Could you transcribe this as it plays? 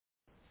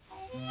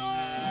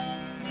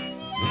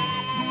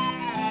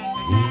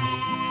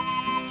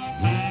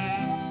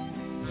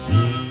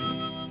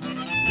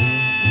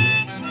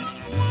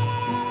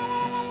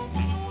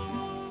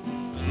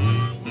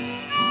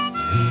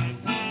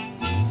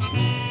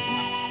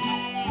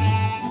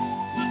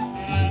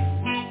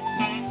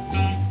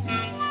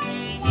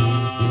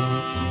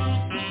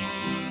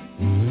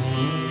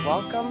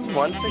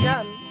once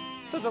again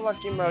to the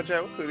Lucky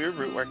Mojo Hoodoo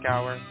Rootwork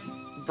Hour,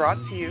 brought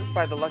to you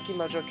by the Lucky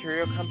Mojo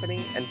Curio Company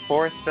in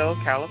Forestville,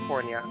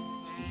 California,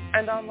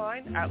 and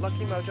online at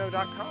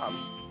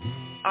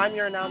luckymojo.com. I'm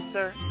your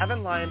announcer,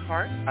 Evan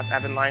Lionheart of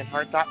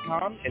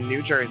evanlionheart.com in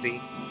New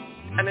Jersey,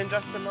 and in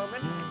just a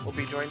moment, we'll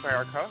be joined by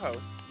our co-host,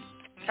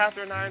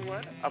 Catherine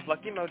Ironwood of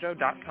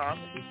luckymojo.com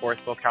in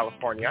Forestville,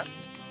 California,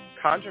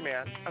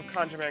 ConjureMan of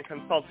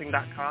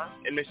ConjureManConsulting.com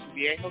in Mission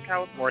Viejo,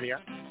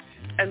 California,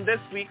 and this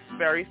week's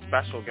very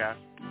special guest,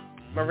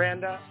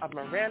 Maranda of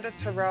Maranda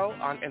Tarot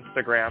on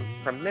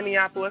Instagram from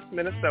Minneapolis,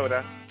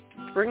 Minnesota,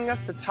 bringing us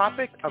the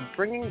topic of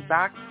bringing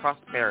back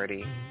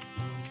prosperity.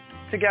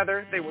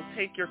 Together, they will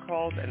take your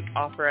calls and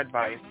offer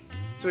advice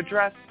to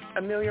address,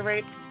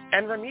 ameliorate,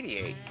 and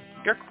remediate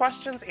your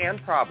questions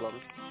and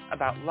problems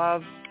about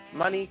love,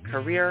 money,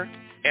 career,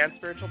 and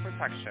spiritual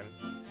protection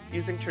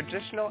using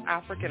traditional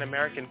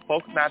African-American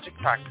folk magic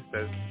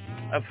practices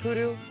of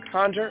hoodoo,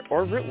 conjure,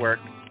 or rootwork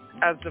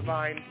as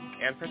divined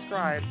and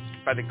prescribed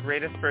by the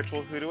greatest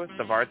spiritual hoodooists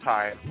of our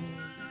time.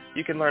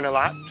 You can learn a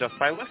lot just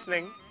by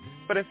listening,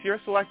 but if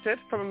you're selected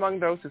from among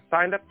those who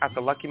signed up at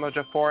the Lucky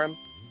Mojo Forum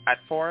at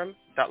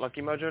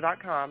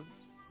forum.luckymojo.com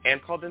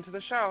and called into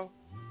the show,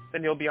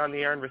 then you'll be on the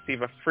air and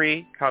receive a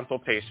free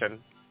consultation.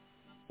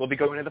 We'll be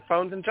going to the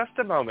phones in just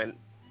a moment,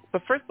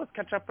 but first let's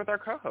catch up with our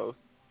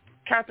co-hosts,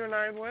 Catherine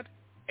Ironwood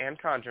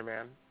and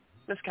ConjureMan.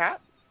 Miss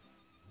Cat?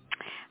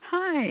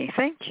 Hi,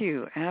 thank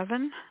you,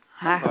 Evan.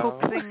 I Hello.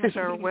 hope things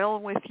are well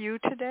with you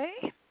today.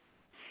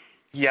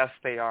 Yes,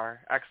 they are.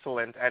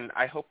 Excellent. And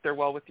I hope they're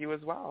well with you as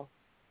well.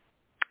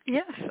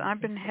 Yes, I've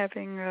been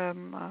having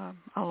a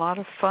lot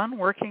of fun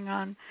working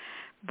on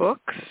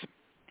books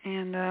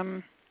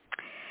and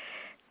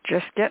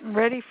just getting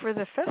ready for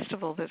the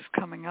festival that's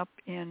coming up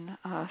in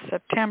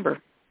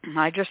September.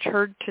 I just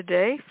heard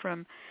today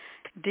from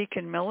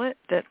Deacon Millett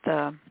that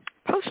the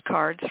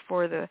postcards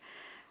for the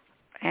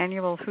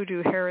annual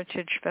Hoodoo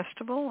Heritage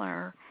Festival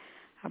are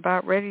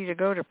about ready to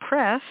go to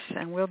press,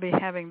 and we'll be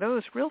having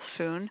those real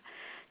soon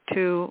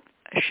to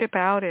ship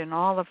out in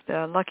all of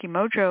the Lucky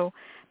Mojo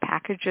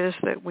packages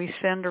that we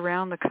send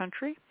around the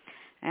country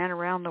and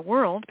around the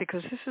world,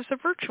 because this is a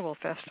virtual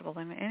festival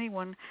and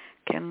anyone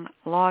can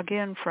log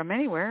in from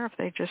anywhere if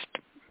they just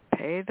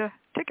pay the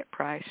ticket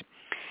price.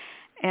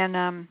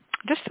 And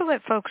just to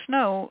let folks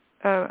know,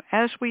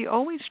 as we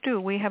always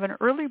do, we have an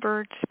early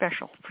bird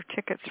special for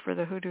tickets for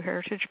the Hoodoo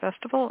Heritage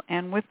Festival,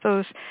 and with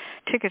those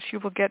tickets you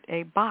will get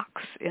a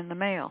box in the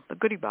mail, the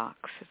goodie box.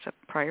 It's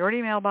a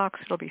priority mail box.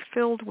 It'll be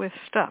filled with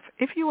stuff.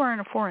 If you are in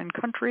a foreign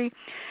country,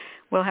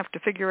 we'll have to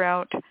figure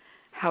out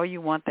how you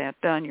want that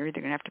done. You're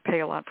either going to have to pay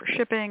a lot for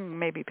shipping,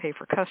 maybe pay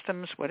for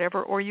customs,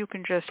 whatever, or you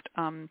can just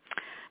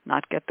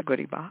not get the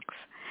goodie box.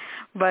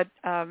 But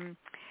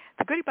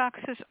the goodie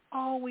boxes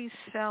always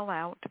sell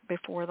out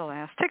before the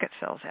last ticket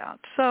sells out.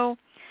 So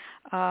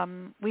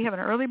we have an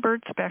early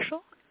bird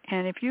special,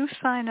 and if you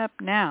sign up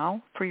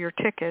now for your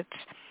tickets,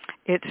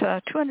 it's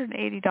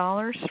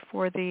 $280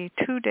 for the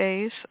 2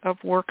 days of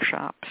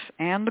workshops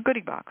and the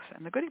goodie box.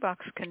 And the goodie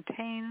box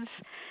contains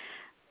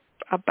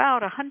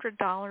about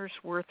 $100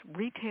 worth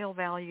retail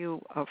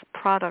value of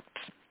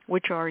products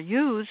which are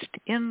used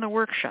in the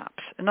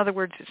workshops. In other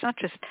words, it's not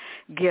just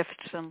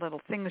gifts and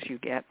little things you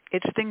get.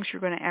 It's things you're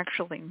going to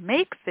actually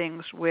make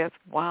things with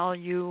while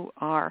you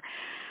are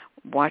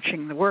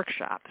watching the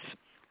workshops.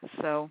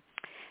 So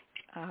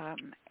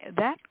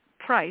that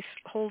price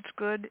holds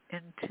good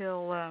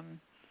until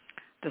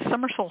the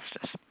summer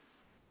solstice,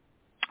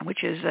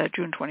 which is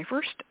June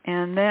 21st,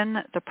 and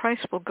then the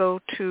price will go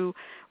to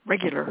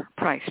regular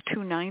price,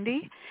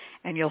 $290,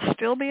 and you'll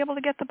still be able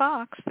to get the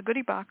box, the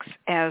goodie box,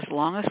 as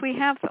long as we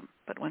have them.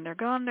 But when they're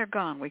gone, they're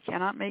gone. We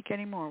cannot make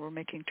any more. We're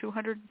making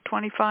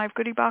 225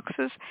 goodie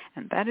boxes,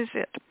 and that is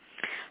it.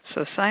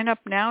 So sign up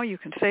now. You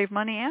can save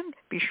money and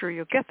be sure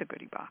you'll get the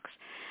goodie box.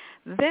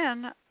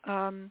 Then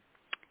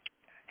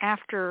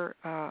after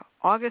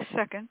August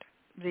 2nd,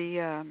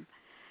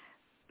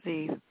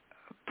 the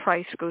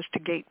price goes to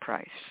gate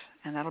price,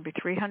 and that'll be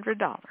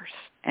 $300.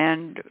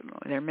 And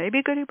there may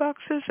be goodie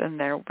boxes, and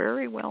there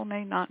very well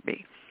may not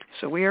be.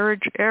 So we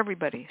urge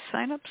everybody,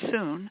 sign up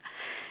soon.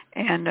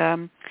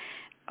 And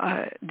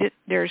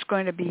there's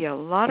going to be a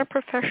lot of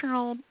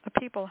professional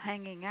people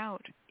hanging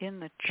out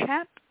in the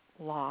chat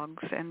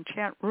logs and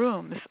chat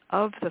rooms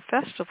of the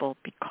festival,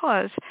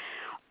 because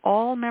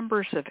all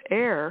members of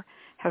AIR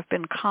have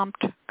been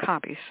comped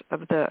copies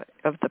of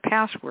the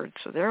passwords,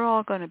 so they're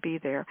all going to be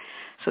there.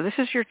 So this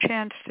is your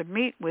chance to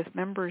meet with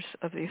members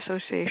of the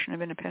Association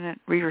of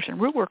Independent Readers and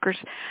Rootworkers.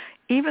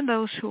 Even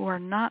those who are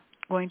not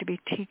going to be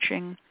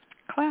teaching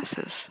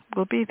classes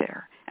will be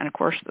there. And of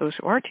course, those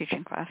who are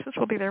teaching classes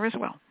will be there as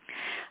well.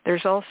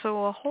 There's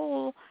also a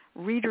whole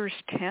readers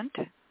tent,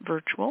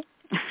 virtual,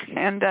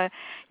 and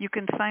you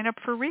can sign up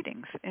for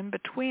readings in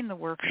between the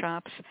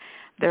workshops.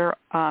 There,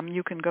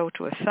 you can go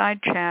to a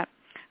side chat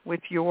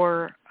with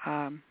your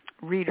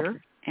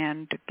reader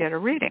and get a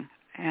reading.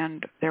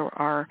 And there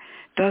are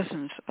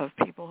dozens of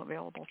people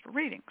available for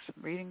readings.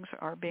 Readings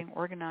are being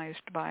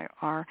organized by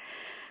our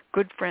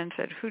good friends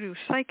at Hoodoo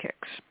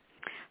Psychics.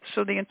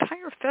 So the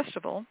entire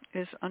festival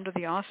is under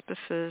the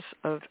auspices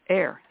of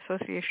AIR,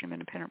 Association of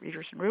Independent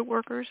Readers and Root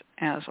Workers,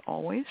 as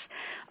always,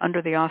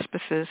 under the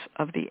auspices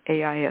of the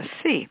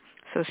AISC,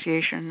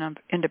 Association of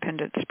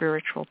Independent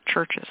Spiritual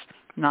Churches,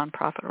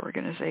 nonprofit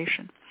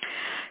organization.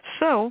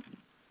 So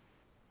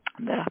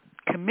the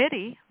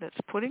committee that's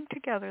putting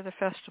together the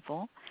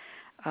festival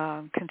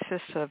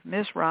consists of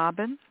Ms.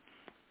 Robin,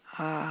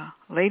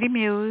 Lady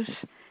Muse,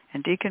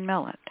 and Deacon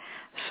Millet.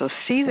 So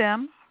see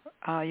them.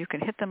 You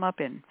can hit them up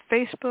in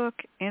Facebook,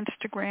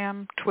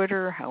 Instagram,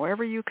 Twitter,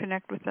 however you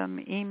connect with them,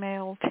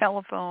 email,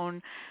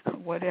 telephone,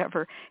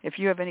 whatever. If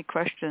you have any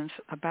questions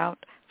about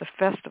the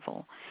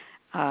festival,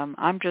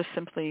 I'm just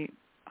simply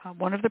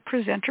one of the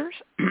presenters.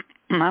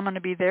 I'm going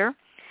to be there,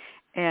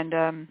 and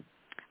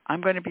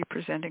I'm going to be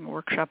presenting a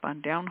workshop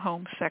on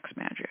down-home sex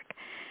magic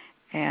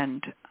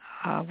and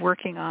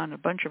working on a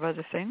bunch of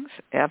other things.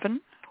 Evan,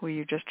 who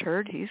you just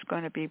heard, he's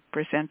going to be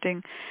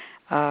presenting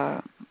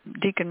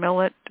Deacon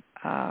Millet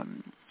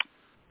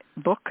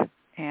book,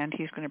 and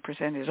he's going to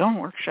present his own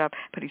workshop,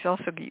 but he's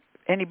also,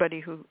 anybody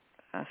who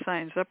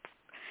signs up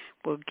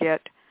will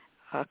get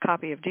a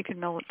copy of Deacon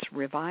Millet's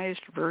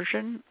revised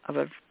version of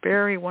a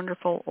very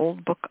wonderful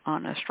old book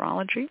on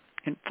astrology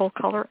in full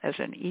color as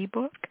an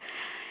ebook.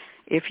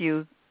 If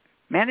you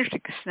manage to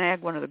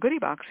snag one of the goodie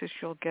boxes,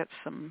 you'll get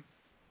some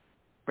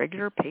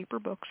regular paper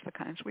books, the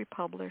kinds we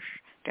publish,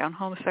 Down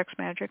Home Sex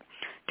Magic,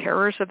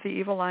 Terrors of the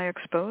Evil Eye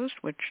Exposed,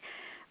 which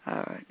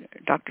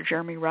Dr.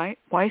 Jeremy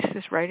Weiss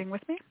is writing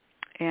with me,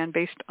 and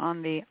based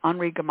on the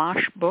Henri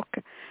Gamache book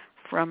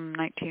from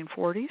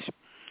 1940s.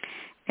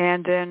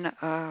 And then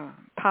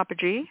Papa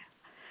G,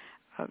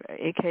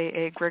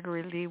 a.k.a.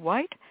 Gregory Lee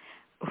White,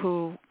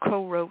 who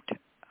co-wrote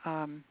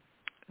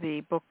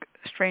the book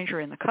Stranger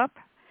in the Cup.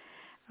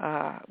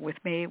 With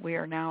me, we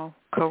are now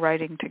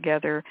co-writing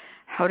together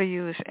how to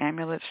use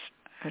amulets,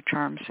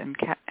 charms,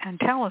 and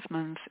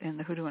talismans in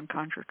the Hoodoo and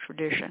Conjure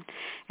tradition.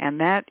 And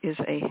that is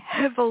a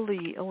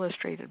heavily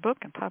illustrated book,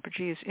 and Papa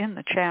G is in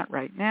the chat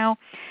right now,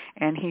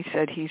 and he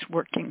said he's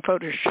working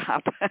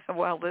Photoshop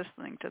while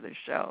listening to the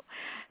show.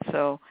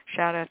 So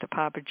shout out to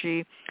Papa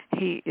G.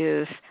 He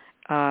is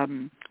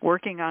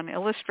working on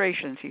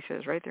illustrations, he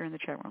says right there in the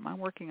chat room. I'm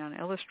working on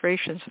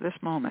illustrations this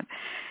moment,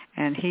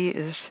 and he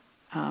is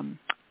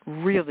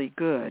really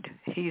good.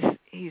 His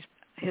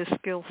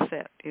skill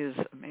set is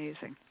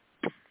amazing.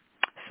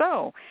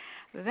 So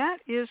that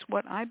is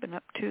what I've been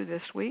up to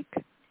this week.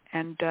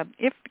 And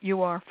if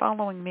you are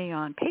following me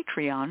on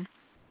Patreon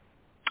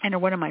and are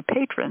one of my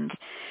patrons,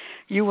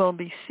 you will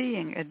be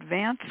seeing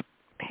advanced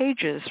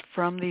pages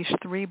from these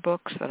 3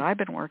 books that I've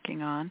been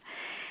working on,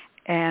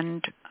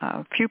 and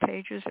a few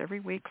pages every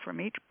week from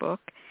each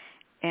book.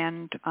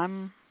 And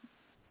I'm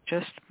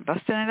just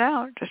busting it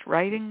out, just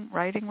writing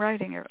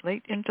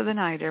late into the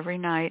night every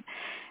night.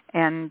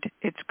 And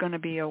it's going to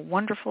be a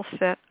wonderful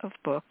set of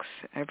books.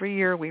 Every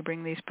year we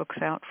bring these books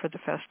out for the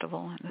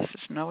festival, and this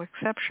is no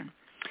exception.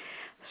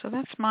 So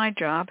that's my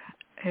job,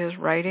 is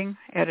writing,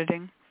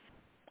 editing,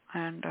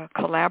 and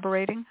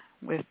collaborating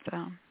with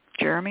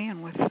Jeremy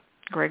and with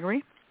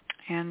Gregory,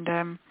 and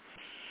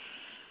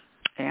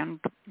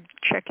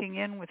checking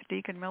in with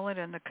Deacon Millet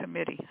and the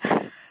committee.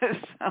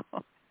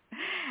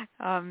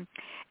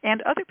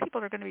 And other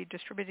people are going to be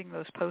distributing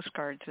those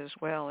postcards as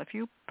well. If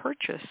you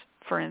purchase,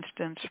 for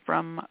instance,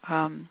 from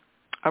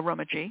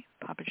Aroma G,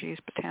 Papa G's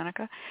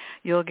Botanica,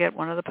 you'll get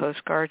one of the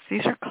postcards.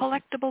 These are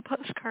collectible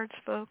postcards,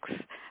 folks.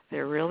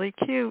 They're really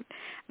cute.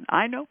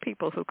 I know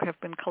people who have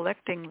been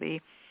collecting the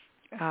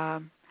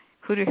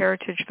Hoodoo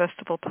Heritage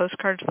Festival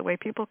postcards the way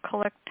people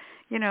collect,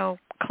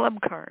 club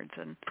cards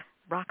and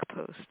rock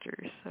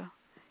posters. So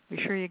be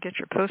sure you get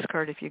your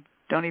postcard if you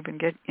don't even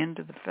get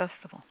into the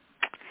festival.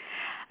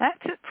 That's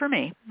it for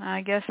me.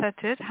 I guess that's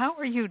it. How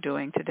are you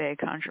doing today,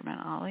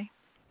 ConjureMan Ollie?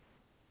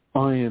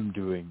 I am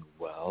doing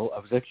well. I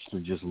was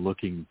actually just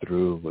looking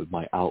through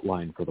my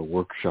outline for the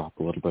workshop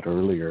a little bit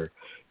earlier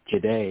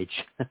today,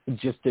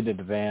 just in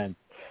advance,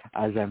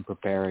 as I'm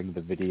preparing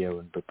the video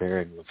and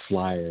preparing the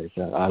flyers.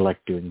 I like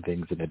doing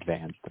things in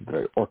advance. I'm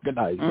very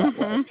organized that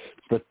way.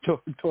 The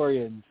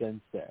Torian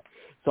sense there.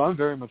 So I'm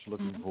very much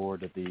looking forward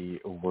to the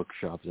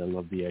workshops. I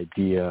love the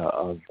idea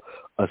of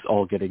us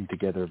all getting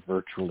together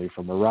virtually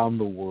from around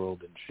the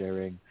world and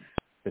sharing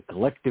the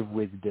collective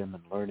wisdom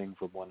and learning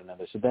from one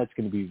another. So that's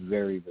going to be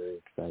very, very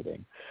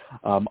exciting.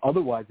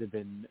 Otherwise, I've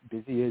been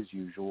busy as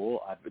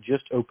usual. I've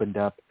just opened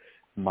up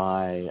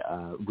my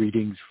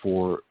readings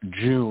for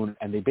June,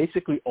 and they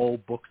basically all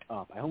booked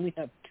up. I only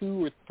have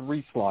 2 or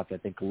 3 slots, I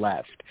think,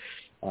 left.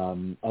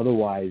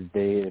 Otherwise,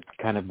 it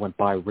kind of went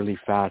by really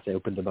fast. I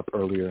opened them up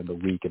earlier in the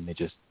week, and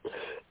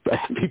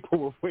people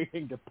were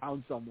waiting to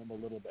pounce on them a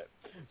little bit.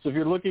 So if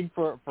you're looking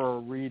for a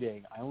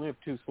reading, I only have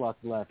 2 slots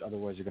left.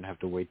 Otherwise, you're going to have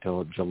to wait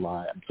till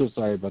July. I'm so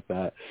sorry about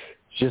that.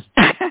 It's just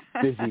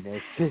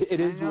busyness. It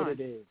is what it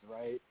is,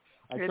 right?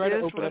 I try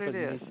to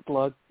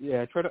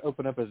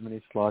open up as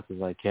many slots as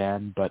I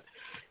can, but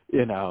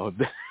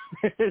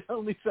There's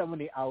only so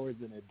many hours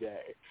in a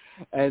day.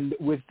 And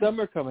with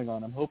summer coming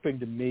on, I'm hoping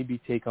to maybe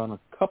take on a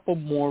couple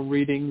more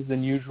readings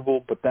than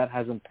usual, but that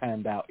hasn't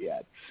panned out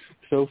yet.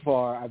 So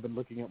far, I've been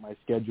looking at my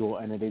schedule,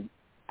 and it is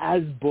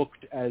as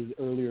booked as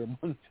earlier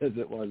months as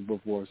it was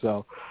before.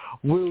 So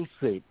we'll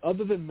see.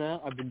 Other than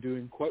that, I've been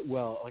doing quite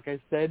well. Like I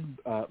said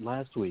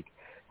last week,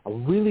 I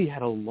really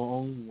had a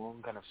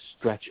long kind of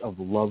stretch of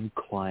love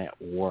client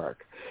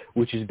work,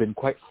 which has been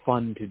quite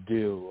fun to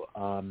do,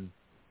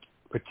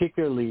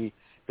 particularly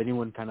if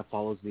anyone kind of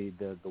follows the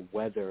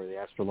weather, the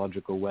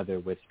astrological weather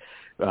with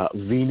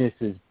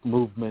Venus's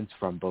movements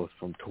from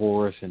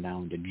Taurus and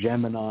now into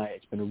Gemini.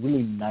 It's been a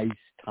really nice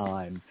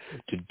time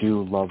to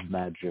do love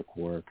magic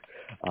work,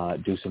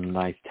 do some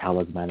nice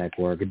talismanic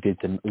work. I did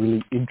some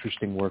really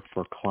interesting work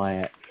for a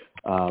client,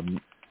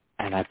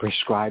 and I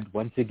prescribed,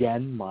 once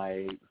again,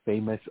 my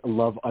famous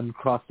love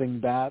uncrossing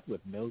bath with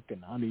milk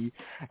and honey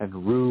and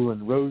rue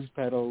and rose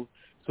petals.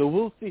 So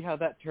we'll see how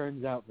that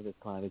turns out for this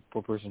client. This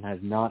poor person has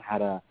not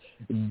had a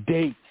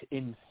date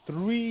in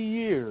 3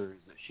 years,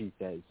 she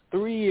says.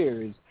 3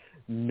 years,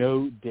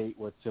 no date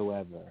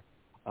whatsoever.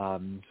 So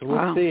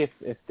we'll see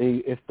if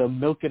the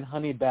milk and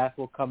honey bath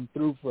will come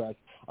through for us.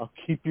 I'll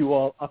keep you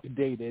all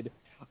updated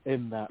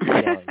in that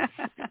regard.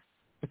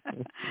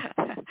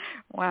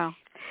 Wow.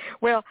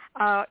 Well,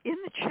 in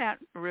the chat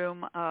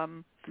room,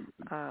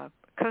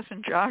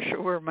 Cousin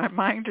Joshua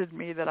reminded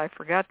me that I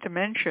forgot to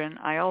mention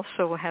I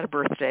also had a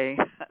birthday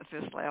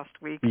this last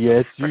week.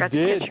 Yes, you forgot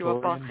did. To catch you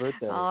up on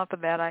top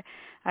of that.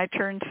 I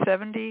turned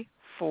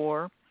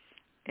 74,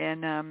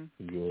 and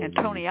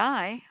Tony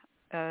I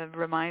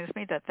reminds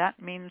me that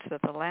means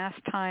that the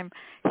last time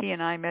he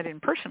and I met in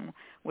person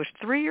was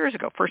 3 years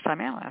ago. First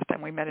time and last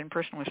time we met in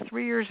person was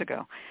 3 years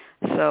ago.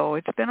 So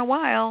it's been a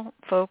while,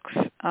 folks.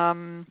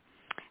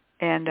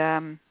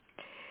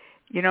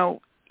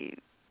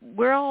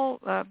 We're all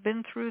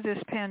been through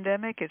this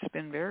pandemic. It's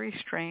been very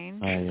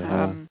strange.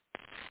 But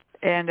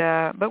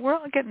we're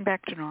all getting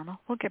back to normal.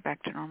 We'll get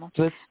back to normal.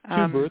 So that's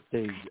 2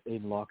 birthdays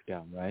in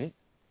lockdown, right?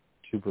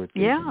 2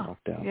 birthdays in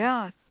lockdown.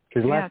 Yeah.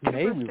 Because last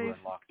May we were in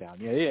lockdown.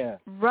 Yeah.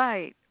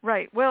 Right.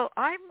 Well,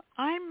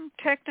 I'm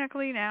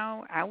technically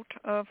now out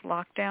of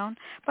lockdown,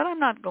 but I'm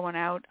not going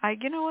out.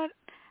 You know what?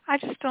 I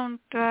just don't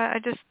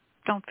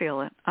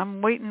feel it.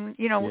 I'm waiting.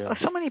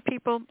 So many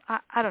people.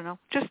 I don't know.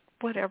 Just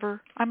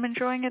whatever. I'm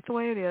enjoying it the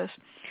way it is.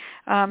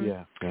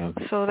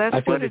 So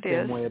that's what it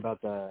is.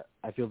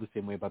 I feel the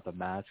same way about the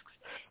masks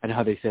and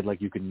how they said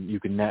you can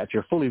if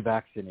you're fully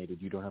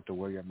vaccinated, you don't have to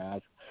wear your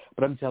mask.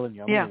 But I'm telling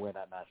you, I'm going to wear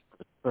that mask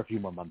for a few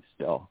more months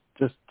still.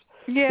 I'm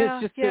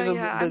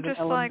just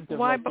like,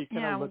 why?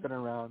 Looking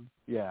around.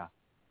 Yeah.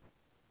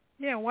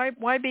 Yeah.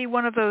 Why be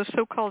one of those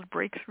so-called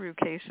breakthrough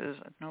cases?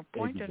 No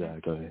point in it.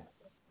 Exactly.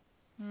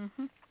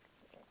 Mm-hmm.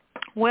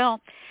 Well,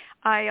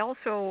 I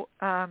also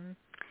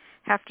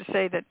have to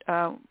say that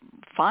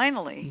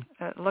finally,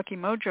 Lucky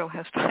Mojo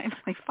has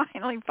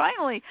finally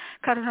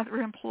got another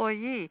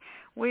employee.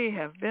 We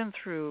have been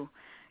through,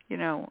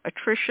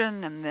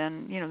 attrition, and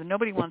then,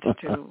 nobody wants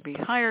to be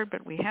hired,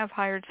 but we have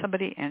hired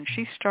somebody, and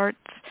she starts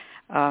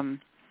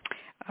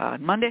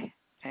Monday,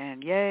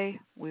 and yay,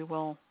 we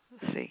will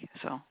see.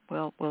 So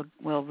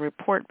we'll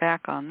report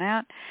back on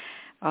that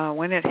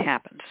when it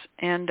happens.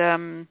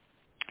 And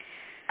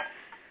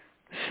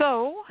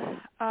so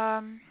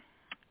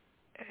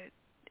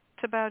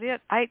it's about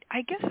it. I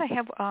guess I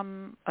have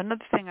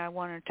another thing I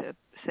wanted to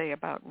say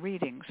about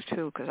readings,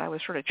 too, because I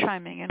was sort of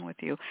chiming in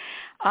with you.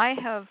 I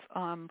have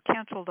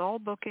canceled all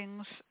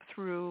bookings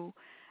through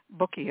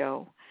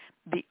Bookio.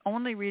 The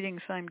only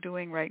readings I'm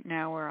doing right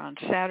now are on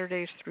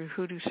Saturdays through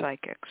Hoodoo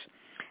Psychics.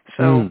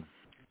 So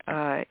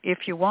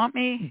if you want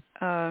me,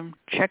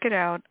 check it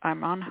out.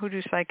 I'm on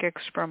Hoodoo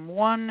Psychics from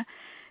 1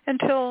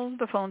 until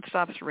the phone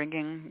stops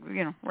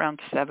ringing,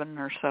 around 7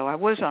 or so. I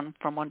was on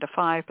from 1 to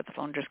 5, but the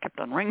phone just kept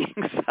on ringing,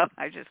 so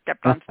I just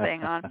kept on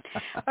staying on.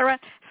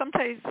 Some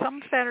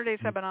Saturdays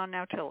I've been on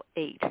now till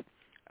 8.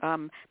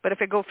 But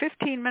if I go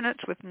 15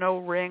 minutes with no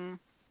ring,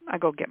 I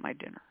go get my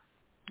dinner.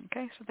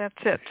 Okay, so that's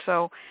it.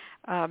 So,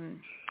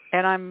 and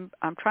I'm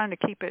trying to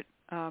keep it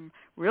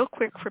real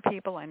quick for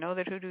people. I know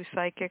that Hoodoo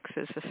Psychics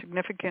is a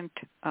significant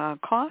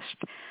cost,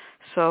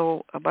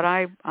 so but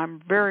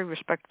I'm very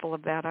respectful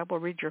of that. I will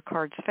read your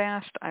cards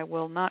fast. I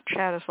will not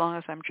chat as long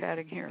as I'm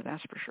chatting here,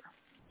 that's for sure.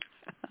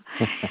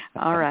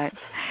 All right.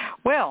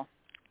 Well,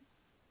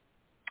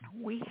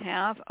 we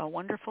have a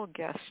wonderful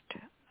guest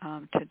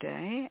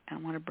today. I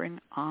want to bring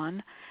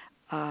on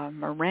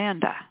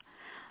Maranda.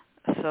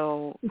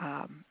 So,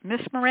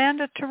 Miss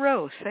Maranda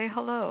Tarot, say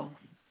hello.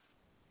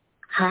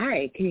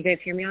 Hi, can you guys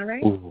hear me all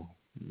right? Ooh,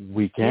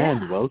 we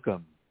can. Yeah.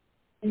 Welcome.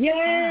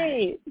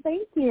 Yay!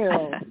 Thank you.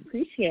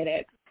 Appreciate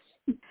it.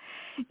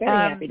 Very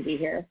happy to be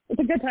here. It's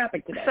a good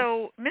topic today.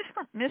 So Miss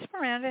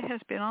Maranda has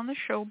been on the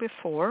show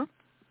before,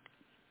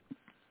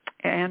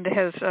 and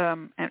has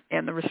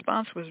and the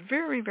response was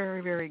very,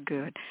 very, very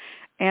good.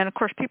 And of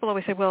course, people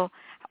always say, "Well,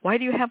 why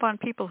do you have on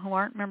people who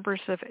aren't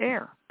members of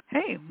AIR?"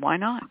 Hey, why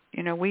not?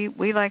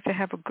 We like to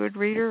have a good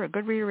reader. A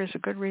good reader is a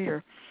good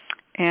reader.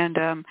 And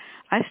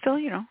I still,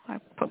 I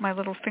put my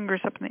little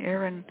fingers up in the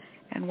air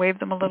and wave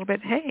them a little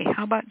bit. Hey,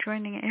 how about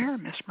joining AIR,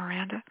 Miss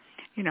Maranda?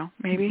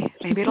 Maybe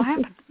it'll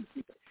happen.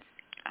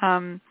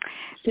 As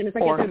soon as I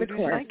get through the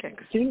course.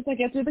 Psychics. As soon as I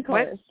get through the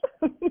course.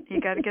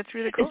 You got to get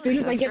through the course. As soon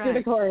as I get through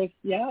the course.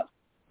 Yep.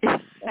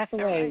 That's the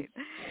way.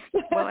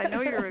 Right. Well, I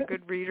know you're a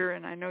good reader,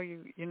 and I know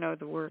you know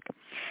the work.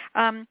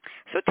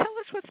 So tell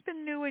us what's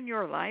been new in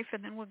your life,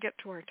 and then we'll get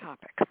to our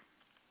topic.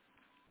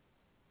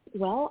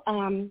 Well,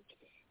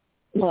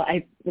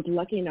 I was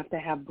lucky enough to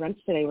have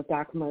brunch today with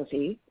Doc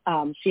Murphy.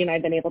 She and I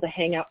have been able to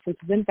hang out since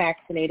we've been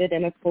vaccinated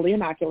and is fully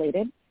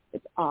inoculated.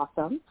 It's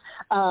awesome.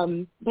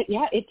 But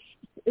yeah,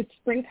 it's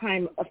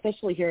springtime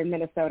officially here in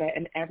Minnesota,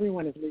 and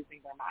everyone is losing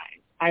their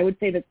minds. I would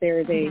say that there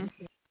is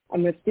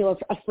I'm going to steal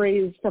a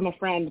phrase from a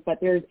friend, but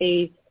there's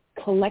a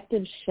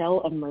collective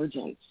shell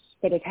emergence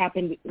that has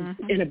happened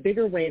in a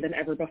bigger way than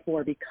ever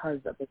before because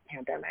of this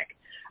pandemic.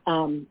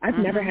 I've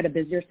never had a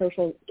busier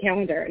social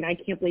calendar, and I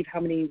can't believe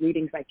how many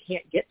readings I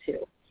can't get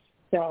to.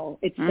 So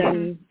it's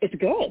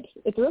good.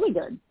 It's really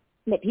good.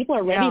 But people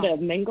are ready to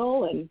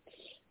mingle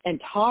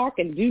and talk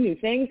and do new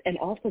things, and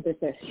also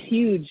there's a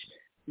huge,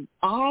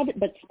 odd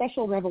but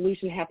special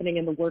revolution happening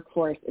in the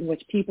workforce in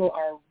which people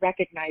are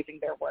recognizing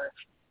their worth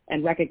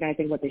and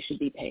recognizing what they should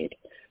be paid.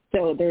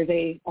 So there's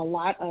a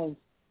lot of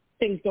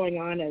things going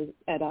on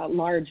at a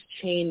large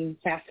chain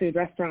fast food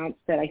restaurants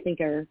that I think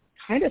are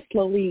kind of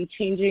slowly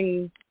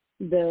changing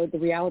the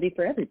reality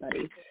for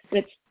everybody.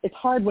 It's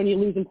hard when you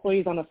lose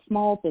employees on a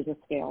small business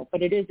scale,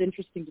 but it is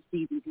interesting to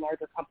see these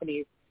larger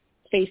companies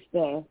face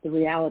the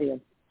reality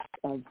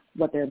of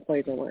what their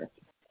employees are worth.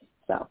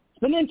 So it's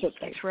been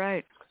interesting.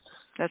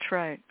 That's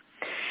right.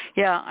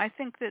 Yeah, I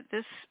think that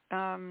this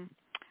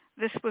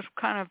was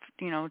kind of,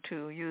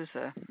 to use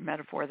a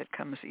metaphor that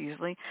comes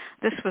easily,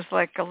 this was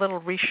like a little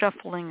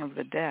reshuffling of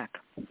the deck.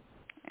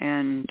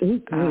 And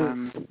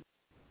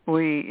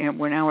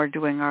we're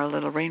doing our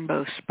little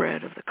rainbow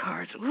spread of the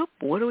cards. Whoop,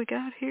 what do we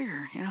got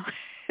here?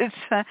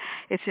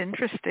 It's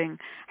interesting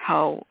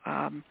how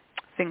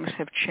things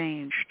have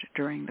changed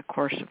during the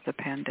course of the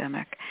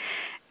pandemic.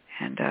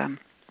 And,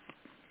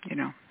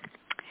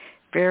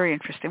 very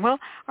interesting. Well,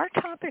 our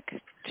topic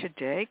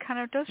today kind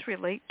of does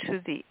relate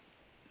to the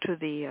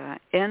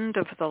end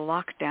of the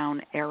lockdown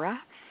era,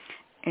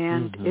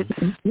 and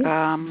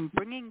it's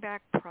bringing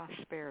back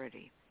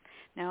prosperity.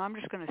 Now, I'm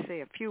just going to say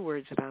a few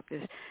words about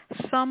this.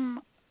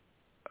 Some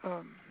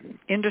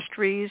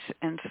industries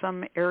and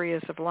some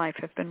areas of life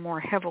have been more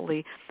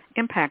heavily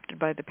impacted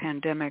by the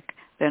pandemic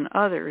than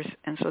others,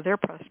 and so their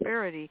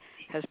prosperity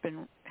has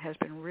been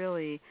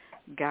really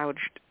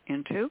gouged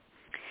into.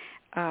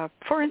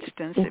 For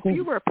instance, if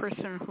you were a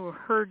person who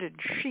herded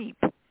sheep,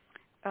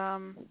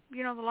 the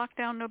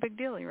lockdown, no big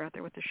deal. You're out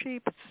there with the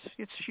sheep.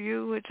 It's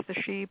you, it's the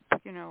sheep,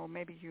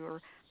 maybe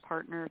your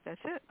partner, that's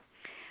it.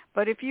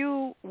 But if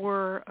you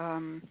were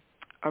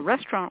a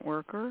restaurant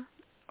worker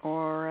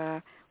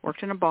or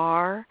worked in a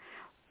bar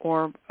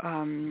or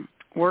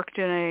worked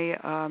in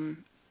a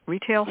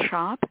retail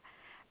shop,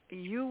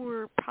 you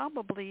were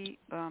probably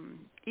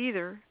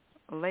either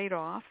laid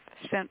off,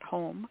 sent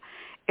home.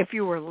 If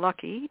you were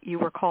lucky, you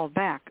were called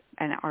back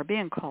and are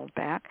being called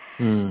back.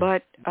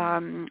 But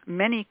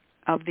many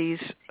of these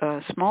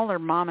smaller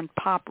mom and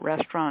pop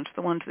restaurants,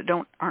 the ones that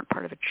aren't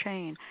part of a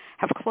chain,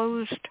 have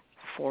closed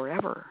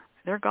forever.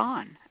 They're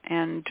gone.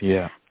 And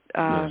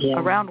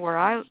around where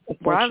I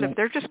live,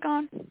 they're just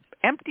gone.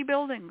 Empty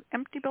buildings.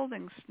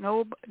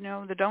 No,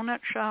 the donut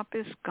shop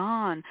is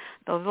gone.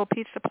 The little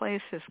pizza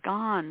place is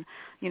gone.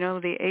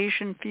 The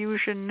Asian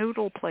fusion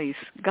noodle place,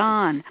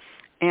 gone.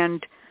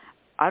 And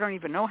I don't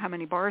even know how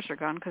many bars are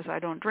gone because I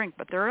don't drink,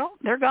 but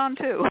they're gone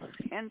too.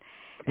 And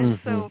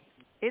so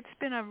it's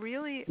been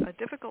a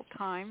difficult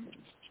time.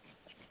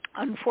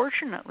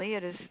 Unfortunately,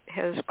 it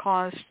has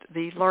caused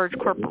the large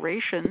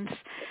corporations,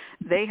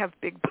 they have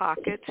big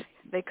pockets,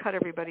 they cut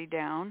everybody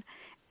down,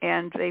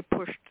 and they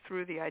pushed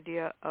through the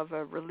idea of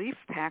a relief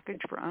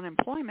package for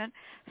unemployment,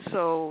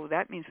 so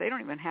that means they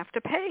don't even have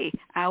to pay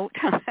out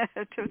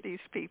to these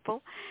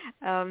people.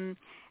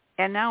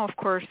 And now, of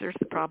course, there's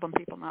the problem,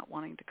 people not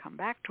wanting to come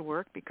back to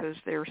work because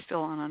they're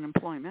still on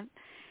unemployment.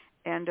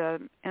 And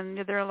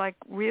they're like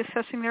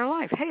reassessing their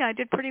life. Hey, I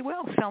did pretty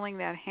well selling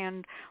that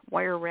hand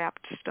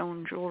wire-wrapped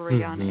stone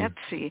jewelry on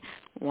Etsy.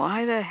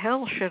 Why the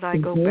hell should I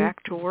go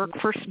back to work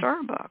for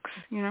Starbucks?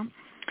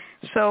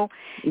 So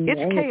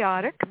it's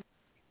chaotic.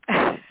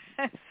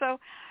 So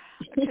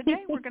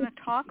today we're going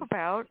to talk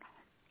about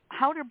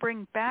how to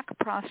bring back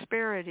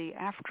prosperity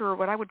after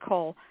what I would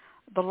call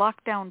the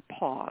lockdown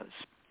pause.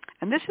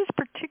 And this is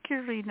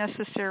particularly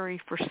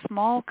necessary for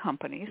small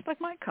companies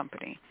like my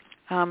company.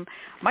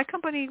 My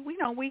company,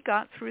 we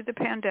got through the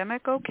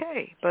pandemic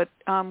okay, but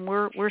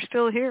we're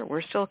still here.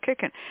 We're still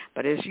kicking.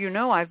 But as you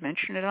know, I've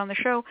mentioned it on the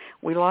show,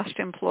 we lost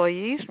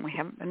employees, and we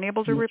haven't been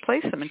able to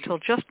replace them until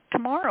just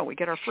tomorrow. We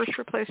get our first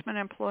replacement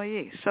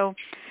employee. So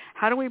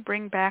how do we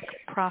bring back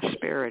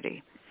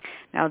prosperity?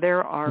 Now,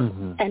 there are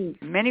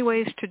many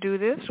ways to do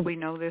this. We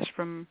know this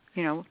from,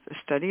 the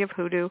study of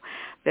Hoodoo.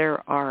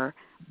 There are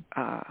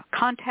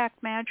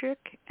contact magic,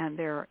 and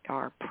there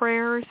are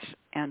prayers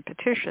and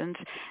petitions.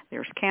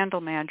 There's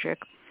candle magic.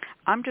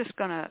 I'm just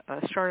going to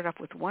start it off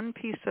with one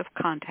piece of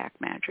contact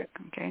magic,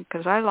 okay,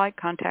 because I like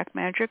contact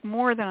magic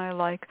more than I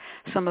like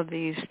some of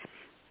these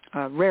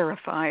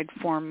rarefied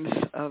forms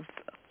of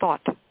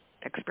thought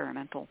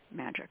experimental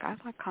magic. I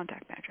like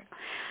contact magic.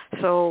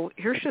 So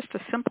here's just a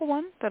simple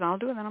one that I'll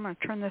do, and then I'm going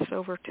to turn this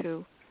over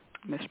to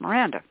Miss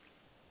Maranda.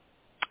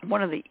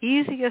 One of the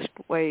easiest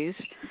ways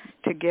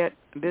to get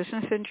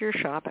business into your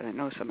shop, and I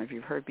know some of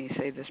you have heard me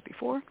say this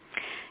before,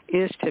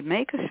 is to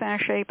make a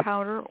sachet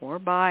powder or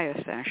buy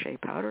a sachet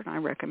powder, and I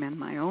recommend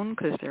my own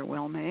because they're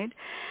well made.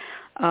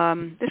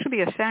 This would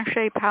be a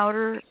sachet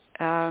powder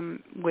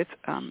with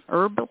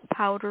herbal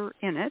powder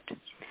in it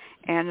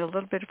and a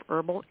little bit of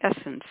herbal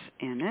essence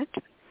in it.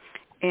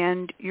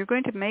 And you're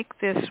going to make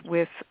this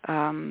with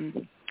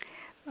some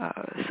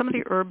of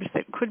the herbs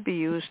that could be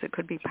used, that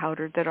could be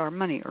powdered, that are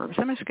money herbs.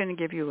 I'm just going to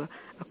give you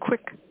a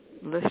quick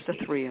list of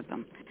 3 of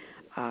them.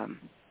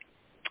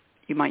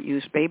 You might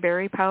use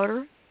bayberry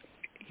powder.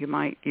 You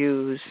might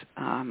use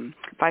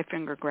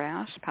 5-finger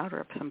grass, powder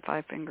up some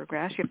 5-finger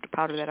grass. You have to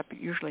powder that up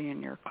usually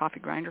in your coffee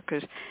grinder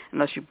because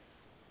unless you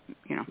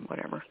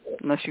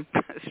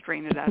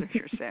strain it out of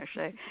your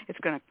sachet, it's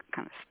going to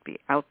kind of be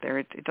out there.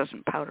 It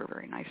doesn't powder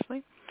very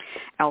nicely.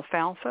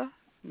 Alfalfa,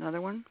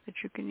 another one that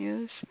you can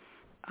use.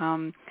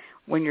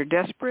 When you're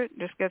desperate,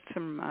 just get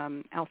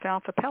some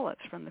alfalfa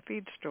pellets from the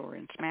feed store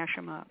and smash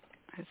them up.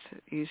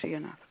 It's easy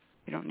enough.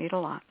 You don't need a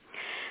lot.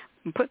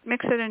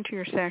 Mix it into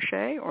your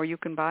sachet, or you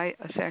can buy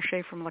a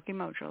sachet from Lucky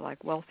Mojo,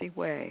 like Wealthy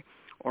Way,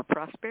 or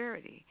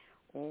Prosperity,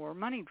 or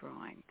Money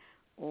Drawing,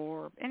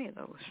 or any of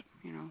those,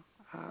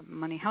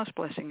 Money House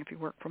Blessing if you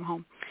work from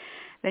home.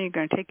 Then you're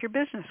going to take your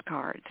business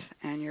cards,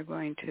 and you're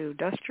going to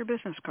dust your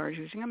business cards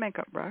using a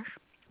makeup brush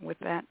with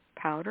that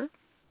powder.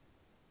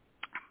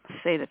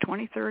 Say the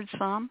 23rd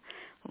Psalm,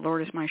 the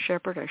Lord is my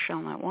shepherd, I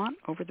shall not want,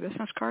 over the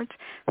business cards.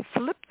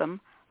 Flip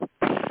them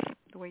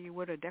the way you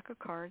would a deck of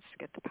cards to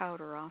get the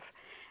powder off,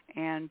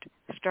 and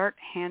start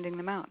handing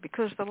them out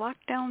because the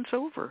lockdown's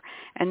over,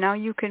 and now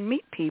you can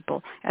meet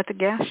people at the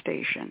gas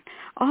station.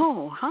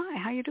 Oh, hi,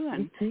 how you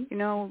doing?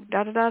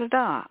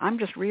 Da-da-da-da-da. I'm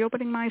just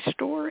reopening my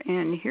store,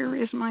 and here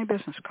is my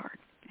business card.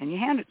 And you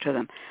hand it to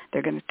them.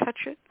 They're going to touch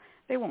it.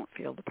 They won't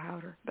feel the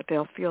powder, but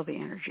they'll feel the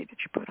energy that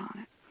you put on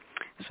it.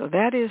 So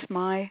that is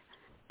my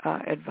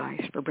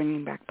advice for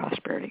bringing back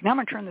prosperity. Now I'm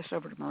going to turn this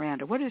over to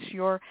Maranda. What is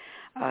your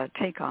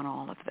take on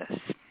all of this?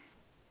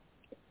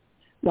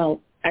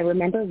 Well, I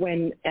remember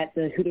when at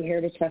the Hoodoo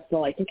Heritage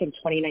Festival, I think in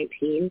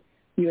 2019,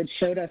 you had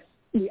showed us,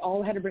 we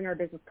all had to bring our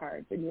business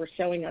cards, and you were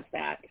showing us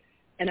that.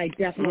 And I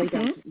definitely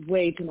dumped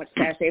way too much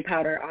sachet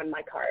powder on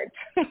my cards.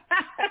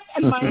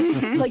 And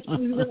mine, we were like,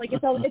 everyone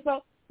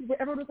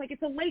was like,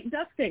 it's a late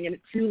dusting, and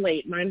it's too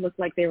late. Mine looked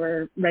like they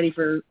were ready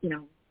for,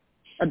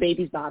 a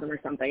baby's bottom or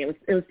something.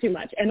 It was too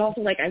much. And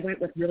also, I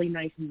went with really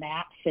nice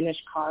matte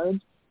finished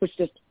cards, which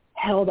just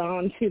held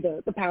on to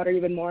the powder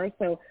even more.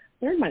 So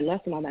learned my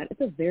lesson on that. It's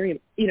a very,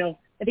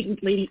 I think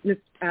Lady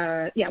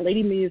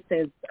Muse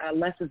says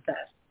less is best.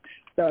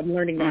 So I'm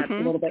learning that a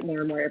little bit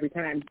more and more every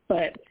time.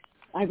 But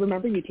I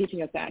remember you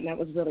teaching us that, and that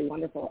was really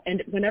wonderful.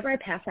 And whenever I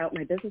pass out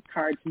my business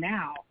cards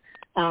now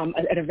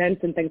at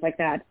events and things like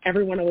that,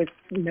 everyone always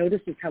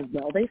notices how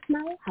well they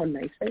smell, how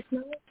nice they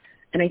smell.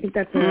 And I think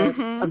that's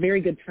a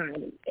very good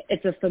sign.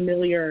 It's a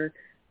familiar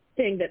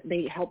thing that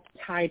they help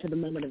tie to the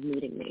moment of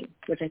meeting me,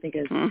 which I think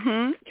is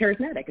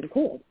charismatic and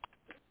cool.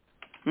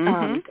 So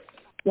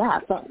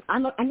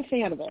I'm a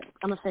fan of it.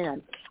 I'm a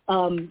fan.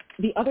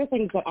 The other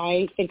things that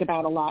I think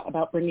about a lot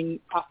about bringing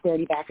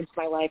prosperity back into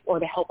my life or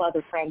to help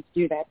other friends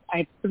do that, I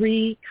have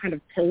 3 kind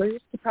of pillars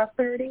to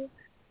prosperity.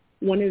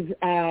 One is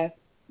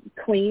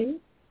clean.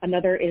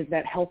 Another is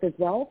that health is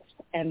wealth.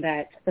 And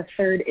that the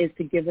third is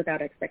to give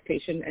without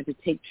expectation and to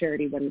take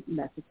charity when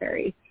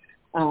necessary.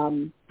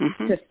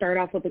 To start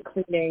off with the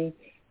cleaning,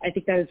 I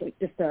think that is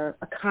just a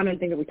common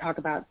thing that we talk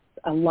about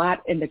a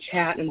lot in the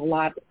chat, and a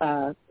lot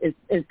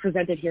is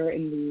presented here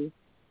in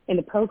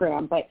the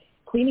program. But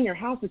cleaning your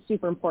house is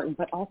super important,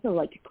 but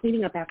also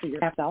cleaning up after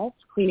yourself,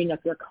 cleaning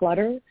up your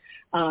clutter,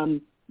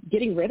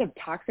 getting rid of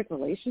toxic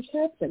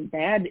relationships and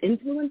bad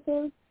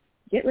influences.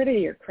 Get rid of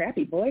your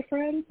crappy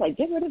boyfriends.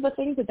 Get rid of the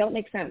things that don't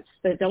make sense,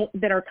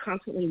 that are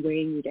constantly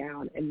weighing you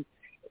down. And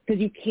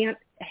because you can't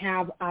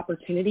have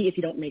opportunity if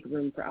you don't make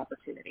room for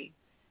opportunity.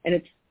 And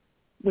it's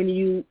when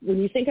you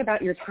think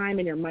about your time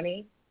and your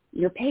money,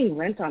 you're paying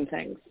rent on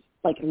things,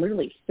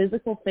 literally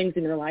physical things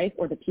in your life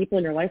or the people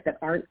in your life that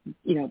aren't,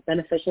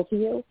 beneficial to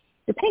you.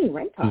 You're paying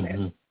rent on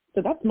it.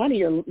 So that's money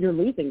you're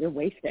losing, you're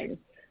wasting.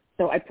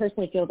 So I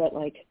personally feel that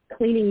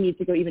cleaning needs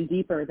to go even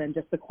deeper than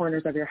just the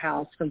corners of your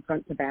house from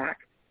front to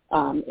back.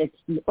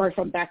 Or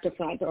from back to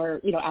front, or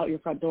out your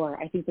front door.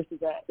 I think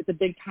it's a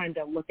big time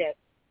to look at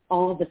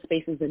all of the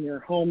spaces in your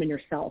home and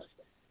yourself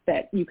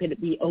that you could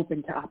be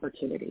open to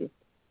opportunities.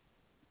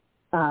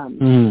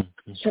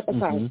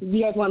 Sorry, do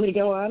you guys want me to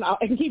go on? I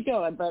can keep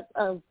going, but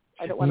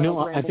I don't want to. No,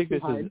 I think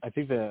hard. I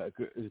think the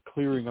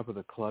clearing up of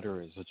the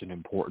clutter is such an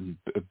important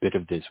bit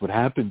of this. What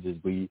happens is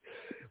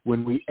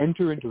when we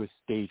enter into a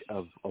state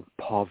of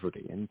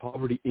poverty, and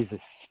poverty is a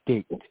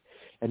state,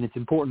 and it's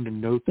important to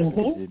note that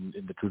because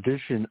in the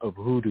tradition of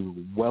Hoodoo,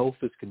 wealth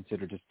is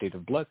considered a state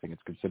of blessing.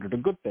 It's considered a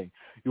good thing.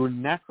 Your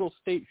natural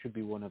state should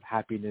be one of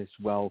happiness,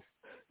 wealth,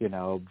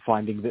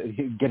 getting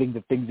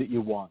the things that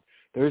you want.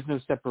 There is no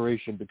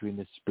separation between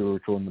the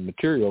spiritual and the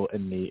material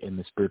in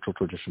the spiritual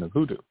tradition of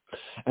Hoodoo.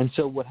 And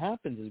so what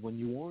happens is when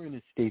you are in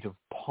a state of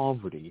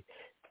poverty,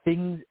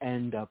 things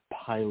end up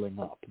piling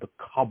up, the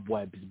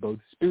cobwebs, both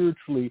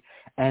spiritually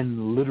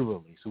and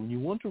literally. So when you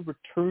want to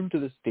return to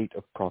the state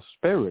of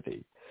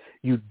prosperity,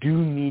 you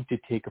do need to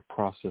take a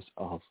process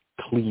of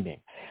cleaning.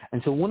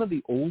 And so one of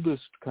the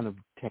oldest kind of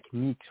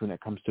techniques when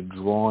it comes to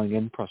drawing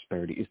in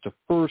prosperity is to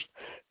first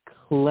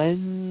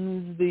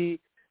cleanse the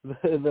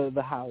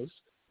house.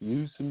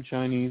 Use some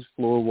Chinese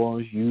floor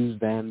wash, use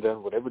Vanda,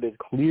 whatever it is,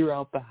 clear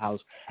out the house,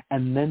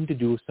 and then to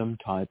do some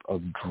type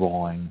of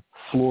drawing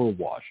floor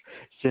wash.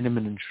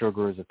 Cinnamon and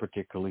sugar is a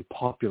particularly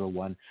popular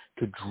one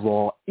to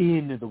draw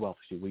in the wealth.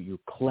 So you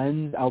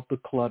cleanse out the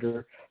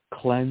clutter,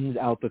 cleanse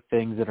out the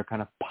things that are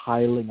kind of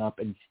piling up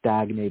and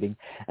stagnating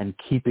and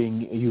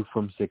keeping you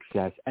from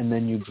success, and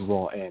then you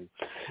draw in.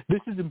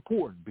 This is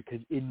important because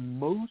in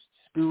most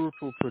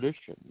spiritual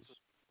traditions,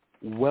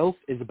 wealth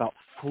is about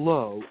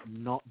flow,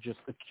 not just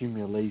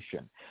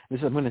accumulation.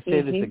 I'm going to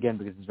say this again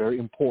because it's very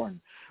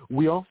important.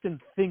 We often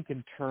think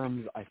in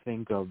terms, I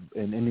think, of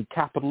in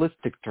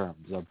capitalistic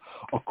terms, of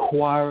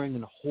acquiring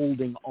and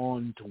holding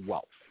on to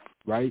wealth,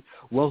 right?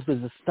 Wealth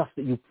is the stuff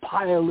that you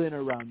pile in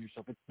around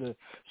yourself. It's the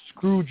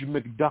Scrooge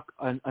McDuck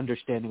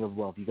understanding of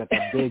wealth. You got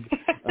that big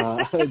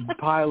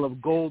pile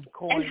of gold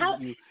coins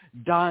that you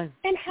dive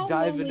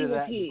into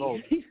that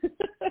gold.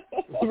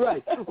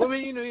 Right. Well, I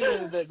mean,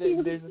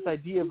 there's this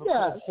idea of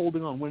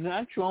holding on. When in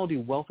actuality,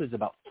 wealth is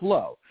about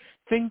flow.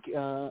 Think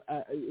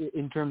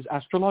in terms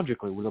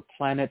astrologically, where the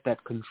planet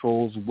that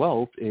controls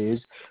wealth is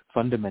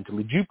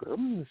fundamentally Jupiter.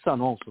 The sun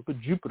also, but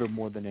Jupiter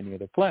more than any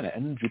other planet.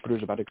 And Jupiter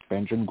is about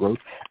expansion, growth,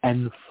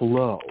 and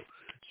flow.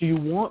 So you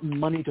want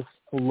money to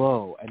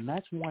flow, and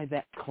that's why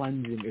that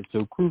cleansing is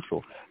so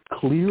crucial.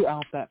 Clear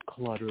out that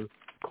clutter,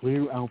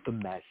 clear out the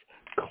mess,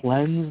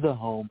 cleanse the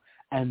home,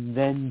 and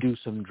then do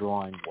some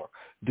drawing work.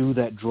 Do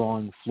that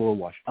drawing floor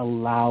wash.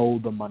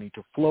 Allow the money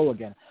to flow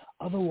again.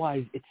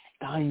 Otherwise, it's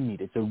stymied.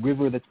 It's a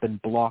river that's been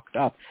blocked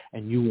up,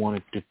 and you want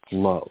it to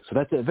flow. So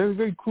that's a very,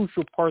 very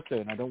crucial part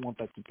there, and I don't want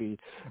that to be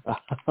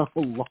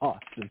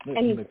lost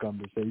in the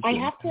conversation.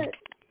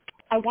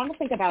 I want to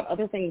think about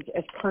other things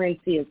as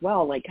currency as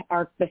well, like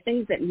the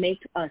things that make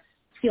us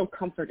feel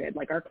comforted,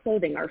 like our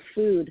clothing, our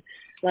food,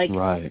 like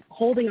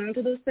holding on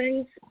to those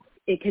things.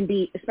 It can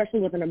be, especially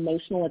with an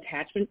emotional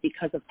attachment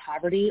because of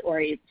poverty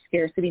or a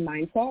scarcity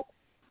mindset,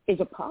 is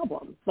a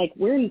problem. Like,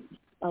 we're in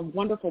a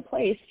wonderful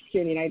place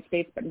here in the United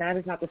States, but that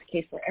is not the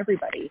case for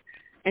everybody.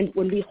 And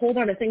when we hold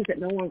on to things that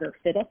no longer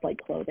fit us,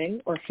 like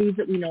clothing or foods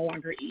that we no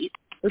longer eat,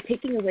 we're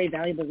taking away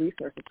valuable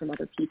resources from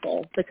other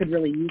people that could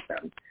really use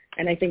them.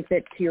 And I think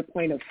that, to your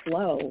point of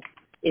flow,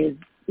 is,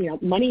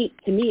 money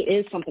to me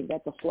is something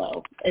that's a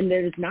flow, and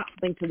there's not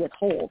something to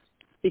withhold,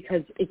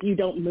 because if you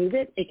don't move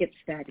it, it gets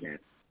stagnant.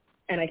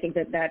 And I think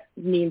that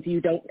means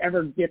you don't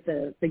ever get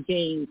the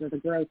gains or the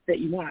growth that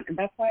you want. And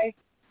that's why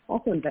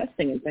also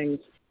investing in things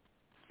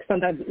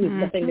sometimes is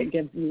the thing that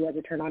gives you a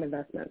return on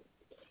investment.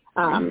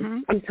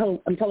 I'm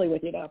totally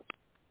with you, though.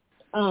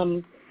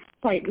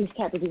 Sorry, Ms.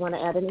 Kat, did you want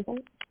to add anything?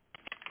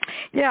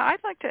 Yeah, I'd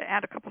like to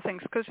add a couple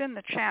things, because in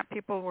the chat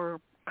people were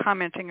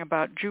commenting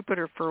about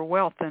Jupiter for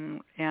wealth,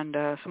 and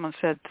someone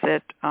said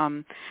that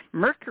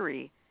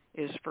Mercury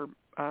is for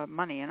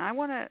money, and I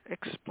want to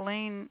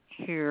explain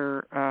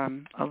here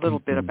a little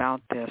bit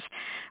about this.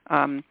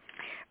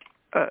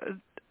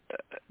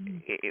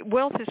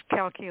 Wealth is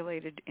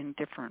calculated in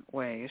different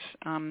ways,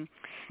 and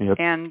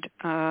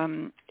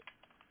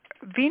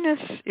Venus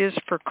is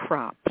for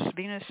crops.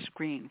 Venus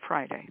green,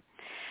 Friday,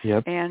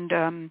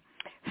 and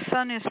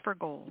Sun is for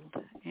gold,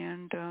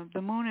 and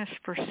the Moon is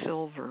for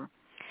silver,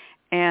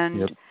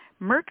 and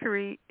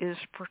Mercury is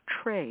for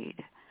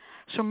trade.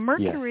 So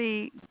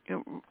Mercury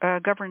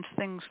governs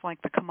things like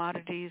the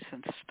commodities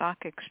and stock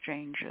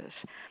exchanges,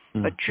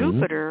 but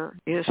Jupiter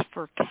is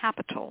for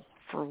capital,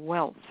 for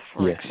wealth,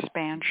 for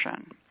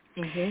expansion,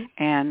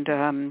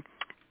 and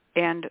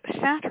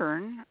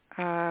Saturn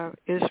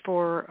is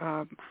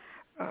for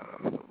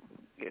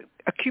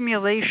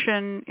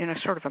accumulation in a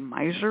sort of a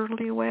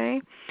miserly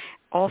way,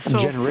 also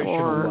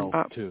generational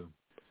wealth too.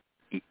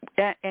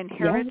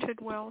 Inherited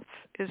wealth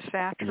is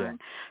Saturn.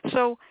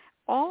 So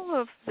all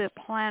of the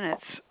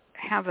planets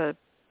have a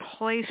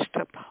place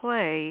to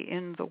play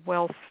in the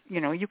wealth.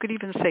 You could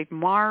even say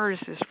Mars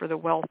is for the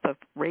wealth of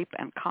rape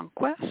and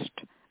conquest,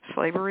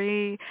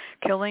 slavery,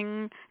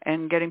 killing,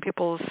 and getting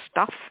people's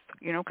stuff,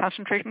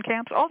 concentration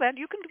camps, all that.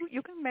 You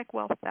can make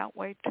wealth that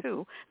way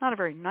too. Not a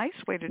very nice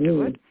way to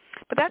do it,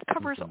 but that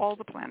covers all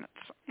the planets.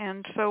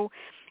 And so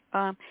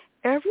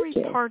Every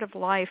part of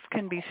life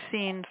can be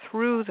seen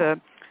through the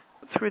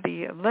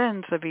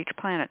lens of each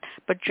planet.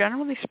 But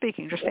generally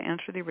speaking, just to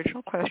answer the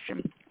original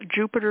question,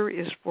 Jupiter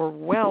is for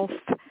wealth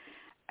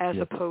as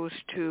opposed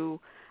to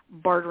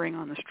bartering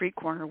on the street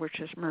corner, which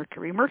is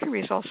Mercury.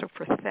 Mercury is also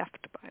for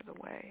theft, by the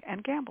way,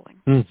 and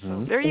gambling.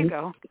 So there you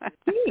go.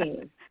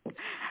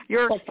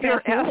 Your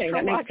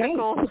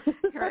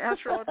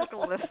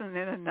astrological lesson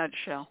in a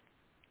nutshell.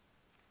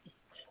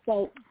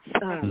 Well,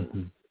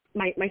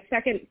 my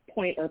second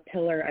point or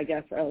pillar, I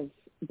guess, of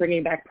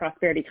bringing back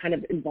prosperity kind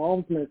of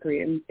involves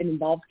Mercury and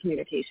involves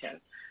communication.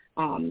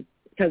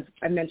 Because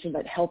I mentioned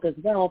that health is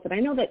wealth, and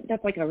I know that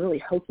that's like a really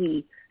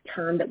hokey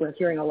term that we're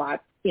hearing a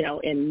lot,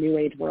 in New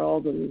Age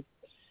world, and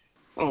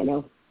I don't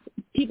know,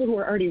 people who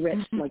are already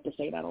rich like to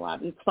say that a lot,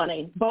 and it's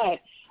funny.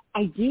 But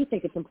I do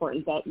think it's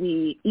important that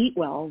we eat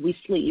well, we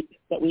sleep,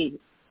 that we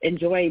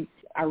enjoy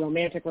our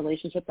romantic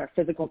relationships, our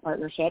physical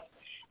partnerships,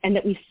 and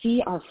that we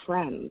see our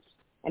friends.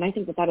 And I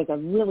think that is a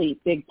really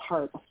big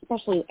part,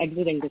 especially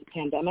exiting this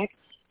pandemic,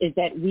 is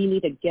that we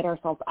need to get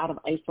ourselves out of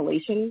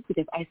isolation,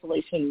 because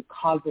isolation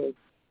causes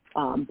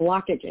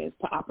blockages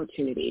to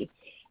opportunity.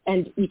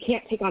 And you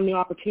can't take on new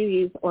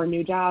opportunities or a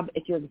new job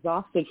if you're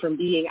exhausted from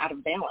being out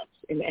of balance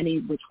in any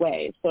which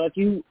way. So if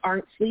you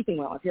aren't sleeping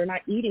well, if you're not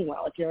eating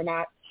well, if you're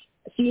not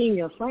seeing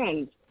your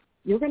friends,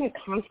 you're going to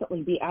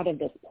constantly be out of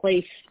this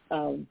place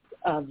of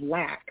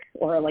lack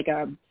or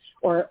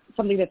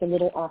something that's a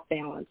little off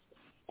balance.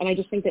 And I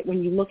just think that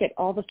when you look at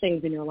all the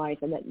things in your life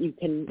and that you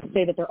can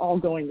say that they're all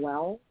going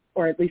well,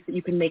 or at least that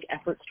you can make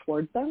efforts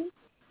towards them,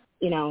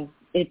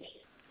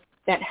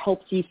 that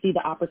helps you see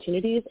the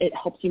opportunities. It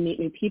helps you meet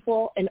new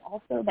people. And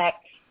also that,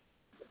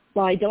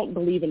 while I don't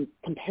believe in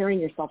comparing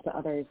yourself to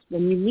others,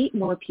 when you meet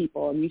more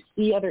people and you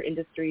see other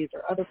industries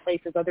or other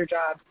places, other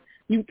jobs,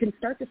 you can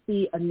start to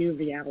see a new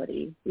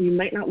reality. You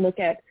might not look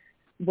at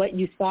what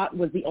you thought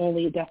was the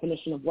only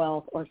definition of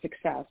wealth or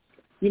success.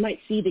 You might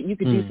see that you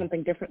could do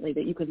something differently,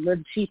 that you could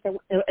live cheaper,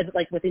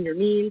 like within your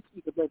means.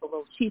 You could live a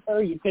little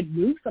cheaper. You could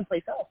move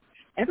someplace else.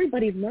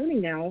 Everybody's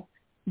learning now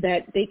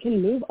that they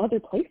can move other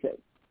places.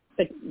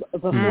 But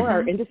before,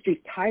 our industries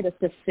tied us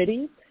to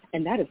cities,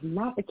 and that is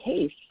not the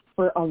case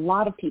for a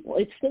lot of people.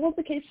 It still is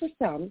the case for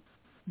some,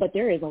 but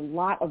there is a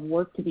lot of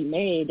work to be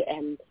made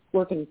and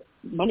work and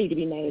money to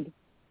be made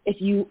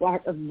if you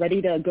are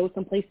ready to go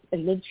someplace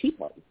and live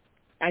cheaply.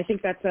 I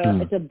think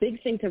it's a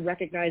big thing to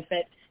recognize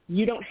that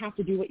you don't have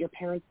to do what your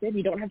parents did.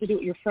 You don't have to do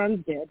what your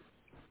friends did.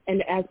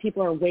 And as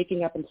people are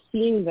waking up and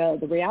seeing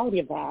the reality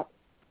of that,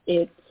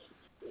 it's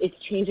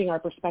changing our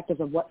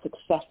perspectives of what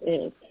success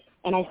is.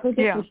 And I heard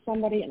this from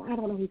somebody, and I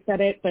don't know who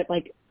said it, but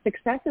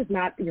success is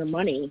not your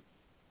money.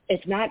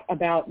 It's not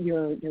about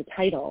your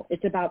title.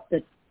 It's about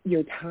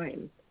your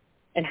time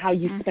and how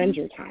you spend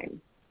your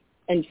time.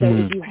 And so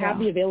if you have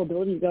the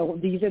availability to go,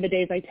 these are the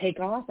days I take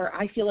off, or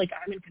I feel like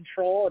I'm in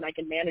control and I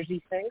can manage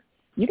these things,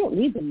 you don't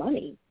need the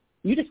money.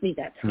 You just need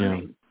that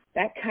time.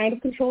 That kind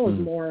of control is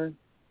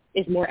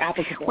more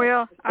applicable.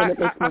 Well,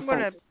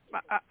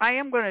 I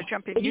am going to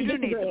jump in. You do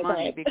need the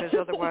money because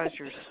otherwise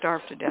you're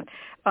starved to death,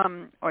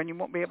 or you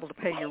won't be able to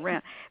pay your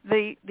rent.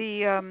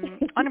 The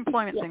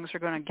unemployment things are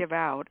going to give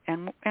out,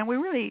 and we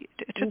really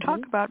to talk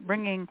about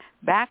bringing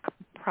back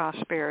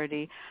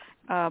prosperity.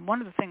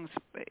 One of the things,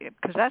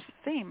 because that's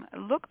the theme,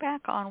 look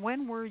back on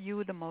when were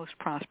you the most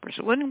prosperous?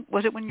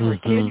 Was it when you were a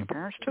kid and your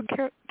parents took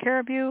care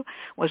of you?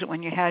 Was it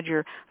when you had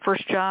your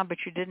first job but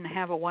you didn't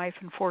have a wife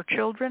and 4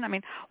 children? I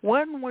mean,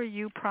 when were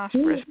you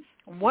prosperous?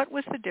 What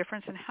was the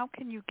difference, and how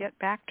can you get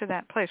back to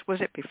that place? Was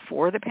it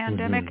before the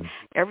pandemic?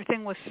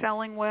 Everything was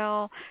selling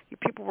well.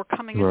 People were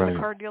coming into the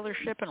car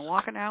dealership and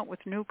walking out with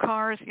new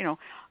cars.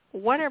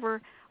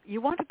 Whatever.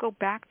 You want to go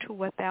back to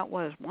what that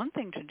was. One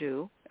thing to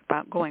do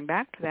about going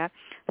back to that,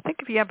 I think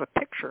if you have a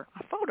picture,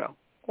 a photo,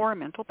 or a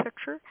mental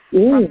picture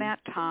from that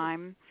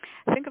time,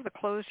 think of the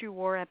clothes you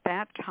wore at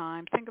that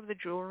time, think of the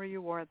jewelry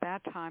you wore at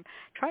that time,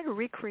 try to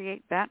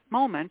recreate that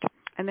moment,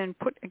 and then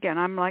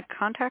I'm like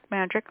contact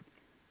magic,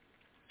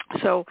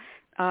 so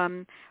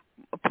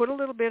put a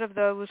little bit of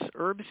those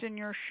herbs in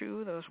your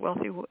shoe, those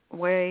wealthy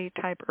way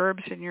type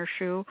herbs in your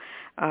shoe,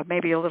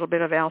 maybe a little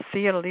bit of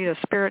Althea to lead a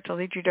spirit to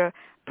lead you to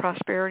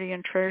prosperity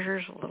and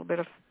treasures, a little bit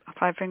of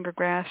 5-finger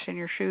grass in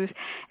your shoes,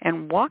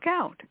 and walk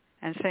out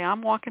and say,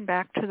 I'm walking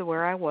back to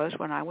where I was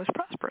when I was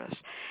prosperous.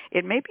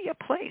 It may be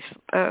a place,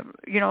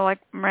 like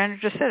Miranda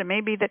just said, it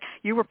may be that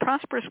you were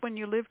prosperous when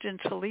you lived in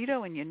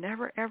Toledo and you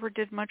never, ever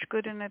did much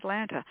good in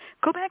Atlanta.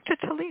 Go back to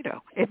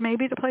Toledo. It may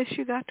be the place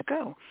you got to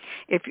go.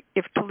 If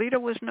Toledo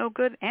was no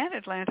good and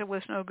Atlanta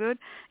was no good,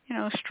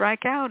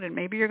 strike out and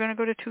maybe you're going to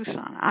go to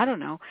Tucson. I don't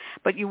know.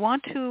 But you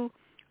want to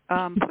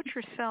put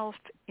yourself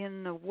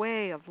in the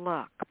way of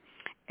luck.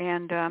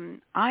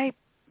 And I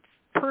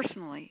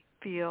personally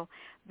feel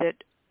that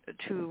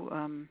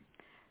to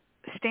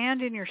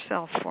stand in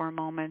yourself for a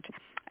moment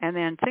and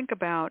then think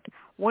about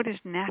what is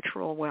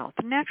natural wealth.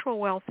 Natural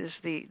wealth is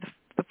the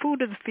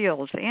food of the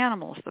fields, the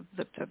animals,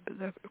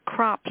 the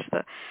crops,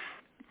 the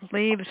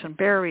leaves and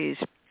berries,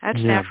 That's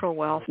natural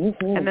wealth.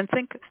 Mm-hmm. And then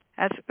think,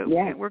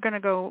 we're going to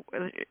go,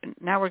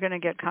 now we're going to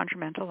get Conjure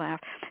Man to laugh,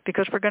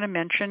 because we're going to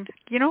mention,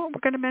 you know what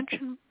we're going to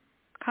mention,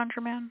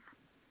 Conjure Man?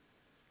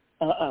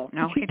 Uh-oh.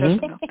 No, he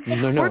doesn't know.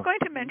 No. We're going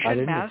to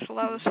mention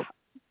Maslow's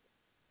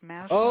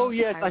oh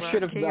yes, I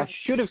should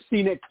have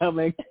seen it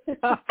coming.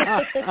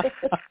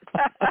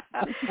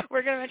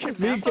 We're going to mention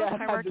Maslow's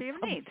hierarchy of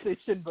needs.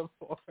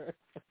 Before.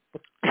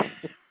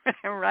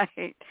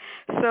 Right.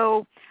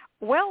 So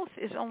wealth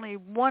is only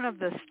one of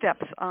the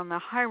steps on the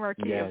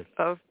hierarchy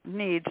of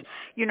needs.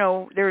 You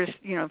know,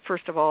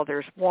 first of all,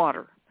 there's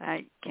water.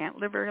 I can't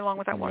live very long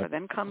without water.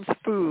 Then comes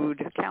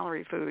food,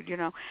 calorie food,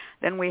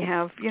 Then we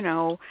have,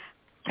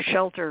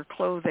 shelter,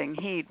 clothing,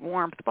 heat,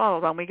 warmth, blah,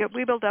 blah, blah.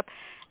 We build up.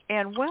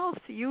 And wealth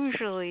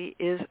usually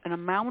is an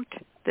amount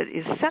that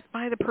is set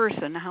by the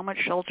person, how much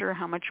shelter,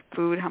 how much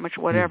food, how much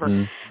whatever.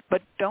 Mm-hmm.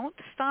 But don't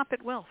stop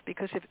at wealth,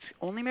 because if it's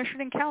only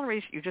measured in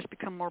calories, you just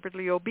become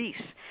morbidly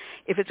obese.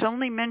 If it's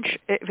only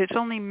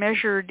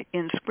measured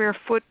in square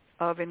foot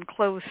of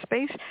enclosed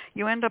space,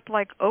 you end up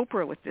like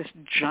Oprah with this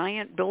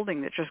giant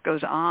building that just goes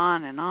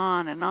on and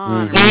on and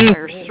on, and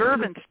requires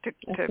servants to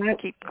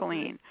keep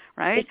clean,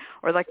 right?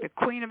 Or like the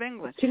Queen of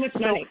England. Too much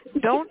money.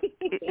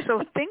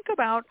 So think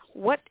about,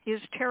 what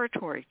is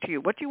territory to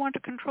you? What do you want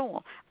to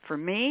control? For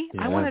me,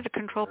 I wanted to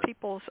control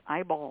people's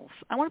eyeballs.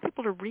 I wanted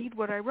people to read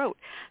what I wrote.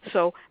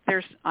 So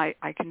I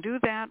can do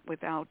that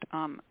without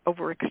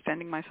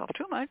overextending myself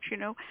too much.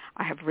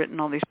 I have written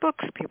all these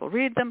books. People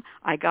read them.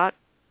 I got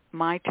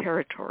my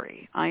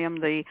territory. I am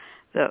the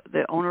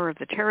owner of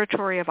the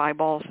territory of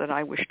eyeballs that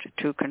I wish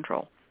to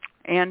control.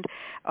 And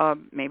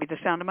maybe the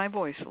sound of my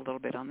voice a little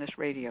bit on this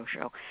radio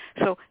show.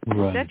 So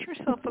set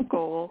yourself a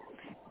goal,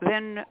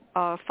 then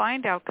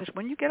find out, because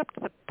when you get up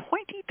to the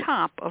pointy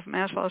top of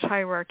Maslow's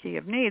hierarchy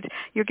of needs,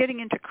 you're getting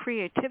into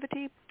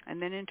creativity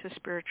and then into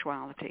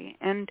spirituality.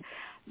 And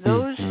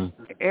those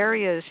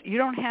areas, you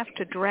don't have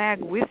to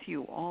drag with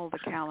you all the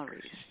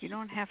calories. You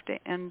don't have to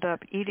end up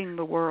eating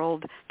the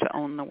world to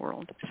own the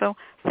world. So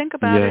think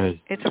about it.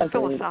 It's a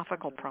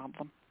philosophical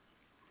problem.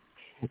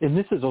 And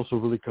this is also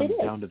really comes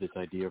down to this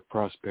idea of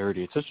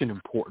prosperity. It's such an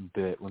important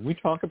bit. When we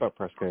talk about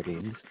prosperity,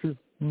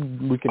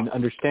 and we can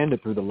understand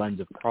it through the lens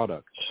of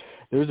products,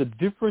 there's a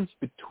difference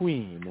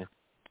between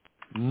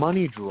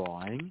money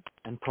drawing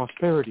and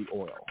prosperity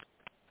oil.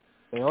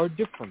 They are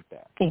different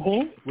there.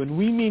 Mm-hmm. When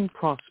we mean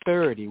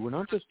prosperity, we're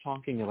not just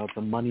talking about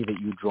the money that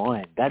you draw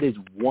in. That is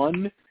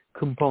one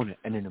component,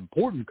 and an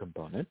important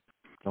component.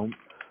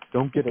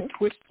 Don't get it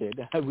twisted.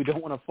 We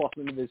don't want to fall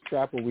into this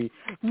trap where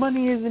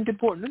money isn't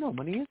important. No,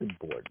 money is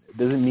important. It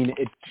doesn't mean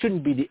it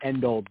shouldn't be the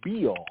end-all,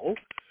 be-all,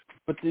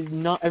 but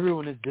not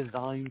everyone is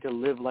designed to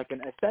live like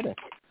an ascetic.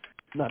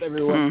 Not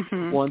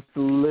everyone wants to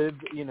live,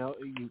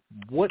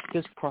 what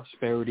does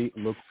prosperity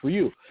look for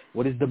you?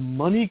 What is the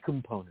money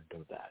component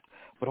of that?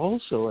 But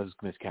also, as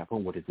Ms.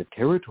 Kaplan, what is the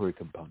territory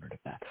component of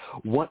that?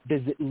 What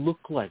does it look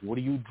like? What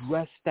are you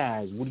dressed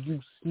as? What do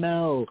you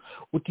smell?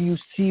 What do you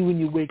see when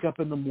you wake up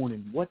in the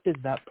morning? What does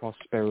that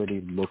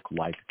prosperity look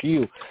like to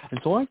you?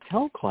 And so I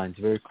tell clients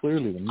very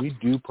clearly, when we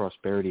do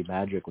prosperity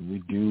magic, when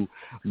we do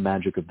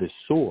magic of this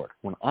sort,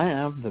 when I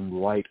have them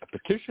write a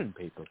petition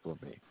paper for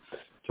me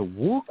to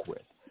work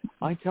with,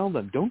 I tell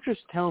them, don't just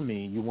tell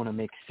me you want to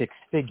make six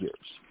figures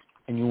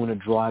and you want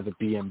to drive a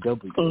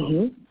BMW.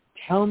 Mm-hmm.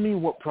 Tell me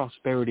what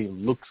prosperity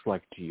looks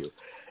like to you.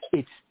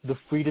 It's the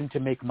freedom to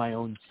make my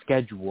own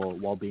schedule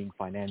while being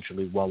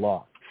financially well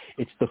off.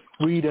 It's the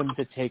freedom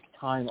to take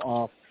time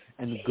off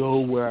and go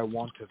where I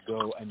want to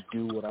go and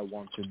do what I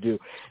want to do.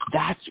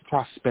 That's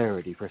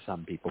prosperity for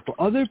some people. For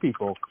other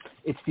people,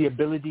 it's the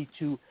ability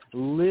to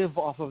live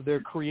off of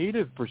their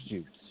creative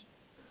pursuits,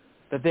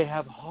 that they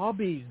have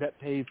hobbies that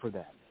pay for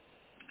them.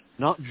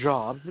 Not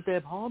jobs, but they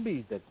have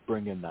hobbies that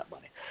bring in that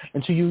money.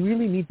 And so you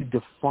really need to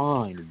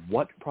define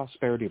what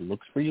prosperity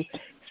looks for you.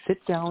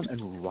 Sit down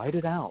and write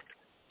it out.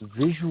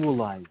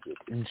 Visualize it.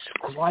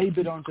 Inscribe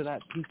it onto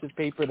that piece of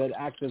paper that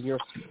acts as your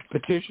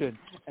petition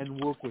and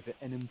work with it.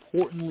 And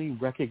importantly,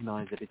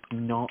 recognize that it's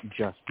not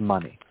just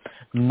money.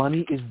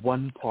 Money is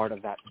one part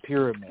of that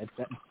pyramid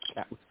that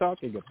Kat was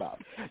talking about.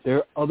 There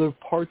are other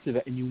parts of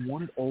it, and you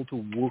want it all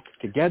to work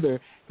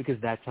together because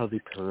that's how the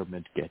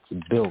pyramid gets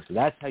built.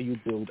 That's how you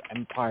build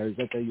empires.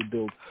 That's how you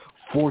build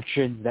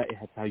fortune. That's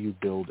how you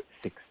build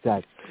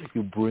success.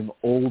 You bring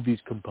all these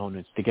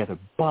components together,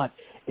 but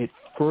it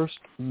first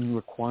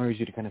requires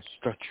you to kind of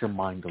stretch your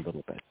mind a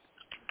little bit.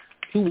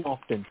 Too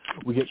often,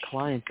 we get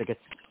clients that get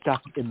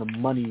stuck in the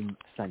money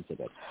sense of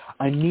it.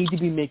 I need to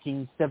be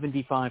making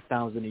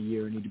 $75,000 a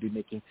year. I need to be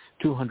making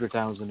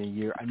 $200,000 a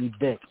year. I need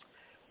this.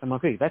 I'm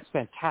like, okay, that's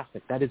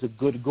fantastic. That is a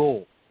good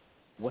goal.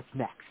 What's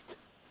next?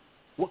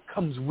 What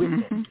comes with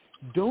it?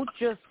 Don't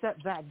just set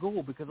that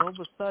goal, because all of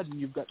a sudden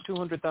you've got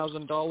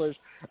 $200,000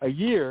 a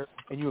year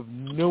and you have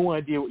no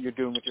idea what you're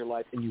doing with your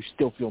life and you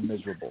still feel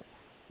miserable.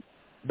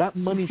 That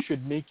money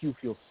should make you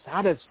feel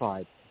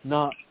satisfied,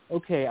 not,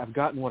 okay, I've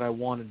gotten what I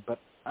wanted, but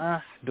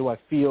do I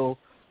feel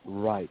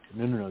right?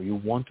 No. You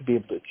want to be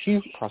able to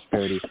achieve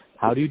prosperity.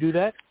 How do you do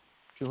that?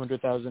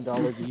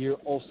 $200,000 a year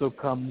also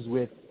comes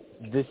with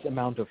this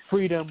amount of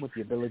freedom, with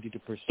the ability to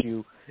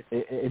pursue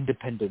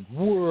independent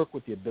work,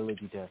 with the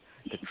ability to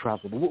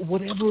travel,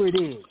 whatever it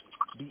is,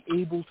 be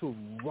able to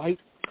write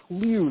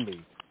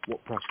clearly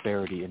what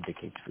prosperity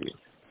indicates for you.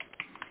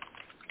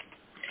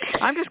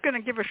 I'm just going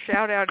to give a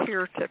shout out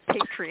here to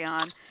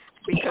Patreon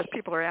because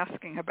people are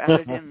asking about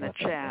it in the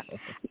chat.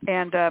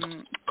 And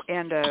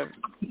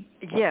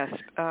yes,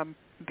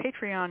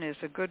 Patreon is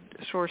a good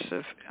source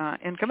of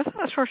income. It's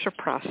not a source of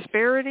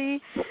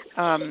prosperity,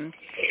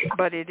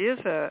 but it is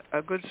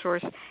a good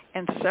source.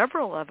 And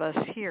several of us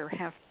here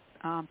have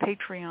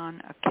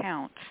Patreon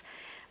accounts.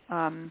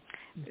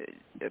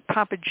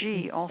 Papa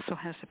G also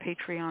has a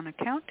Patreon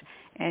account,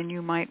 and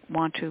you might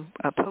want to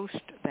post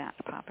that,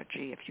 Papa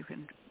G, if you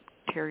can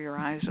tear your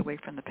eyes away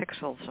from the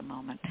pixels a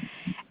moment.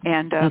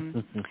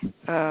 And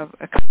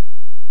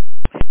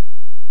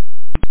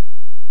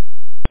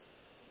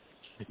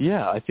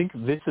yeah, I think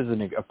this is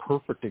a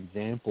perfect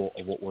example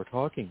of what we're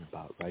talking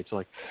about, right? So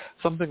like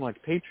something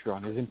like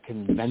Patreon isn't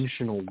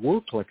conventional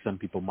work like some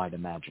people might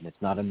imagine.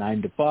 It's not a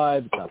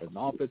 9-to-5, it's not an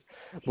office.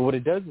 But what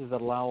it does is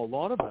it allows a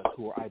lot of us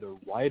who are either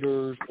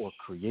writers or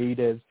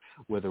creatives,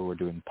 whether we're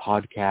doing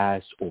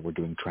podcasts or we're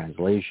doing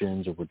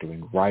translations or we're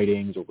doing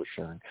writings or we're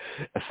sharing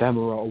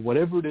ephemera or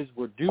whatever it is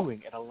we're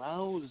doing, it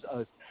allows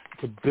us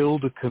to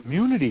build a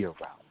community around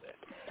it.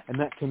 And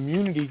that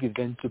community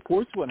then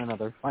supports one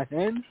another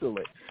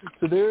financially.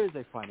 So there is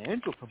a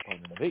financial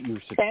component of it. You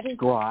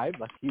subscribe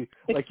like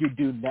you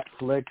do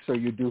Netflix or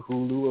you do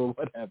Hulu or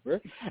whatever,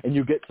 and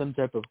you get some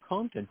type of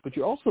content, but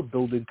you're also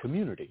building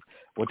community.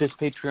 What does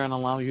Patreon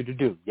allow you to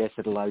do? Yes,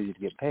 it allows you to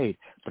get paid,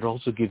 but it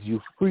also gives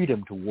you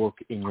freedom to work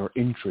in your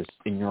interests,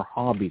 in your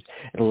hobbies.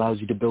 It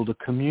allows you to build a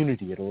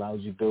community. It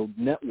allows you to build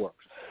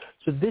networks.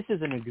 So this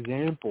is an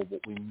example of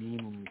what we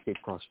mean when we say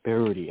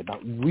prosperity,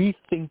 about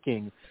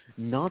rethinking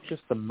not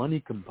just the money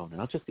component,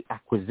 not just the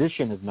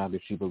acquisition, as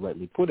Nagashiba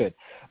rightly put it,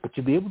 but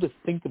to be able to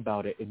think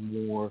about it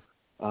in more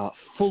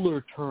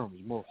fuller terms,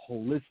 more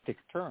holistic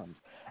terms.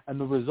 And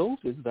the result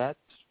is that,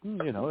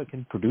 it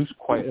can produce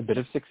quite a bit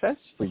of success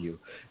for you.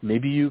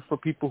 Maybe for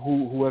people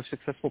who have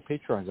successful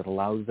Patreons, it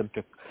allows them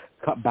to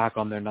cut back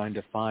on their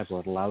 9-to-5,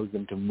 or it allows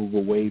them to move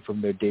away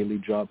from their daily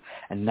job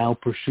and now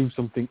pursue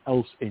something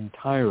else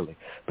entirely.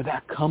 But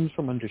that comes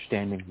from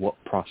understanding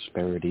what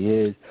prosperity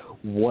is,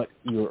 what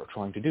you're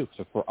trying to do.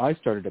 So I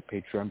started a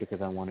Patreon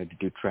because I wanted to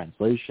do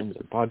translations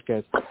and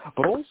podcasts,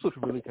 but also to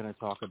really kind of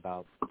talk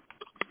about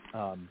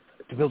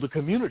to build a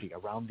community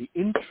around the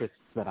interests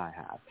that I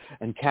have.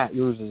 And Kat,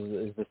 yours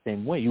is the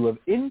same way. You have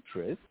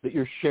interests that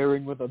you're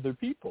sharing with other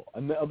people,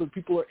 and the other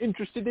people are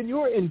interested in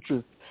your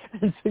interests.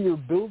 And so you're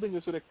building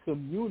a sort of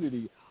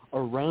community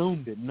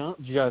around it, not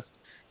just,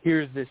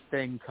 here's this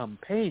thing, come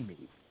pay me.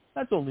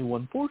 That's only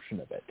one portion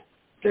of it.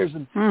 There's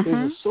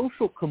a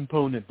social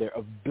component there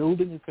of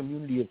building a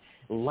community of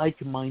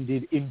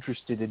like-minded,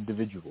 interested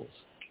individuals.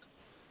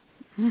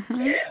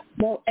 Mm-hmm.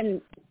 Well,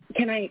 and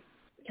can I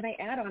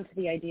add on to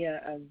the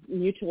idea of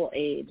mutual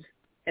aid?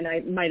 And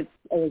I might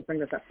always bring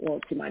this up a little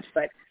too much,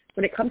 but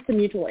when it comes to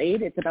mutual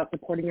aid, it's about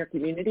supporting your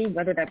community,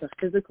 whether that's a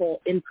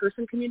physical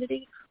in-person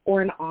community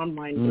or an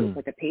online group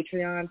like a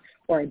Patreon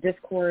or a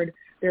Discord.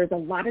 There's a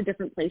lot of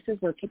different places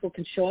where people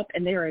can show up,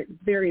 and they are at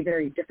very,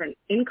 very different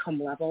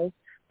income levels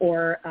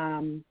or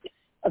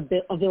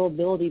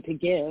availability to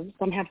give.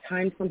 Some have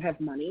time, some have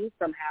money,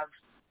 some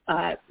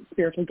have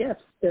spiritual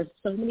gifts. There's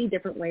so many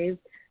different ways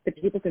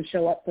that people can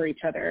show up for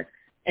each other.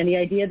 And the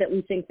idea that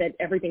we think that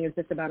everything is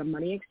just about a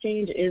money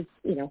exchange is,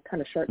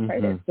 kind of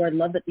short-sighted. Mm-hmm. So I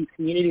love that these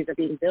communities are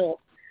being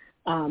built,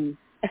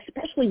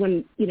 especially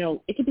when,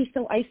 it can be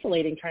so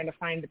isolating trying to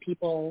find the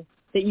people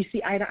that you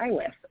see eye to eye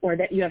with or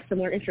that you have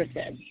similar interests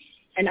in.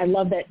 And I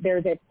love that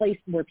there's a place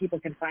where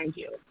people can find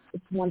you.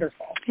 It's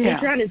wonderful. Yeah.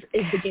 Patreon is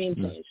the game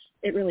change.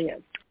 It really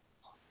is.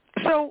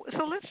 So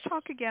let's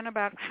talk again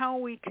about how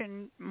we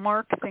can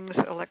mark things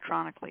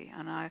electronically.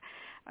 And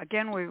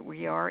again,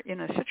 we are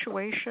in a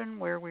situation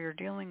where we are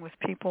dealing with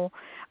people,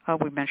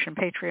 we mentioned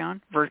Patreon,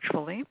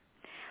 virtually.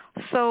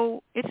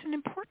 So it's an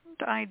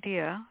important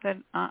idea that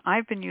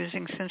I've been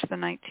using since the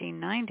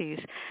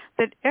 1990s,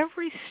 that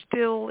every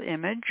still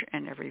image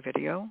and every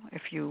video,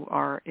 if you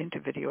are into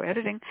video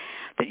editing,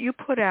 that you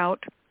put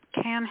out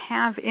can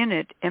have in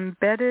it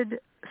embedded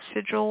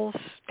sigils,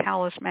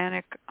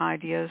 talismanic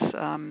ideas,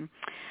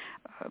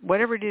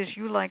 whatever it is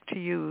you like to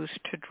use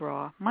to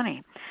draw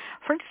money.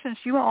 For instance,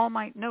 you all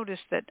might notice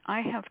that I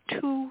have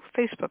 2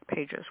 Facebook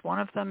pages. One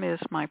of them is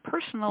my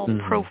personal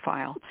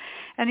profile.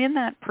 And in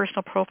that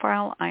personal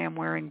profile, I am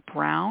wearing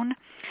brown,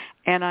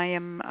 and I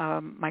am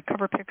my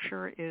cover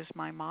picture is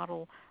my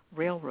model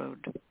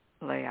railroad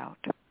layout.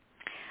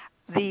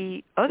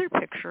 The other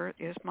picture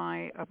is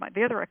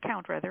the other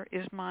account, rather,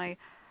 is my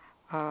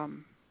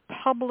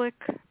public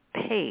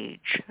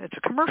page. It's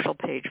a commercial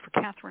page for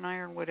Catherine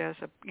Ironwood as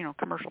a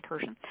commercial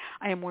person.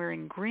 I am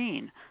wearing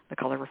green, the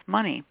color of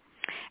money,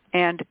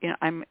 and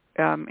I'm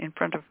in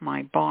front of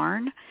my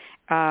barn,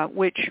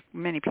 which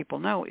many people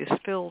know is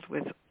filled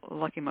with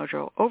Lucky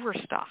Mojo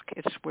overstock.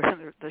 It's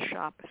where the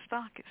shop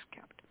stock is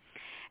kept,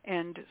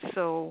 and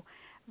so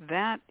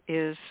that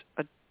is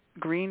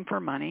green for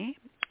money,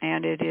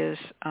 and it is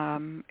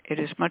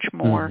much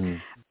more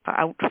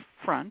out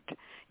front.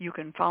 You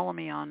can follow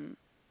me on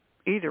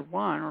either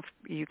one, or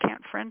you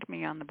can't friend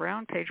me on the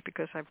brown page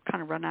because I've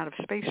kind of run out of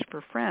space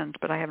for friends,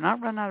 but I have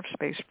not run out of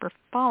space for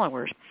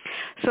followers.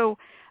 So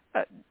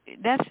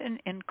that's an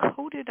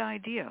encoded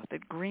idea,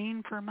 that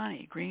green for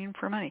money.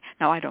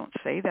 Now, I don't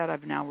say that.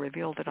 I've now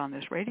revealed it on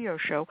this radio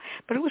show,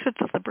 but it was a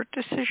deliberate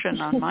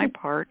decision on my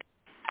part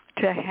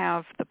to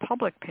have the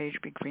public page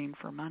be green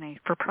for money,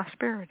 for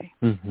prosperity.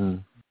 Mm-hmm.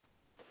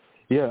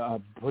 Yeah,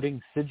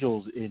 putting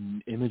sigils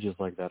in images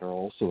like that are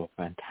also a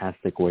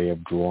fantastic way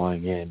of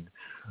drawing in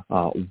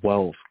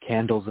wealth.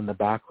 Candles in the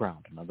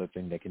background, another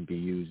thing that can be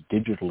used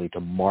digitally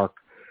to mark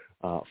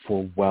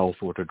for wealth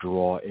or to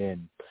draw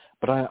in.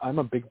 But I'm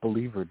a big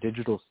believer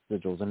digital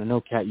sigils, and I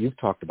know, Kat, you've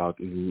talked about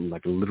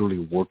like literally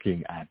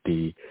working at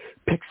the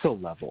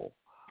pixel level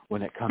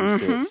when it comes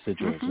to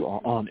sigils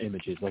on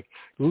images, like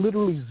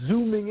literally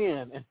zooming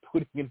in and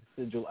putting in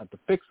a sigil at the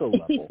pixel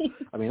level.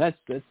 I mean, that's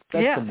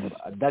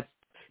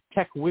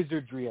tech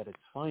wizardry at its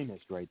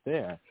finest right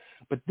there.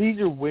 But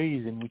these are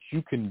ways in which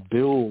you can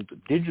build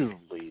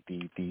digitally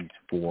these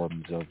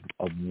forms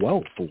of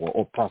wealth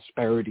or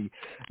prosperity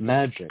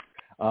magic.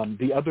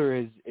 The other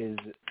is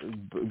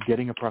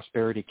getting a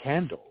prosperity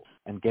candle,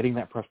 and getting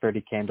that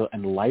prosperity candle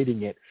and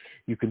lighting it.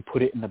 You can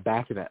put it in the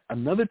back of that.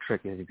 Another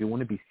trick is, if you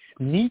want to be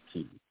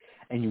sneaky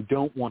and you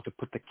don't want to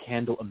put the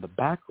candle in the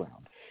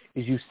background,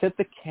 is you set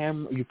the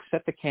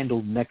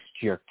candle next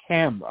to your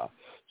camera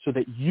so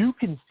that you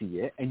can see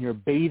it and you're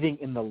bathing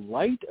in the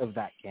light of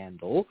that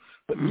candle,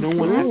 but no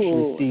one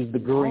actually sees the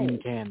green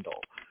candle.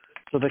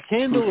 So the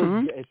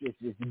candle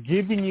is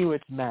giving you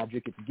its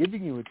magic, it's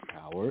giving you its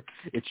power,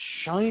 it's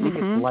shining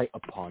its light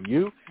upon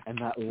you, and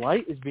that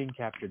light is being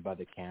captured by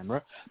the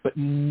camera, but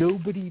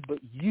nobody but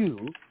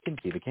you can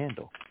see the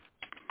candle.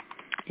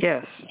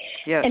 Yes,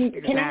 and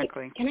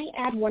exactly. Can I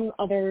add one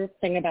other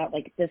thing about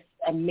like this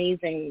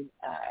amazing,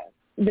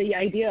 the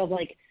idea of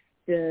like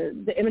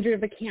the imagery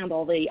of the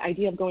candle, the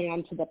idea of going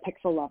on to the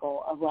pixel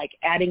level of like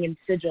adding in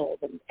sigils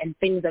and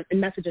things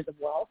and messages of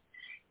wealth.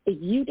 If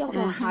you don't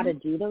know how to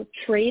do those,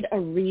 trade a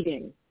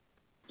reading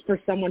for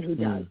someone who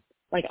does.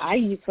 Like I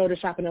use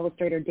Photoshop and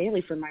Illustrator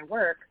daily for my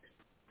work.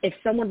 If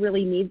someone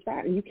really needs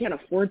that and you can't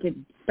afford to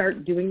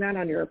start doing that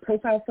on your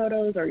profile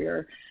photos or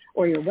your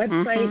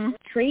website,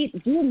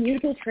 do a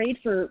mutual trade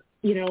for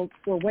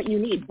what you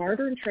need.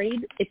 Barter and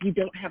trade if you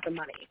don't have the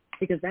money,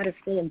 because that is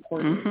still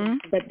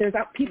important. But there's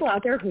people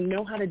out there who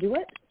know how to do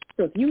it.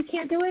 So if you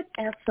can't do it,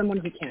 ask someone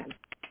who can.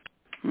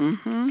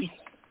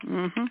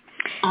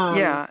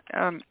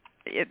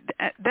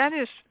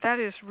 That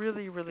is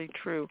really, really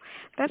true.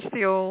 That's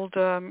the old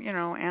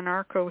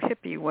anarcho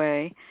hippie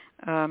way.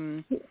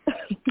 And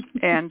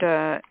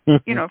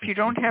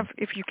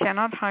if you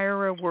cannot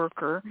hire a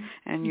worker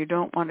and you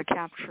don't want to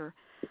capture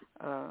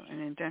an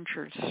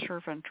indentured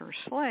servant or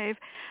slave,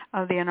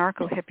 the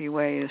anarcho hippie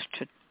way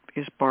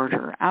is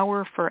barter,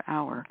 hour for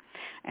hour.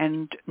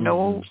 And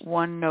no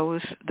one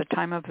knows the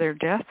time of their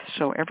death,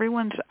 so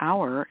everyone's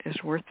hour is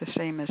worth the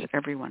same as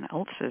everyone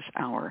else's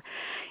hour.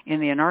 In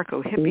the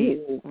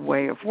anarcho-hippie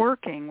way of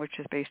working, which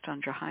is based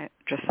on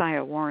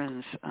Josiah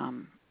Warren's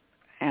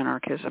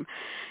anarchism,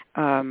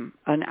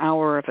 an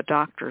hour of a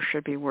doctor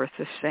should be worth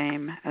the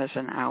same as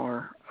an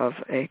hour of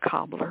a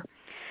cobbler.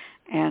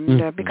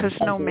 And because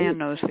no man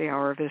knows the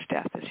hour of his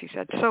death, as he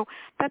said. So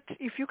that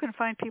if you can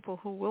find people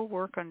who will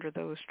work under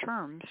those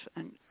terms,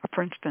 and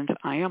for instance,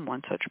 I am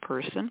one such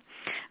person,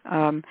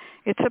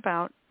 it's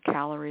about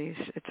calories.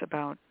 It's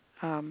about,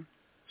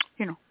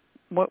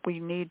 what we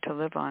need to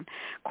live on.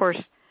 Of course,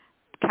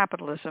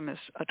 capitalism is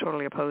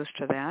totally opposed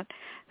to that.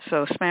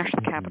 So smash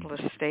the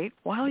capitalist state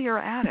while you're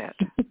at it.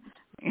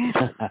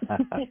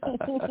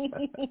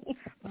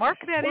 Mark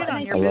that in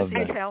on your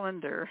busy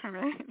calendar,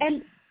 right?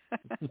 And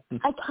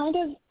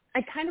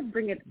I kind of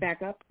bring it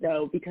back up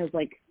though, because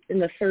like in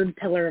the third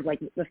pillar of like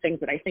the things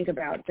that I think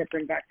about that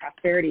bring back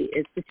prosperity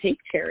is to take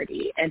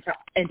charity and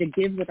to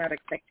give without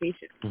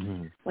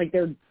expectation. Like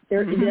there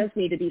does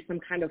need to be some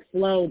kind of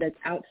flow that's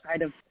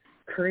outside of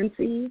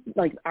currency,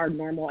 like our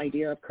normal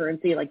idea of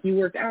currency. Like you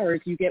work hours,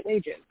 you get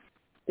wages.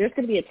 There's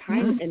going to be a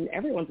time in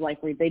everyone's life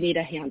where they need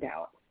a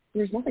handout.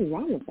 There's nothing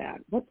wrong with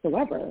that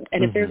whatsoever.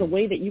 And if there's a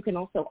way that you can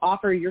also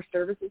offer your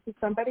services to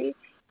somebody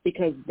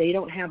because they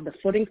don't have the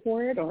footing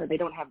for it or they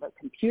don't have the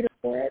computer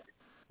for it,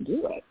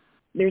 do it.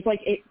 There's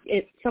like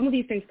some of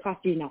these things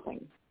cost you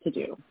nothing to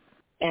do.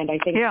 And I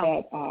think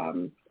that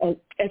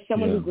as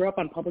someone who grew up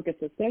on public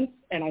assistance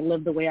and I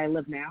live the way I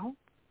live now,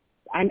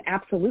 I'm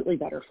absolutely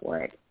better for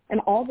it. And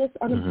all this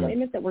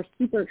unemployment that we're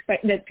super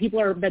excited that people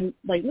are been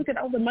like, look at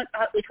all the money,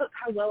 look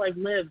how well I've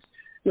lived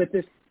with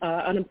this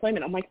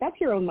unemployment. I'm like, that's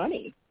your own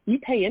money. You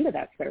pay into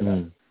that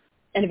service,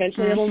 and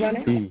eventually it'll run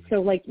out.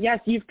 So, like, yes,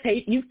 you've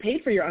paid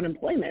for your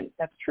unemployment.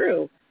 That's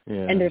true.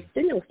 And there's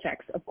stimulus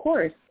checks, of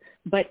course.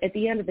 But at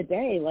the end of the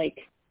day, like,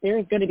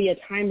 there's going to be a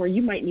time where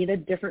you might need a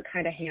different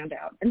kind of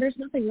handout. And there's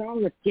nothing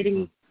wrong with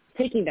taking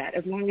that,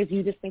 as long as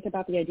you just think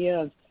about the idea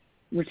of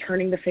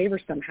returning the favor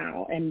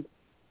somehow. And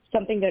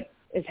something that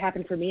has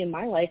happened for me in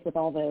my life with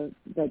all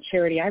the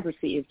charity I've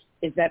received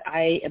is that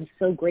I am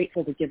so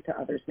grateful to give to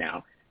others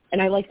now.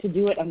 And I like to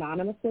do it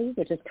anonymously,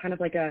 which is kind of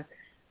like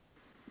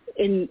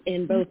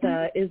in both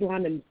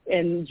Islam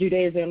and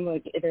Judaism,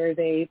 like there is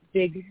a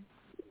big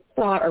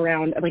thought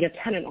around, like a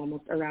tenet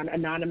almost, around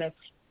anonymous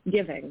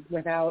giving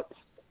without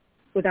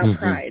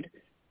pride.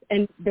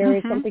 And there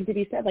is something to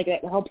be said, like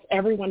it helps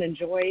everyone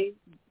enjoy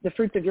the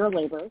fruits of your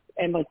labor,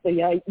 and like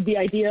the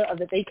idea of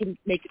that they can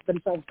make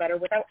themselves better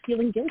without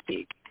feeling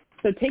guilty.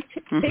 So take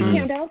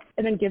handouts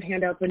and then give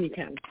handouts when you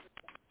can.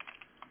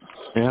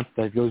 Yeah,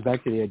 that goes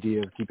back to the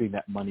idea of keeping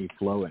that money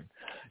flowing.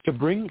 To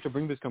bring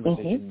this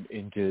conversation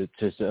into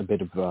just a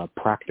bit of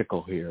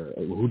practical here,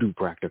 Hoodoo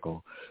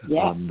practical,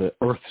 the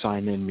earth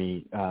sign in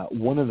me,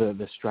 one of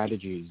the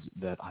strategies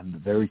that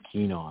I'm very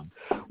keen on,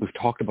 we've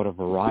talked about a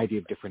variety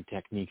of different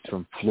techniques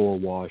from floor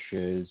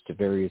washes to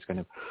various kind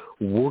of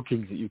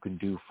workings that you can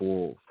do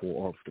for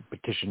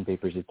petition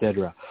papers,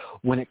 etc.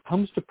 When it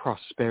comes to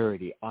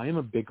prosperity, I am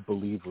a big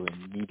believer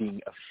in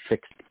needing a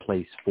fixed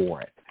place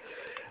for it.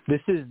 This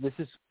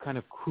is kind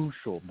of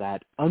crucial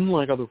that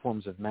unlike other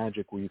forms of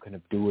magic where you kind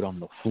of do it on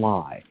the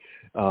fly,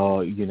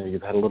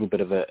 you've had a little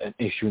bit of an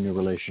issue in your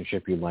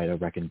relationship, you light a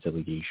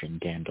reconciliation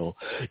candle.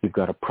 You've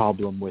got a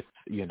problem with,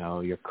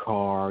 your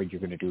car, you're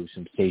going to do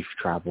some safe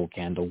travel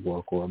candle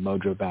work or a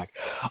mojo back.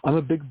 I'm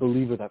a big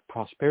believer that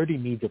prosperity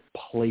needs a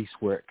place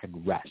where it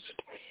can rest.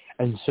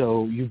 And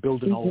so you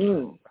build an altar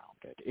around it.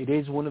 It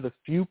is one of the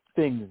few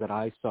things that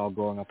I saw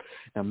growing up.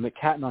 Now,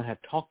 Kat and I had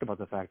talked about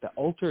the fact that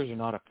altars are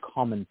not a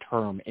common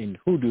term in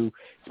Hoodoo.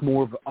 It's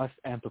more of us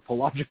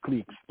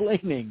anthropologically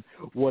explaining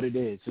what it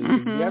is. So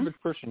the average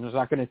person is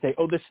not going to say,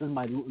 "Oh, this is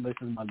my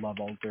love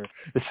altar.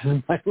 This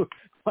is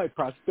my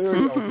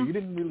prosperity altar." You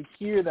didn't really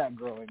hear that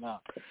growing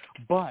up,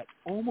 but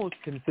almost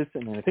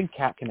consistently, I think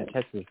Kat can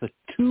attest to this. The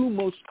two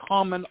most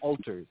common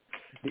altars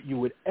that you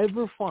would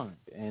ever find,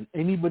 and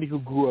anybody who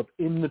grew up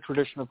in the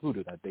tradition of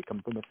Hoodoo, that they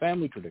come from a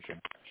family tradition,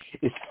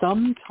 is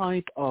some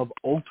type of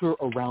altar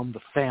around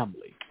the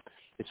family.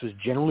 This was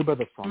generally by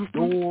the front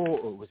door,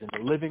 or it was in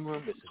the living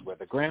room. This is where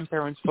the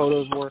grandparents'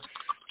 photos were.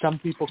 Some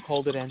people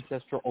called it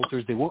ancestral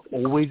altars. They weren't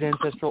always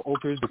ancestral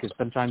altars because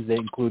sometimes they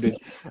included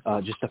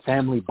just a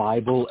family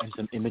Bible and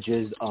some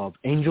images of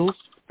angels.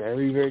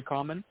 Very, very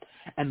common.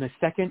 And the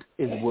second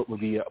is what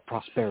would be a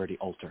prosperity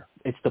altar.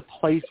 It's the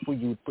place where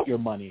you put your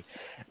money,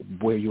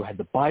 where you had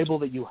the Bible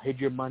that you hid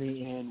your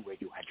money in, where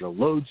you had your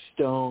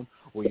lodestone,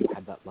 where you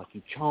had that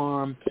lucky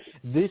charm.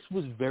 This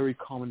was very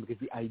common because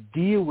the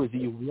idea was that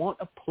you want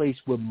a place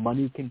where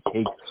money can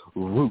take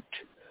root.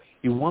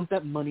 You want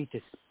that money to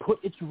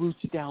put its roots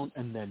down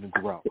and then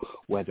grow,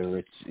 whether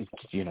it's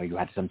you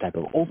had some type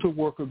of altar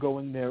worker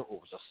going there, or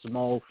it was a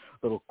small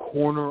little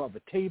corner of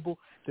a table,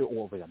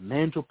 or with a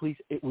mantelpiece.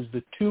 It was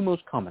the two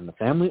most common, the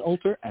family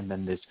altar and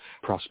then this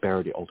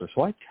prosperity altar.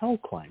 So I tell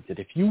clients that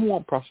if you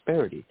want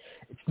prosperity,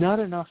 it's not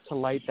enough to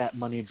light that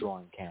money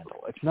drawing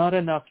candle. It's not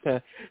enough to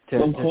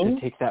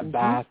take that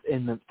bath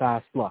in the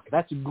fast luck.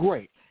 That's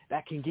great.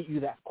 That can get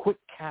you that quick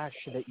cash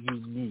that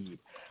you need.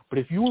 But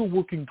if you are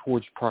working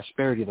towards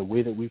prosperity the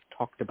way that we've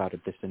talked about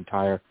it this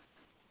entire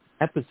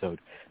episode,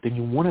 then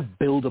you want to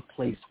build a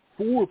place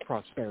for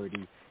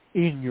prosperity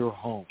in your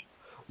home.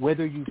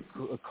 Whether you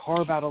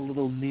carve out a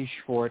little niche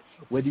for it,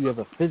 whether you have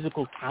a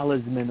physical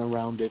talisman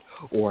around it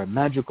or a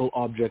magical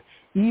object,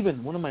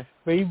 even one of my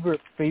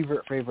favorite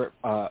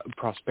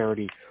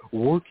prosperity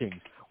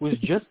workings was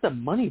just a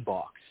money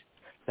box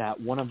that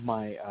one of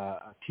my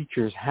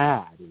teachers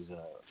had. It was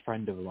a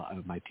friend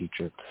of my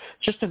teacher.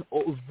 Just a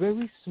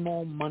very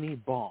small money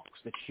box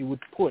that she would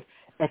put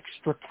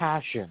extra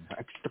cash in,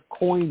 extra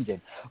coins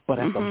in. But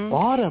at the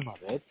bottom of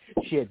it,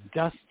 she had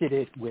dusted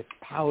it with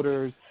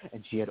powders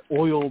and she had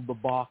oiled the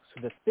box.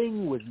 So the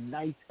thing was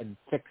nice and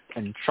fixed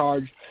and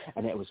charged,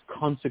 and it was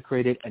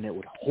consecrated, and it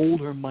would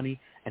hold her money,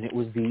 and it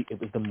was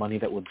the money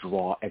that would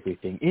draw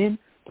everything in,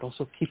 but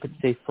also keep it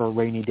safe for a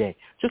rainy day.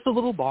 Just a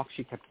little box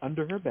she kept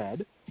under her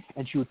bed,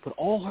 and she would put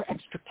all her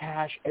extra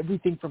cash,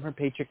 everything from her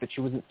paycheck that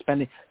she wasn't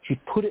spending, she'd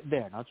put it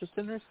there, not just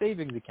in her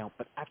savings account,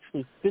 but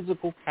actually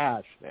physical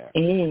cash there.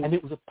 And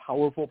it was a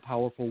powerful,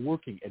 powerful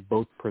working. It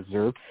both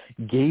preserved,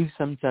 gave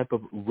some type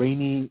of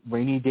rainy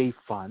day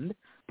fund,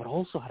 but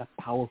also had a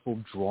powerful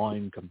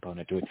drawing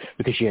component to it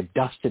because she had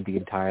dusted the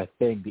entire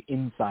thing, the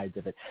insides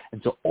of it.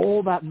 And so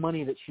all that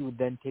money that she would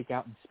then take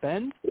out and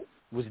spend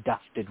was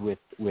dusted with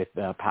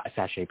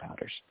sachet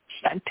powders.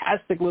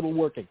 Fantastic little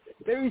working.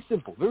 Very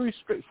simple, very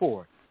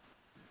straightforward.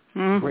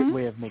 Great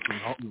way of making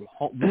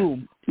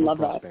room for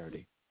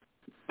prosperity.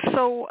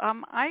 So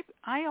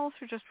I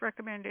also just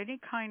recommend any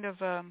kind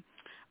of a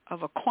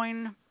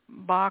coin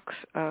box.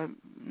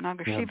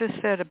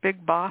 Nagashiva said a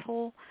big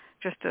bottle,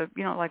 just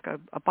like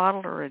a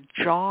bottle or a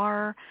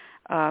jar.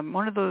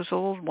 one of those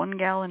old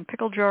 1-gallon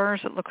pickle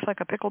jars that looks like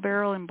a pickle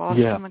barrel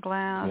embossed on the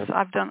glass. Yep.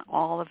 I've done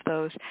all of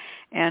those.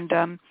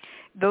 And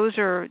those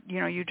are,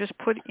 you just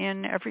put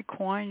in every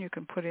coin. You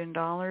can put in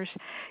dollars.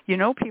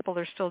 People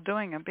are still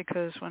doing them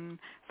because when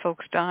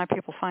folks die,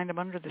 people find them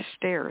under the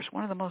stairs.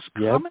 One of the most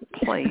common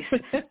place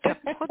to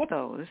put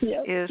those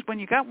is when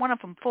you got one of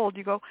them full,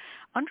 you go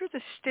under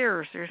the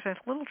stairs. There's this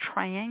little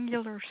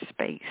triangular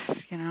space,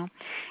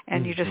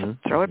 and you just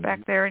throw it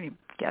back there and you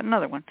get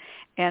another one.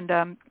 And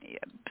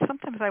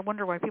sometimes I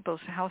wonder why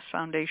people's house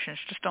foundations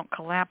just don't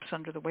collapse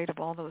under the weight of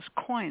all those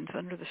coins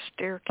under the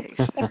staircase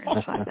that are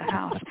inside the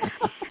house.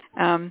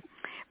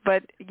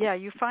 But yeah,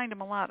 you find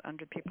them a lot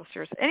under people's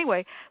stairs.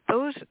 Anyway,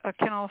 those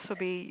can also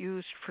be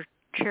used for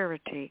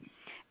charity,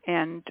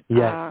 and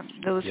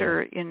those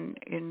are in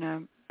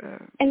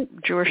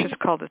Jewish it's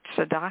called a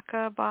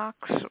tzedakah box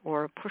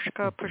or a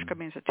pushka. Pushka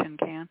means a tin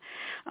can.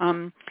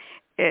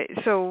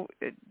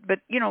 But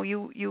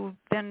you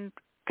then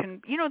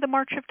can, the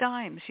March of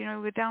Dimes,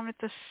 go down at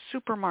the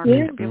supermarket,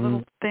 there'd be a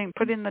little thing,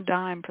 put in the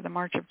dime for the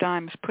March of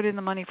Dimes, put in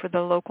the money for the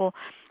local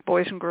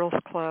Boys and Girls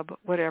Club,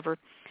 whatever.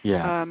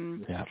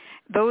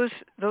 Those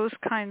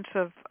kinds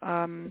of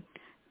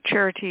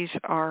charities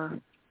are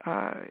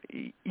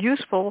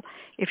useful.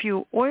 If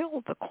you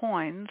oil the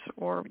coins,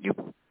 or you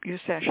use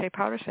sachet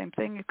powder, same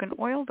thing. You can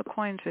oil the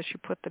coins as you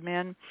put them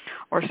in,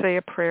 or say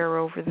a prayer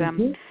over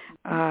them,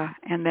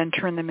 and then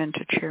turn them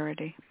into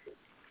charity.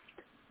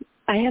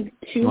 I have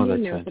two more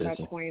notes about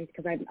coins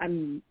because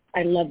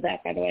I love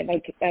that, by the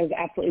way. I was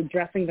absolutely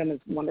dressing them is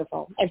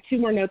wonderful. I have two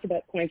more notes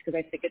about coins because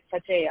I think it's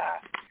such a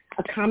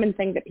common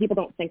thing that people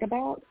don't think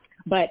about.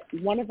 But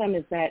one of them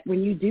is that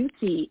when you do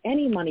see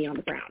any money on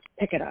the ground,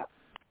 pick it up.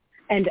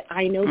 And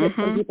I know that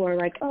some people are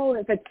like, oh,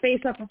 if it's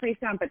face up or face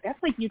down, but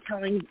that's like you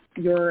telling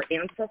your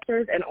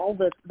ancestors and all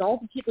the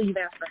people you've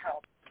asked for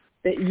help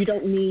that you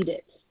don't need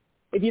it.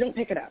 If you don't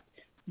pick it up,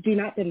 do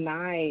not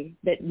deny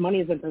that money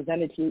has been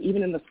presented to you,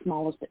 even in the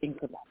smallest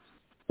increments.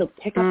 So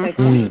pick up that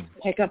coin.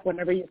 Pick up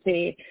whenever you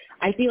see.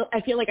 I feel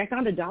like I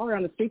found $1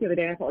 on the street the other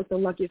day, and I felt like the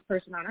luckiest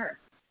person on earth.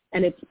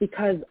 And it's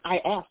because I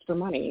asked for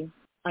money.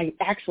 I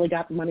actually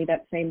got the money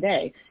that same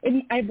day.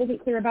 And I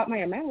wasn't clear about my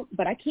amount,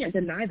 but I can't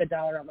deny the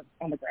dollar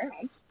on the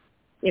ground.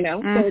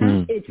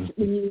 So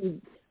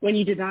it's when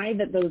you deny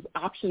that those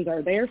options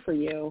are there for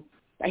you,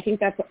 I think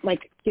that's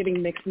like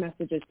giving mixed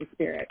messages to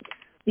spirit.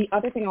 The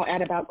other thing I'll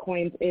add about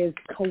coins is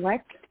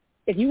collect.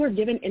 If you were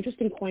given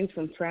interesting coins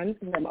from friends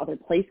from other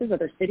places,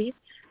 other cities,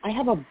 I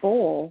have a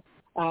bowl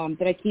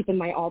that I keep in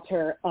my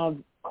altar of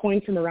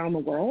coins from around the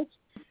world,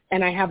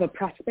 and I have a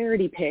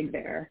prosperity pig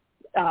there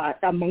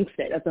amongst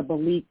it as a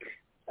balik.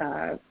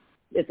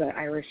 It's an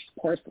Irish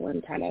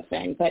porcelain kind of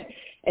thing, but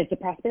it's a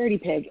prosperity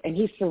pig, and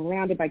he's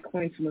surrounded by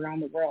coins from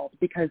around the world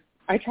because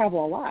I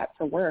travel a lot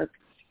for work,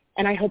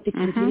 and I hope to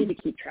continue to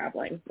keep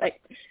traveling.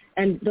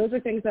 And those are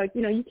things like,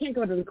 you can't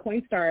go to the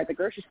coin star at the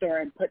grocery store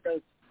and put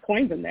those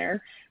coins in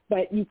there,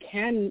 but you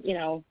can,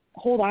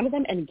 hold on to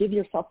them and give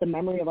yourself the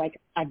memory of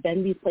I've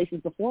been these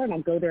places before and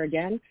I'll go there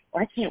again,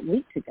 or I can't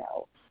wait to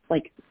go.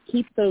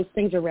 Keep those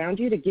things around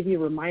you to give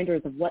you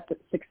reminders of what the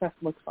success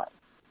looks like.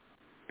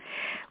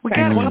 We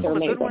got a couple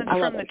of good ones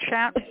from the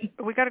chat.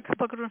 We got a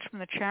couple of good ones from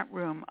the chat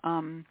room.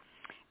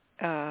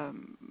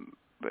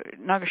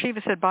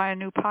 Nagashiva said, buy a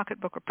new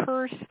pocketbook or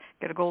purse,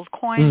 get a gold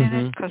coin in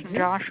it. Cousin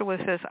Joshua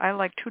says, I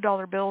like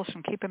 $2 bills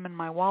and keep them in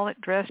my wallet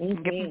dressed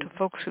and give them to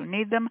folks who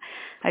need them.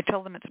 I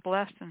tell them it's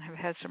blessed and have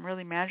had some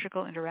really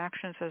magical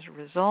interactions as a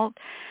result.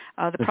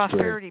 The that's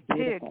prosperity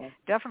great. Pig,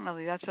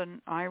 definitely, that's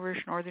an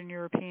Irish, Northern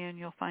European.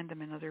 You'll find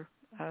them in other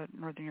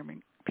Northern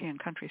European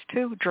countries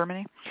too,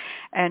 Germany.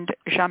 And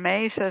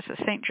Jamais says a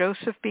St.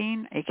 Joseph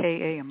bean,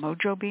 a.k.a. a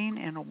Mojo bean,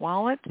 in a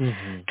wallet.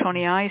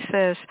 Tony I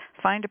says,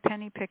 find a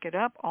penny, pick it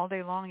up. All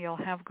day long you'll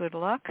have good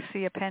luck.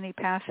 See a penny,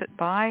 pass it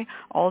by.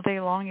 All day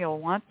long you'll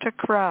want to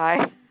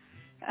cry.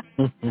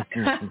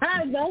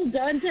 Well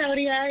done,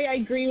 Tony. I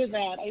agree with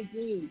that. I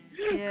agree.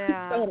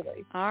 Yeah.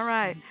 Totally. All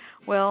right.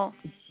 Well,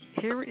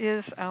 here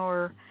is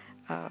our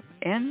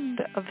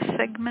end of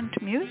segment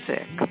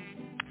music.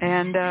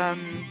 And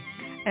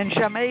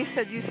Jamais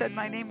said you said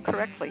my name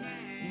correctly.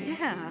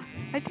 Yeah,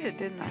 I did,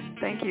 didn't I?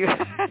 Thank you.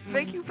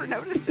 Thank you for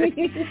noticing.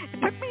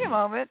 It took me a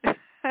moment.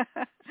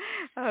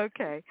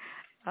 Okay.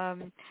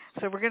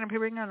 So we're going to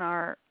bring on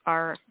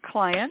our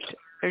client,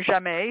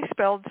 Jamais,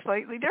 spelled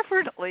slightly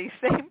differently.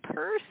 Same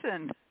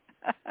person.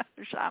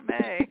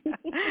 Jamais.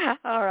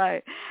 All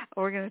right.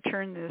 We're going to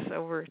turn this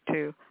over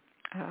to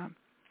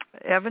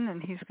Evan,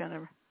 and he's going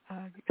to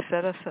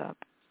set us up.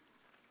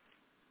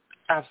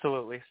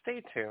 Absolutely.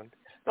 Stay tuned.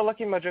 The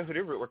Lucky Mojo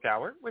Hoodoo Rootwork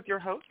Hour with your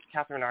host,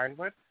 Catherine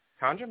Ironwood,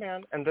 Conjure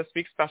Man, and this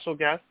week's special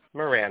guest,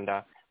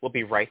 Miranda. We'll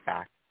be right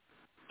back.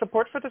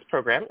 Support for this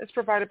program is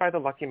provided by the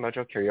Lucky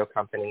Mojo Curio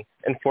Company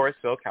in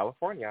Forestville,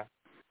 California,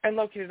 and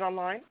located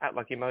online at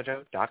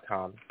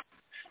luckymojo.com.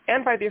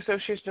 And by the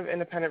Association of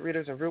Independent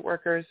Readers and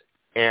Rootworkers,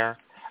 AIR,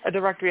 a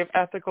directory of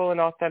ethical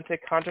and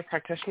authentic conjure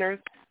practitioners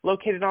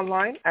located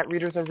online at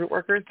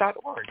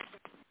readersandrootworkers.org.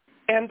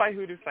 and by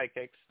Hoodoo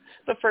Psychics,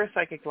 the first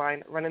psychic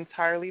line run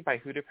entirely by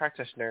Hoodoo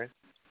practitioners.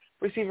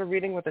 Receive a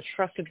reading with a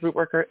trusted root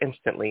worker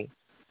instantly.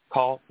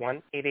 Call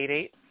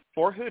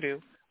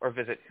 1-888-4-HOODOO or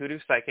visit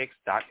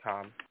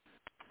hoodoopsychics.com.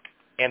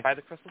 And by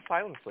the Crystal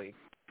Silence League,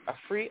 a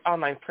free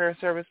online prayer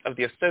service of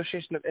the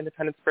Association of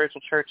Independent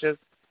Spiritual Churches,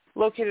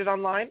 located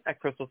online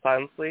at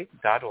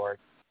crystalsilenceleague.org.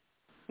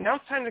 Now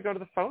it's time to go to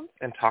the phone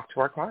and talk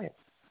to our clients.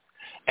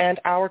 And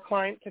our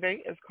client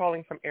today is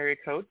calling from area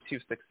code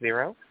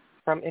 260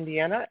 from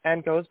Indiana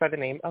and goes by the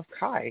name of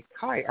Kai.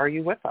 Kai, are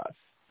you with us?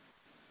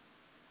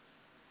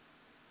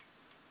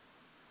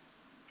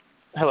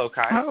 Hello,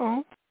 Kai.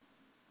 Hello.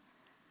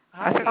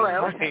 Hi.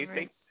 Hello.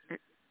 Hey,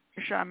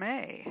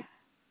 Jamais.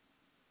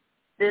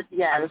 This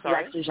is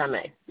sorry? actually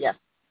Jamais. Yes.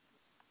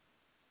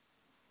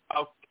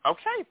 Oh,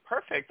 okay,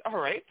 perfect. All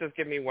right, just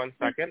give me 1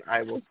 second.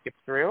 I will skip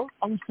through.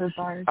 I'm so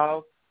sorry.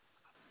 Oh,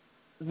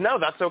 no,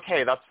 that's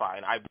okay. That's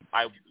fine.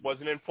 I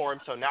wasn't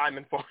informed, so now I'm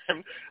informed.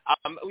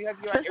 We have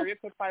you at area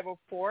code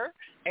 504,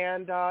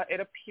 and it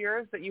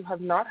appears that you have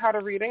not had a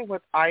reading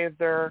with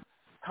either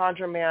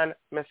Conjure Man,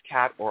 Miss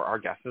Cat, or our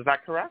guest. Is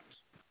that correct?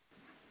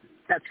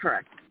 That's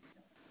correct.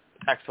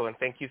 Excellent.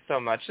 Thank you so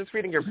much. Just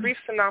reading your brief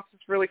synopsis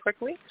really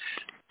quickly.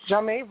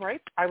 Jamais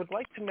writes, I would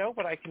like to know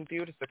what I can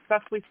do to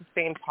successfully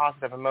sustain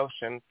positive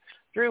emotions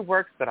through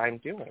works that I'm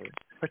doing,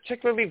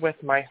 particularly with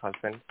my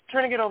husband.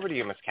 Turning it over to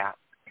you, Miss Cat.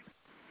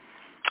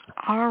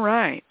 All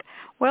right.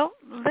 Well,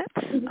 let's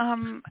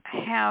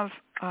have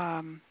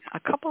a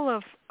couple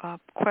of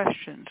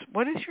questions.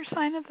 What is your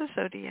sign of the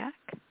zodiac?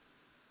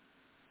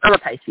 I'm a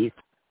Pisces.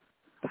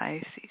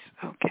 Pisces.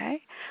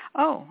 Okay.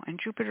 Oh, and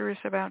Jupiter is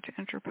about to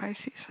enter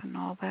Pisces and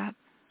all that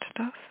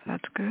stuff.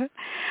 That's good.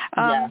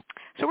 Yeah.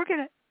 So we're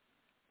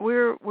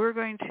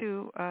going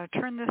to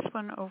turn this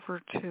one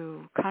over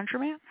to Conjure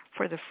Man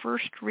for the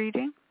first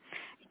reading,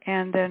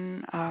 and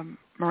then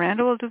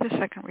Miranda will do the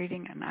second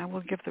reading, and I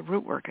will give the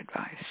root work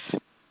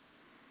advice.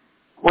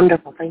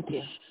 Wonderful. Thank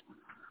you.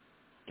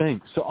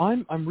 Thanks. So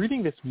I'm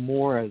reading this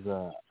more as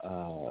a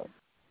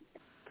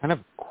kind of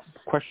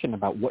question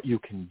about what you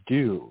can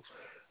do,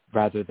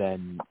 rather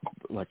than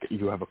like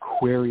you have a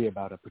query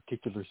about a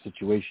particular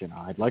situation.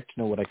 I'd like to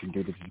know what I can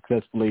do to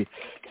successfully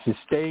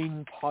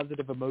sustain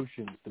positive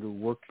emotions through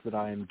works that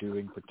I am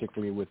doing,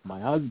 particularly with my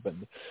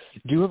husband.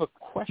 Do you have a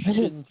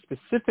question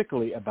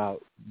specifically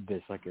about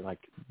this, like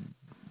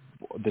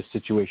this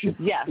situation?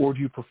 Yes. Or do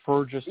you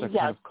prefer just a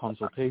kind of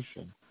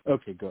consultation?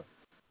 Okay, good.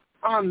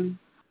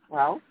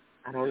 Well,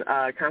 I don't.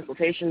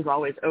 Consultation's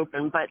always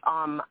open, but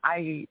my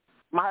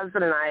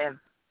husband and I have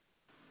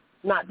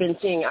not been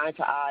seeing eye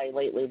to eye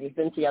lately. We've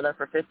been together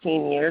for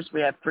 15 years.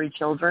 We have 3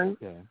 children.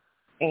 Yeah.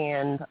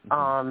 And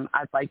I'm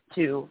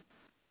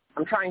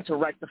trying to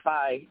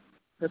rectify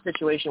the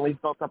situation.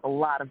 We've built up a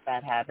lot of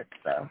bad habits,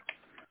 though,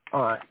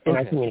 in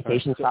our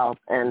communication style.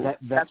 And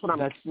that's what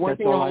I'm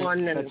working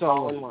on, and it's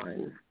all in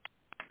line.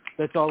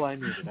 That's all I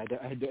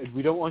needed.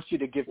 We don't want you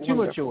to give too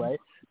much away,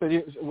 but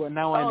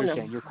now I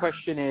understand. No. Your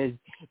question is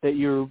that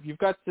you're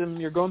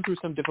going through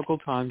some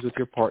difficult times with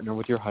your partner,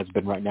 with your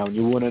husband right now, and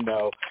you want to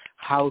know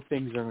how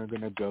things are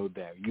going to go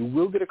there. You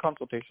will get a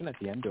consultation at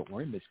the end. Don't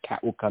worry. Miss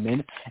Cat will come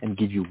in and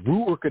give you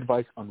root work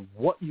advice on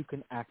what you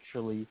can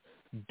actually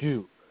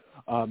do.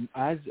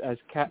 As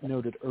Kat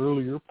noted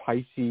earlier,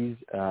 Pisces,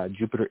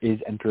 Jupiter is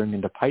entering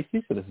into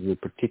Pisces, so this is a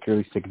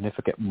particularly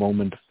significant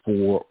moment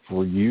for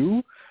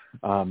you.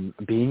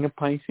 Being a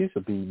Pisces,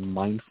 so be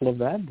mindful of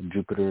that.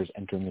 Jupiter is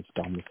entering its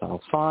domicile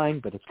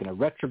sign, but it's going to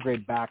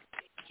retrograde back.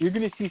 So you're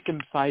going to see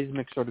some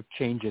seismic sort of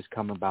changes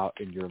come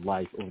about in your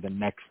life over the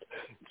next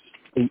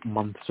 8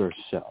 months or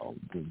so.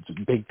 It's a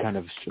big kind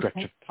of stretch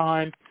of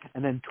time.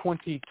 And then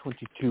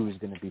 2022 is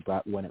going to be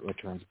when it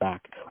returns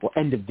back, or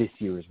end of this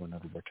year is when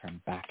it will return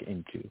back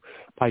into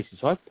Pisces.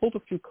 So I've pulled a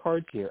few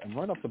cards here, and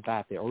right off the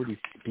bat, they already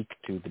speak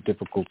to the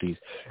difficulties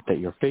that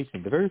you're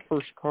facing. The very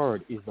first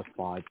card is the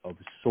 5 of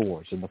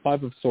Swords. And the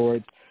 5 of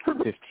Swords,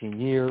 15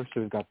 years,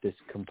 so we've got this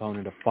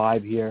component of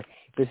 5 here.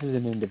 This is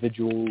an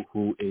individual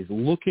who is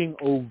looking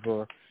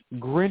over,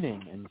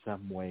 grinning in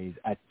some ways,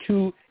 at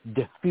 2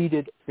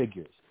 defeated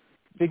figures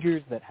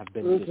that have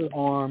been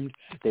disarmed.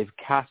 They've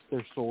cast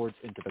their swords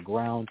into the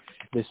ground.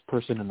 This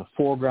person in the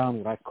foreground,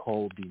 what I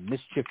call the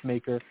mischief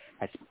maker,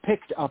 has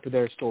picked up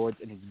their swords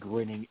and is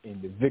grinning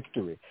in the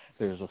victory.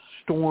 There's a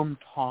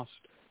storm-tossed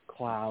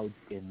cloud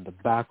in the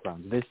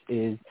background. This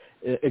is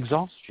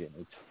exhaustion.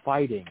 It's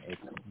fighting.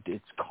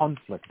 It's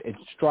conflict. It's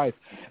strife.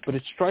 But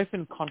it's strife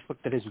and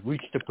conflict that has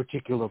reached a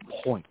particular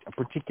point, a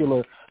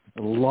particular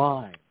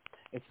line.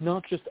 It's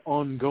not just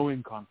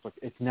ongoing conflict.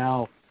 It's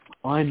now,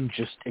 I'm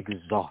just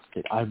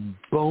exhausted. I'm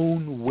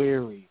bone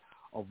weary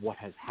of what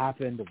has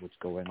happened, of what's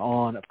going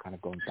on, of kind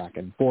of going back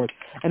and forth.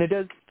 And it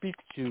does speak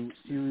to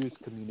serious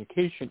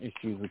communication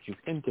issues, which you've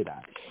hinted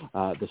at.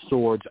 The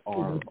swords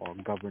are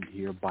governed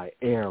here by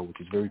air, which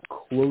is very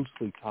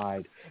closely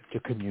tied to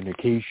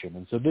communication.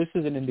 And so this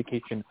is an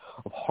indication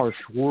of harsh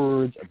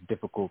words, of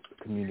difficult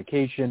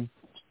communication,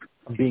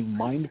 of being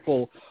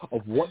mindful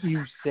of what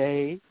you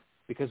say,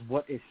 because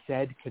what is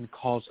said can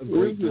cause a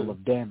great deal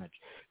of damage.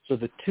 So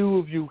the two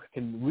of you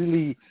can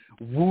really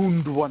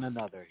wound one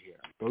another here.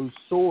 Those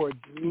swords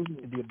speak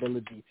to the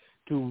ability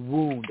to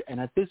wound. And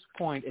at this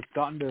point, it's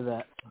gotten to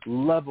that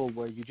level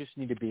where you just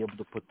need to be able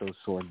to put those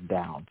swords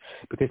down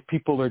because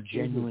people are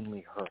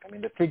genuinely hurt. I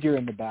mean, the figure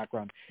in the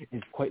background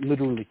is quite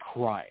literally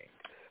crying.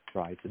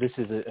 Right, so this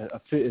is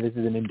this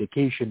is an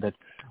indication that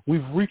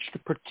we've reached a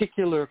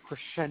particular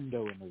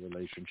crescendo in the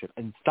relationship,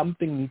 and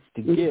something needs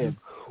to give,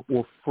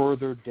 or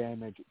further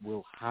damage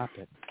will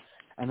happen.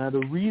 And now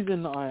the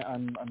reason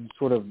I'm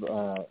sort of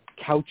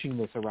couching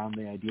this around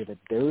the idea that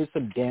there is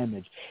some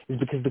damage is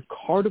because the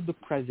card of the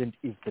present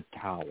is the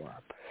Tower.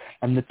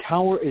 And the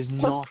Tower is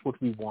not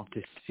what we want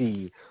to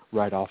see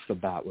right off the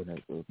bat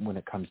when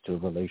it comes to a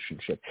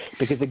relationship.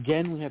 Because,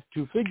 again, we have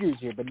two figures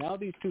here, but now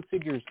these two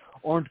figures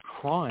aren't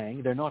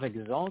crying. They're not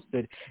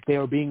exhausted. They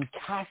are being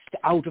cast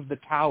out of the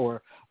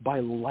Tower by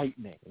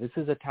lightning. This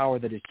is a tower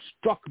that is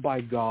struck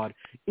by God.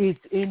 It's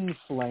in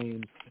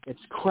flames. Its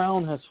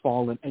crown has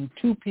fallen, and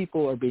two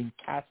people are being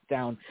cast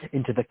down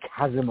into the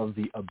chasm of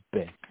the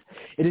abyss.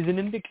 It is an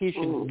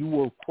indication that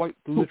you are quite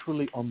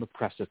literally on the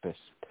precipice.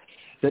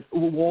 That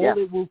all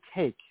it will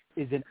take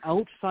is an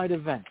outside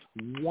event,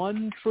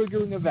 one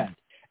triggering event,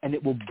 and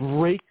it will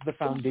break the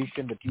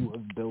foundation that you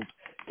have built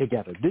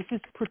together. This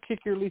is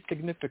particularly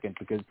significant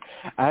because,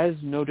 as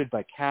noted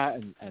by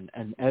Kat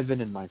and Evan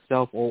and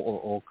myself,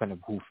 all kind of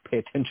who pay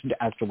attention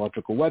to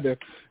astrological weather,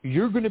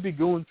 you're going to be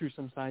going through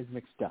some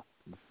seismic stuff.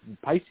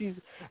 Pisces,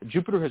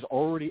 Jupiter has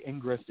already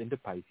ingressed into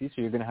Pisces,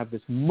 so you're going to have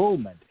this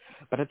moment.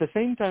 But at the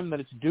same time that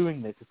it's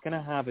doing this, it's going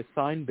to have a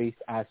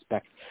sign-based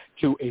aspect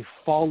to a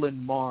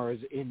fallen Mars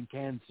in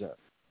Cancer.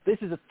 This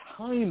is a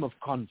time of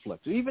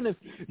conflict. So even if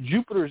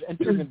Jupiter is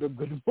entering into a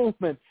good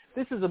moment,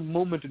 this is a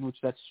moment in which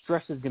that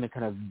stress is going to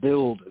kind of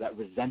build, that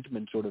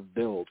resentment sort of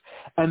build.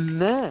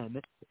 And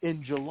then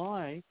in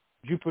July,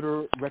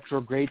 Jupiter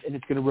retrogrades, and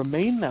it's going to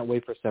remain that way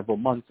for several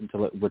months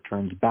until it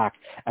returns back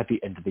at the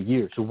end of the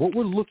year. So what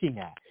we're looking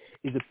at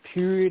is a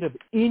period of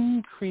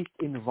increased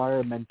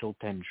environmental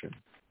tension.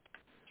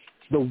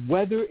 The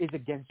weather is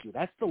against you.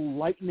 That's the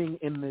lightning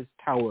in this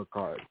Tower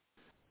card.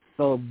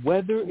 The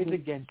weather is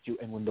against you,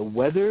 and when the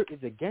weather is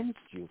against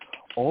you,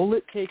 all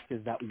it takes is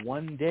that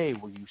one day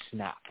where you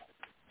snap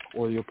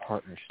or your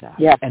partner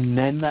snaps, and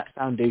then that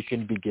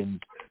foundation begins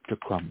to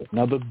crumble.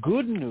 Now, the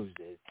good news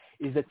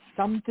is that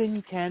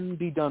something can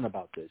be done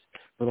about this.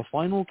 But the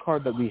final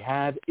card that we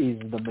have is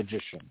the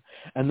Magician.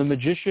 And the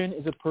Magician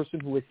is a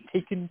person who has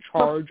taken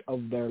charge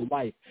of their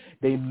life.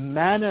 They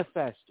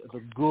manifest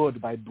the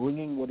good by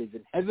bringing what is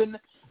in heaven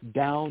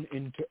down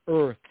into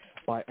earth.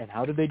 And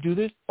how do they do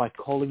this? By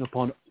calling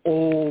upon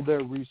all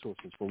their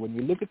resources. For when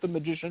you look at the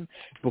Magician,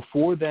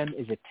 before them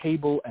is a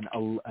table, and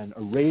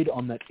arrayed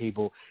on that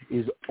table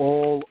is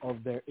all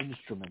of their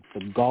instruments,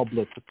 the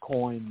goblet, the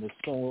coin, the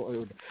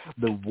sword,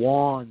 the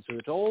wand. So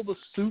it's all the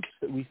suits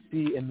that we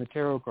see in the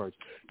tarot cards.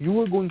 You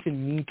are going to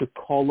need to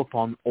call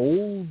upon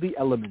all the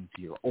elements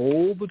here,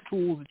 all the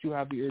tools that you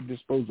have at your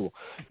disposal.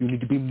 You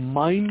need to be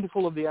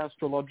mindful of the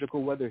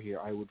astrological weather here.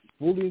 I would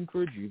fully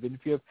encourage you, even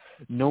if you have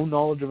no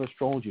knowledge of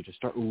astrology, to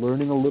start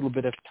learning a little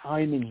bit of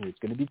timing here. It's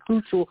going to be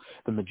crucial.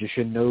 The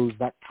Magician knows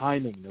that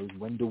timing, knows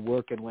when to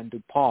work and when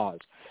to pause.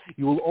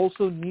 You will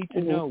also need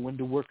to know when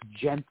to work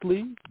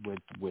gently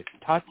with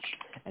touch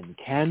and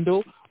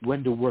candle,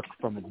 when to work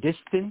from a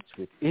distance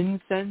with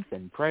incense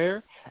and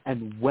prayer,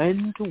 and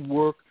when to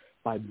work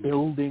by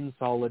building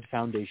solid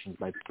foundations,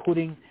 by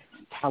putting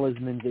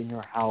talismans in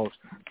your house,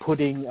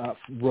 putting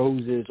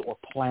roses or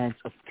plants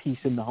of peace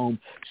in the home,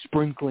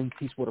 sprinkling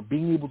peace water,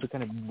 being able to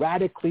kind of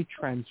radically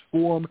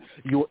transform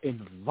your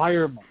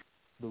environment.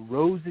 The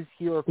roses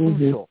here are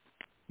crucial.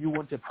 You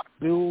want to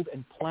build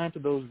and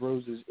plant those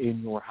roses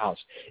in your house.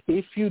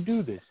 If you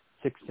do this,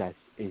 success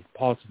is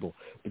possible.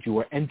 But you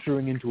are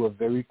entering into a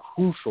very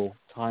crucial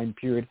time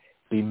period.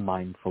 Be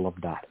mindful of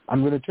that.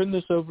 I'm going to turn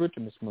this over to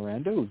Miss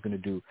Maranda, who's going to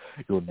do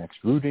your next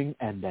reading,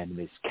 and then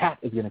Miss Kat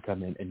is going to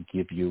come in and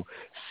give you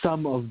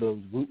some of those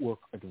rootwork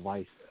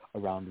advice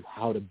around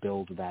how to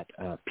build that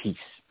peace.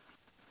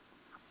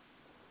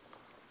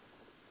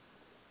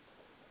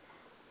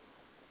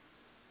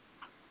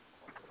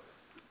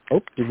 Oh,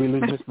 did we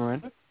lose Miss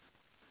Miranda?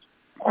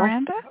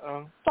 Miranda?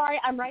 Sorry,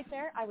 I'm right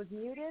there. I was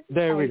muted.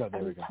 There we go.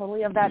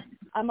 Totally of that.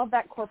 I'm of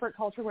that corporate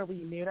culture where we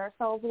mute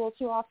ourselves a little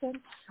too often.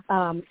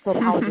 So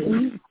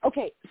apologies.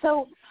 Okay,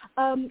 so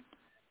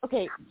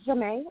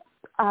Jamae,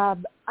 I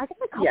got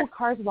a couple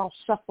cards while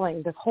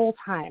shuffling this whole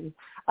time.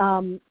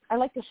 I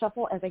like to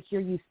shuffle as I hear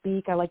you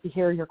speak. I like to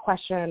hear your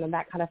question and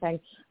that kind of thing.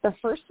 The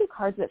first two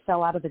cards that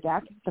fell out of the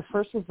deck, the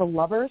first was the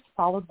Lovers,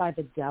 followed by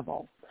the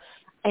Devil.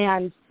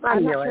 And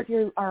I'm not sure if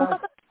you are...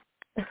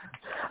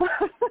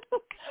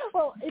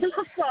 Well,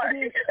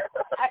 sorry.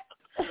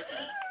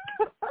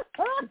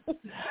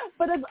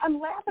 But I'm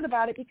laughing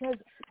about it because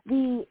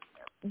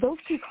those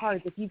two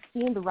cards, if you've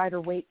seen the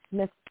Rider-Waite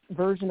Smith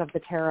version of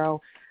the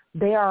tarot,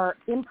 they are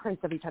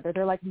imprints of each other.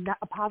 They're like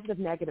a positive,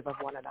 negative of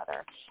one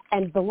another.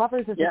 And the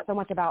Lovers isn't so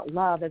much about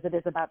love as it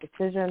is about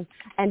decision.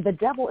 And the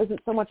Devil isn't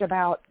so much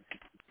about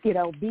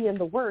be in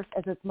the worst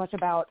as it's much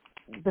about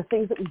the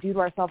things that we do to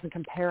ourselves and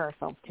compare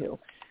ourselves to.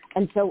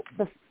 And so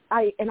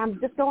I'm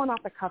just going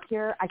off the cuff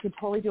here. I could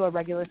totally do a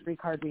regular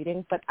 3-card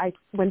reading, but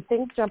when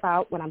things jump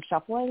out when I'm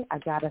shuffling, I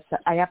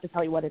have to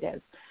tell you what it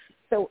is.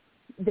 So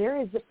there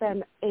has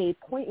been a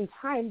point in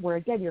time where,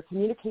 again, your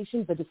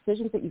communication, the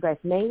decisions that you guys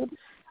made,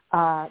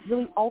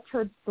 really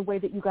altered the way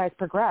that you guys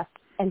progressed.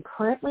 And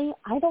currently,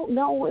 I don't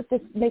know if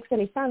this makes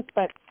any sense,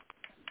 but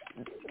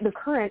the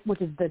current,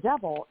 which is the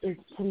devil, is,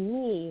 to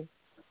me,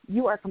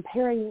 you are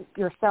comparing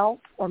yourself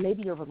or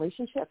maybe your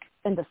relationship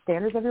and the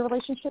standards of your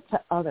relationship to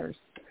others.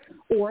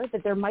 Or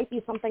that there might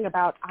be something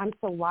about, I'm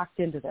so locked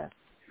into this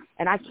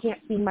and I can't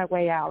see my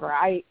way out.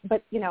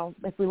 But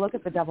if we look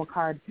at the devil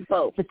card,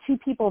 both the two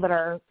people that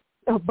are,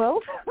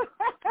 both?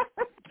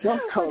 Yeah,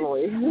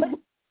 totally.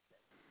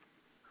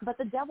 But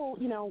the devil,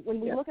 when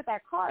we look at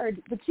that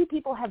card, the two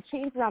people have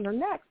chains around their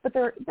necks, but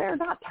they're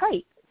not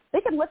tight.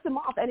 They can lift them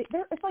off, and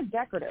it's like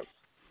decorative.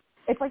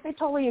 It's like they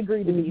totally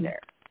agree to be there.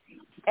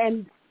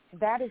 And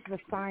that is the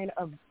sign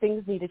of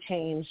things need to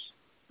change,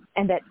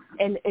 and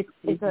it's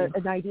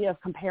an idea of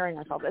comparing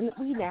ourselves. And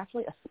we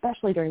naturally,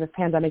 especially during this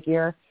pandemic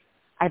year,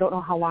 I don't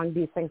know how long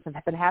these things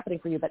have been happening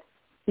for you, but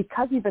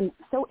because we've been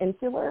so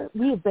insular,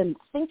 we've been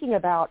thinking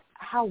about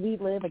how we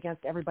live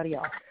against everybody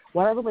else,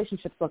 what our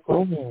relationships look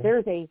like.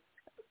 Mm-hmm.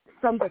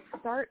 From the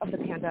start of the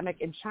pandemic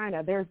in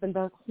China, there's been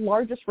the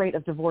largest rate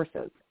of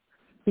divorces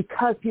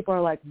because people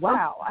are like,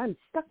 wow, I'm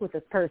stuck with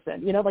this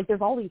person.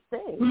 There's all these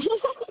things.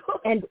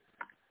 And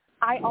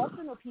I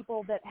also know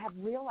people that have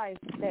realized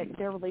that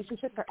their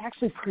relationships are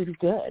actually pretty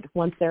good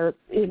once they're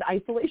in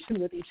isolation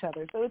with each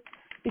other. So it's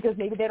because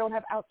maybe they don't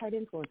have outside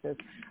influences.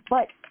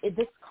 But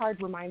this card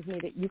reminds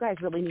me that you guys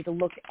really need to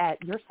look at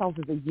yourselves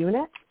as a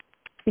unit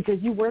because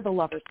you were the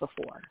lovers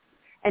before.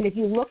 And if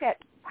you look at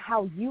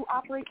how you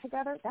operate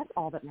together, that's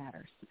all that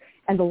matters.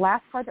 And the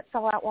last card that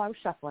fell out while I was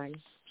shuffling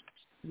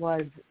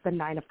was the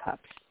 9 of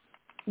Cups,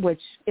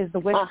 which is the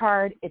wish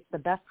card. It's the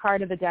best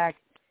card of the deck.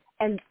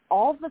 And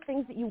all the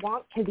things that you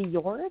want can be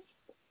yours.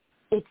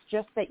 It's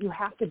just that you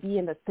have to be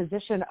in this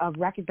position of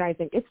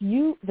recognizing it's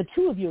you, the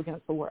two of you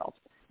against the world,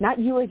 not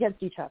you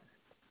against each other.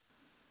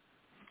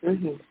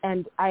 Mm-hmm.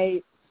 And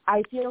I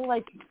feel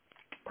like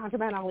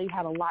ConjureMan Ali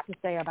had a lot to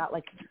say about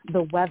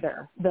the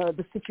weather,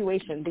 the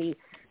situation. The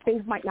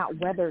things might not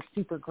weather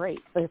super great.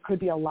 There could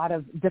be a lot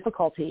of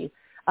difficulty.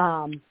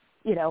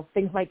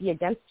 Things might be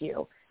against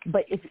you.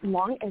 But as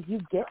long as you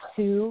get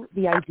to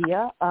the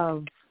idea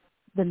of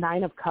the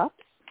 9 of Cups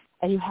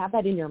and you have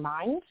that in your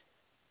mind,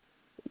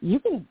 you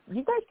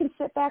guys can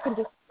sit back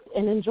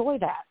and enjoy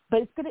that.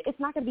 But it's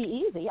not gonna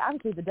be easy.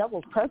 Obviously the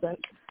devil's present.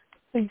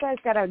 So you guys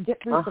got to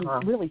get through some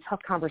really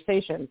tough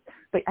conversations.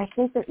 But I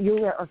think that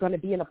you are going to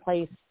be in a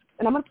place,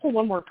 and I'm going to pull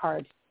one more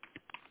card.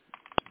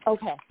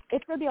 Okay,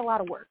 it's going to be a lot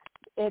of work.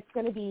 It's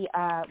going to be,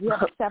 we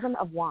have 7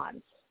 of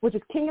Wands, which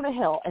is King of the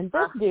Hill. And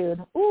this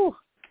dude,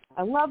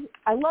 I love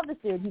this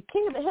dude. He's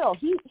King of the Hill.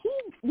 He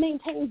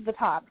maintains the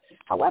top.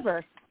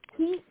 However,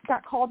 he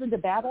got called into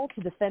battle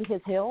to defend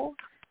his hill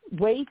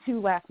way too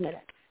last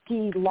minute.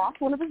 He lost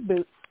one of his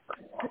boots.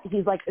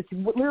 He's it's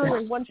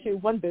literally in one shoe,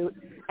 one boot,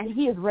 and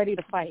he is ready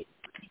to fight.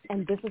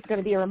 And this is going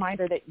to be a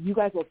reminder that you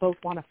guys will both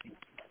want to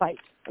fight.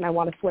 And I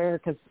want to swear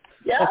because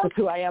that's just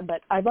who I am.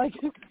 But I'd like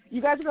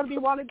you guys are going to be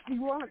you want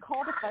to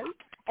call to fight.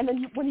 And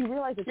then when you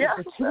realize it's just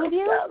the two of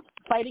you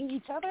fighting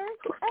each other,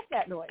 F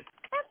that noise.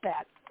 F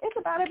that. It's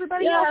about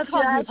everybody else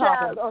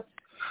talking.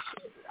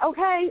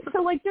 Okay,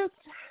 so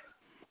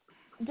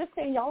just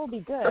saying y'all will be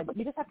good.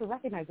 You just have to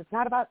recognize it's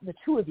not about the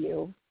two of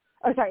you.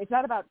 It's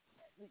not about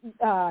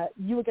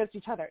you against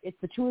each other. It's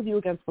the two of you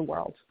against the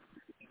world.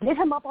 Get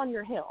him up on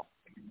your hill.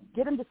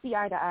 Get him to see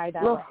eye to eye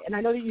that way. And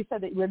I know that you said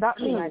that we're not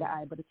seeing eye to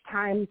eye, but it's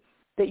time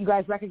that you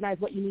guys recognize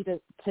what you need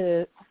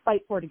to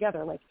fight for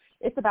together.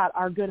 It's about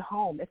our good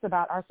home. It's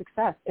about our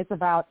success. It's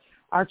about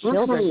our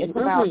children. It's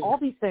about all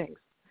these things.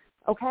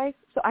 Okay?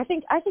 So I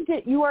think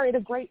that you are in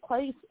a great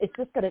place. It's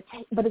just going to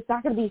take, but it's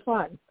not going to be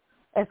fun.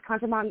 As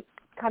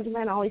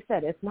ConjureMan always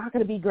said, it's not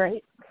going to be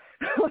great.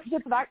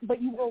 It's not, but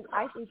you will.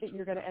 I think that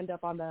you're going to end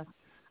up on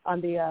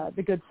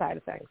the good side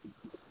of things.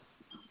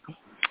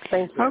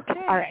 Thank you.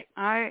 Okay. All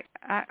right.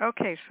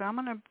 Okay. So I'm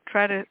going to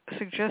try to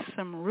suggest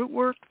some root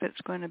work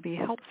that's going to be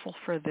helpful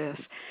for this.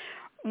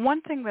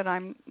 One thing that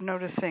I'm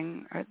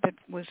noticing that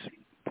was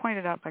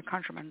pointed out by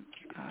ConjureMan,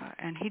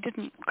 and he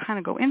didn't kind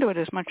of go into it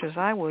as much as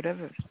I would have.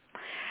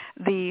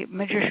 The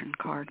Magician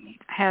card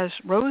has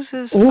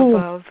roses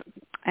above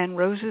and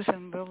roses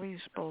and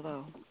lilies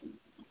below.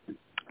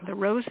 The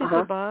roses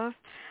above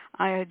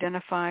I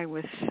identify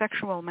with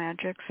sexual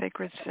magic,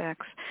 sacred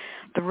sex.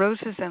 The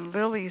roses and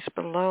lilies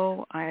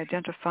below I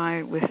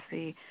identify with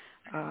the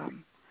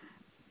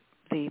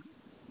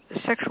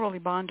sexually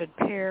bonded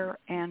pair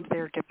and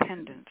their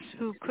dependents,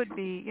 who could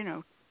be,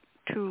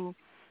 2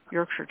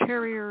 Yorkshire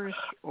Terriers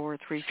or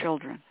 3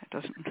 children. It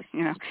doesn't,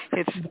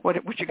 it's what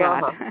you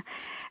got.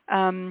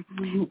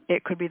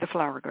 It could be the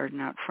flower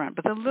garden out front.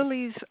 But the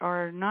lilies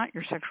are not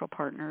your sexual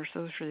partners.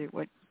 Those are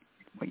what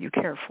what you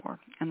care for.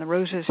 And the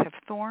roses have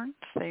thorns.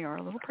 They are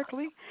a little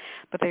prickly,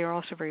 but they are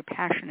also very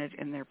passionate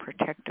in their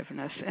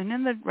protectiveness. And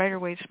in the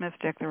Rider-Waite-Smith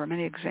deck, there are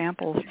many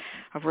examples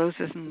of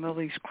roses and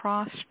lilies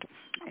crossed,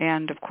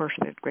 and, of course,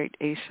 the great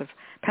Ace of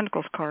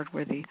Pentacles card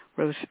where the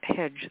rose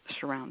hedge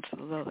surrounds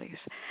the lilies.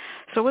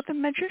 So what the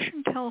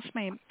magician tells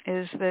me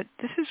is that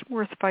this is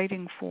worth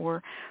fighting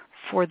for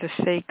the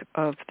sake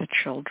of the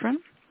children,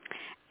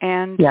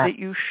 and that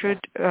you should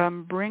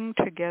bring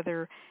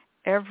together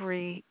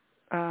every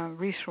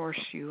resource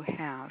you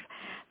have.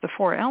 The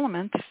 4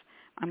 elements,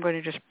 I'm going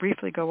to just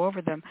briefly go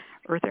over them.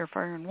 Earth, air,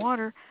 fire, and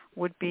water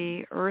would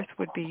be, earth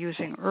would be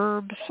using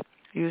herbs,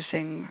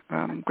 using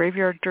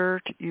graveyard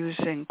dirt,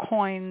 using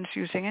coins,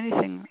 using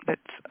anything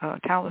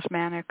that's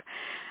talismanic.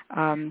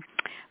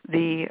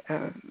 The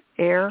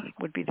air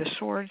would be the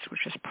swords,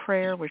 which is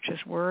prayer, which is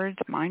words.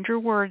 Mind your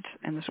words,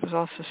 and this was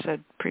also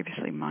said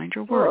previously, mind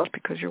your words,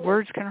 because your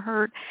words can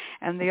hurt,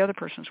 and the other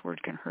person's words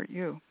can hurt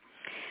you.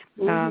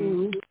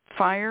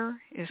 Fire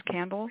is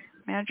candle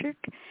magic,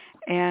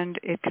 and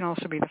it can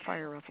also be the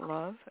fire of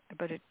love,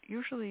 but it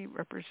usually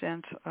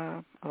represents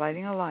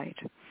lighting a light.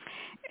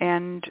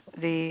 And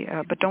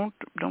but don't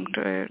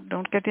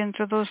get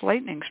into those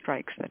lightning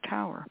strikes that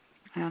tower.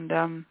 And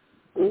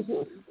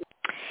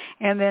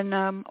and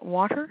then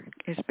water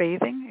is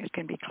bathing. It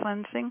can be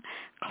cleansing.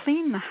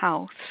 Clean the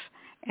house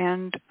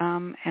and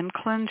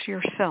cleanse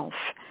yourself.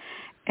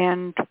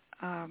 And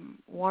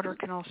water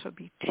can also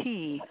be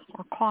tea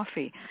or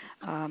coffee.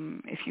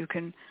 If you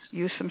can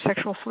use some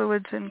sexual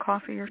fluids in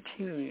coffee or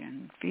tea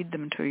and feed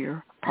them to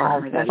your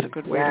partner, that's a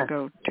good way to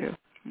go too.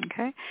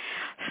 Okay?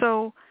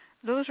 So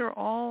those are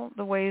all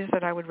the ways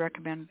that I would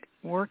recommend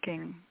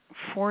working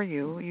for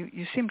you.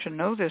 You seem to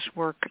know this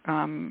work.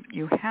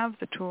 You have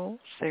the tools.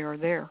 They are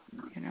there,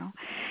 you know.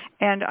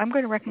 And I'm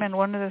going to recommend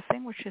one other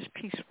thing, which is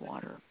peace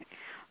water.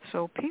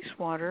 So peace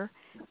water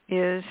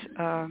is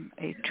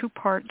a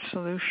 2-part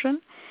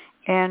solution.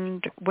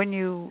 And when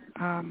you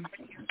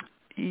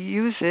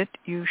use it,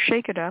 you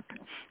shake it up.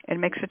 It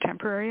makes a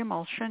temporary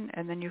emulsion,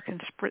 and then you can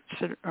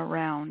spritz it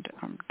around,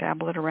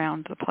 dabble it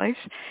around the place.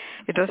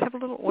 It does have a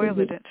little oil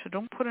in it, so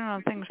don't put it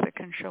on things that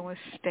can show a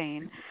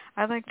stain.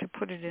 I like to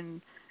put it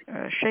in,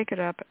 shake it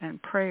up, and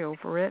pray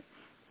over it.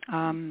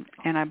 And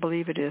I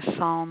believe it is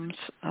Psalms,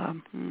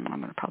 I'm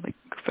going to probably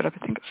goof it up,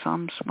 I think it's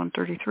Psalms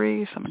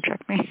 133. Someone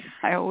check me.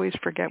 I always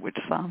forget which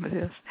psalm it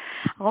is.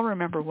 I'll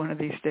remember one of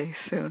these days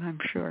soon, I'm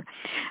sure.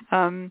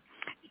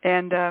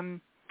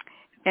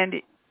 And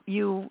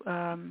you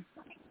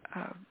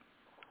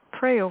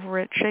pray over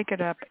it, shake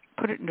it up,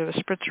 put it into a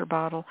spritzer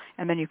bottle,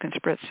 and then you can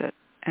spritz it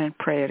and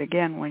pray it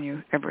again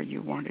whenever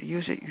you want to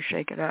use it. You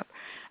shake it up.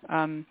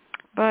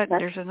 But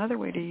there's another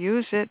way to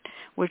use it,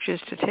 which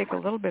is to take a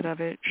little bit of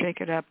it,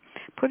 shake it up,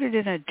 put it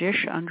in a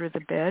dish under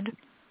the bed,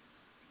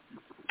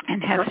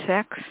 and have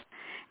sex,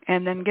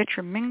 and then get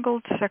your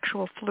mingled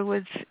sexual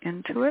fluids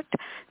into it.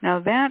 Now,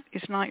 that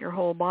is not your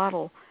whole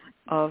bottle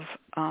of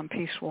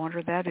peace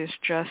water. That is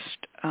just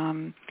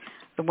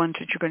the ones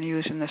that you're going to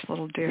use in this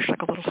little dish,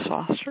 like a little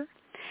saucer.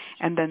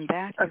 And then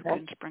that you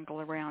can sprinkle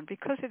around.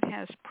 Because it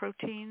has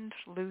proteins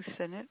loose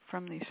in it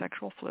from the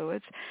sexual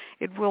fluids,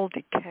 it will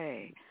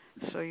decay.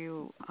 So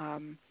you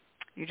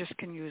just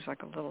can use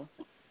like a little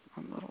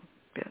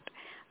bit,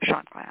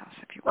 shot glass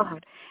if you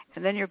want.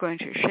 And then you're going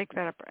to shake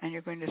that up and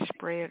you're going to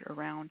spray it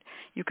around.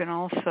 You can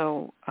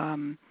also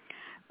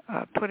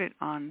put it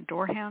on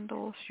door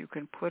handles. You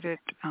can put it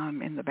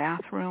in the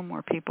bathroom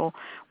where people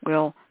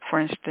will, for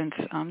instance,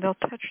 they'll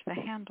touch the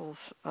handles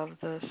of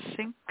the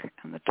sink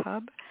and the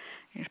tub.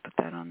 You just put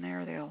that on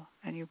there.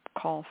 And you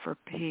call for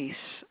peace,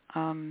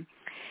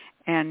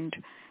 and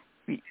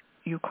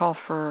you call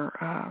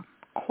for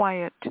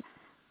quiet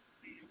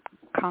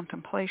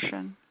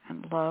contemplation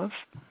and love.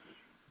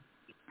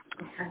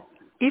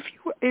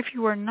 If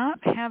you are not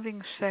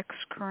having sex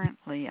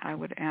currently, I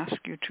would ask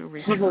you to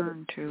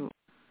return to.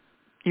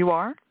 You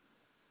are?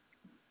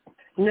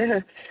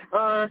 No,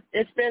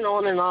 it's been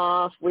on and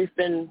off. We've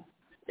been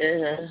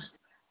there's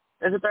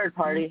a third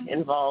party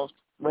involved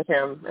with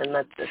him, and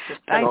that's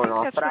just been on and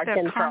off. But I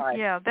can try.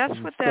 Yeah, that's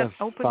what that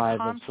open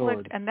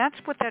conflict, and that's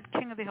what that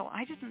King of the Hill.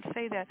 I didn't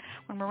say that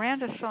when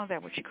Maranda saw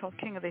that, what she called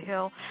King of the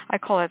Hill. I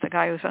call it the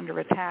guy who's under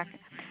attack.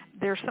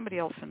 There's somebody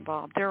else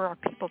involved. There are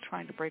people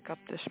trying to break up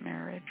this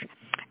marriage,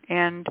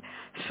 and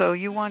so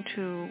you want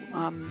to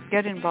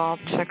get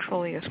involved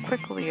sexually as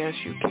quickly as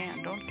you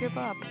can. Don't give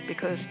up,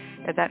 because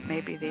that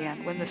may be the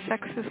end. When the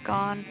sex is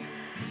gone,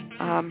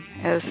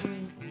 as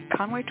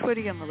Conway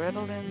Twitty and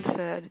Loretta Lynn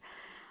said,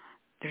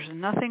 there's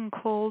nothing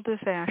cold as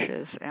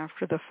ashes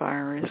after the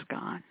fire is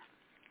gone.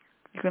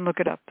 You can look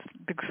it up.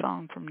 Big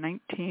song from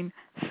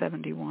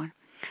 1971.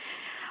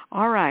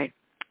 All right.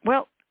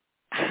 Well,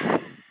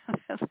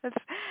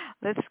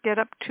 let's get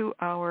up to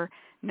our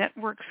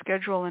network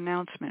schedule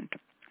announcement,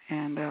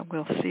 and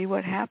we'll see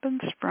what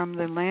happens from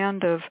the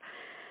land of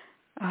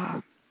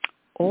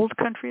old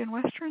country and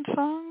western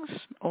songs,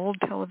 old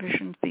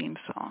television theme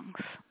songs.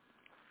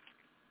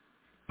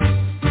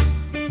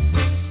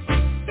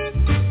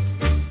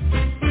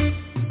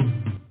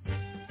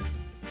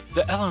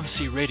 The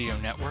LMC Radio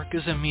Network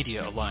is a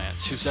media alliance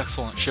whose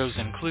excellent shows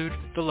include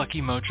The Lucky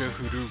Mojo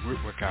Hoodoo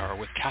Rootwork Hour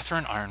with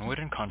Catherine Ironwood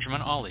and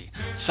Conjurman Ollie,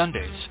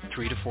 Sundays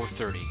 3 to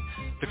 4:30.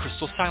 The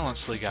Crystal Silence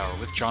League Hour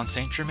with John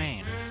St.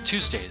 Germain,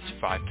 Tuesdays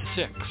 5 to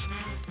 6.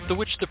 The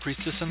Witch, the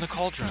Priestess, and the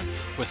Cauldron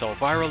with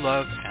Elvira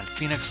Love and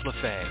Phoenix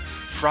LaFay,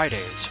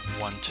 Fridays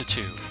 1 to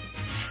 2.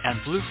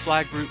 And Blue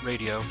Flag Root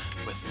Radio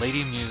with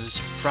Lady Muse,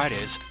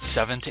 Fridays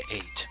 7 to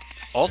 8.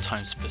 All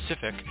times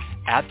Pacific,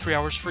 add 3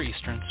 hours for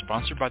Eastern,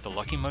 sponsored by the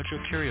Lucky Mojo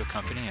Curio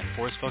Company in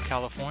Forestville,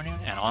 California,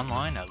 and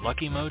online at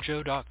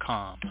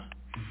luckymojo.com.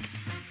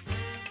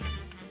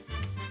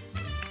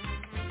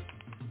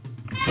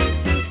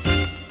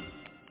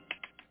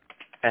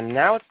 And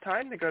now it's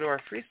time to go to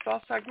our freestyle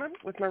segment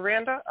with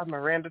Miranda of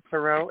Miranda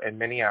Thoreau in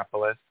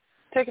Minneapolis.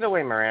 Take it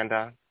away,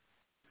 Miranda.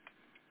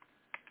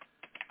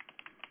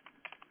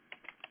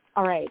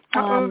 All right.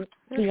 Can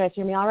you guys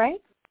hear me all right?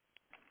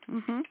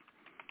 Mm-hmm.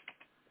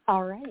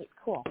 All right,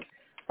 cool.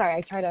 Sorry,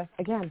 I try to,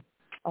 again,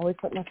 always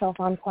put myself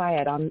on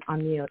quiet, on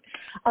mute.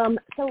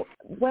 So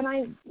when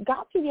I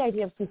got to the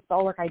idea of some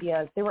spellwork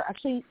ideas, there were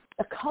actually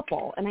a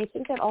couple, and I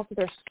think that also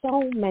there's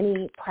so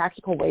many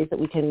practical ways that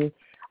we can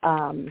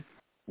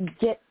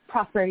get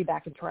prosperity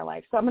back into our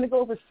life. So I'm going to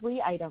go over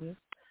 3 items,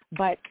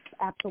 but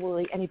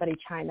absolutely anybody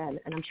chime in,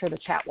 and I'm sure the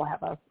chat will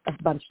have a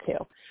bunch too.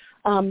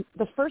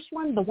 The first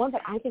one, the one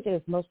that I think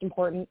is most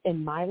important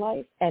in my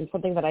life and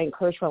something that I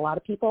encourage for a lot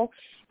of people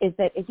is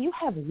that if you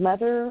have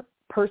leather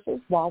purses,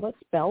 wallets,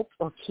 belts,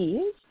 or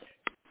keys,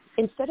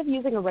 instead of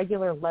using a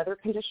regular leather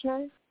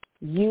conditioner,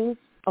 use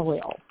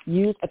oil.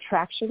 Use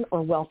Attraction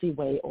or Wealthy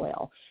Way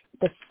oil.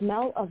 The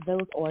smell of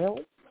those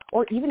oils,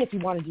 or even if you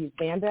wanted to use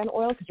Van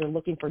oil because you're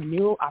looking for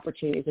new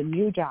opportunities, a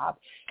new job,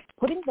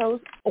 putting those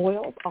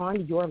oils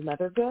on your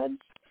leather goods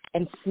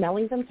and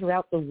smelling them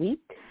throughout the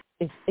week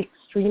is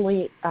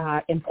extremely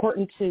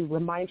important to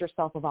remind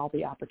yourself of all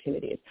the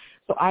opportunities.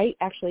 So I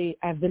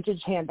have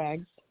vintage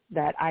handbags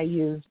that I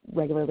use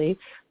regularly,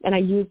 and I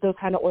use those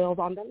kind of oils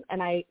on them,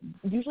 and I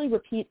usually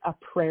repeat a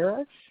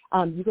prayer.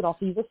 You could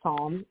also use a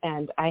psalm,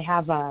 and I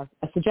have a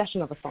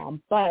suggestion of a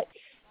psalm, but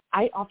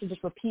I often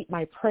just repeat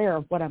my prayer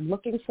of what I'm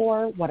looking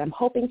for, what I'm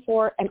hoping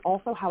for, and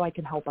also how I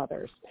can help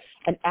others.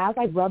 And as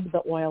I rub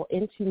the oil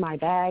into my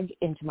bag,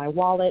 into my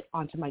wallet,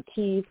 onto my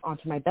keys,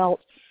 onto my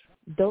belt,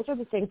 those are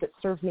the things that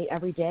serve me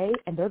every day,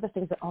 and they're the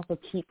things that also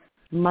keep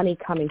money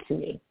coming to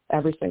me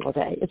every single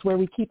day. It's where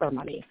we keep our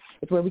money.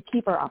 It's where we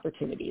keep our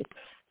opportunities.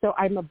 So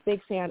I'm a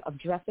big fan of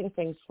dressing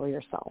things for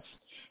yourself.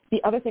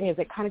 The other thing is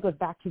it kind of goes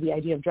back to the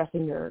idea of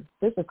dressing your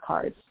business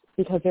cards,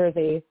 because there is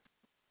a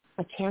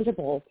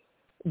tangible,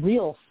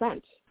 real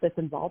scent that's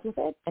involved with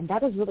it, and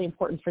that is really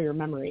important for your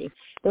memory.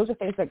 Those are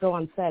things that go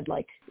unsaid,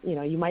 like,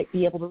 you might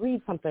be able to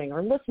read something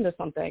or listen to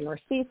something or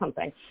see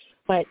something,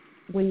 but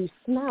when you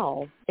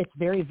smell, it's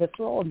very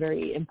visceral and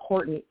very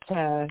important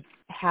to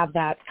have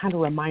that kind of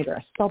reminder,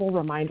 a subtle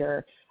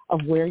reminder of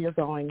where you're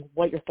going,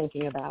 what you're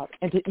thinking about,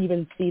 and to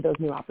even see those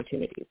new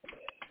opportunities.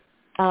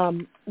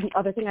 The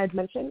other thing I'd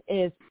mention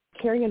is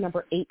carrying a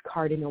number 8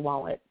 card in your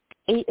wallet.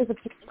 8 is a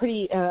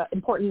pretty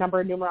important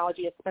number in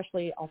numerology,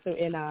 especially also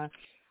in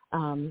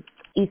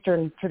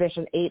Eastern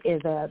tradition. 8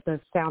 is the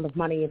sound of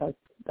money.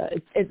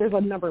 There's a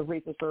number of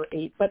reasons for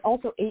 8, but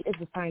also 8 is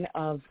a sign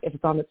of, if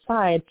it's on its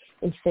side,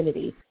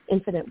 infinity,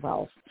 infinite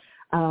wealth.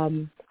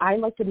 I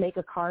like to make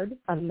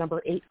a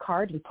number 8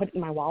 card, and put it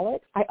in my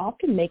wallet. I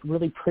often make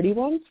really pretty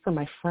ones for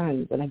my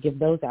friends, and I give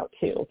those out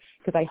too,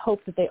 because I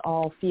hope that they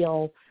all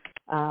feel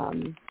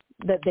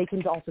that they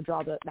can also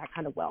draw that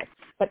kind of wealth.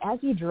 But as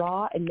you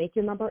draw and make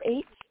your number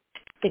 8,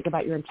 think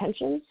about your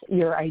intentions,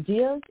 your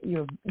ideas,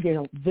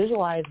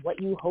 visualize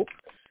what you hope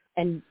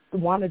and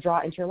want to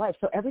draw into your life.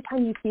 So every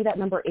time you see that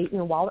number 8 in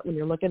your wallet when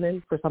you're looking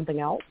in for something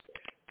else,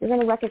 you're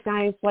going to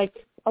recognize like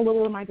a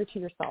little reminder to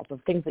yourself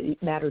of things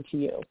that matter to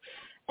you.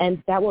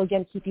 And that will,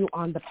 again, keep you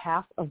on the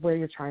path of where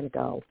you're trying to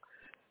go.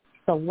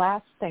 The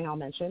last thing I'll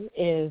mention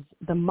is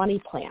the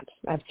money plant.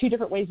 I have 2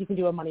 different ways you can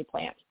do a money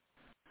plant.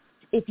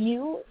 If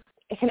you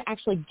can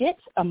actually get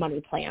a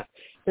money plant,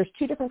 there's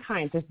 2 different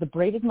kinds. There's the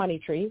braided money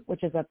tree,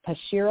 which is a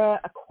Pashira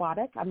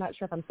aquatic. I'm not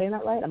sure if I'm saying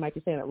that right. I might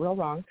be saying it real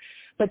wrong.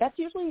 But that's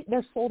usually,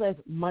 they're sold as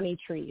money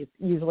trees,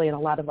 usually in a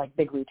lot of like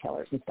big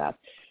retailers and stuff.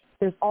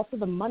 There's also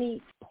the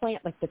money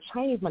plant, like the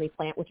Chinese money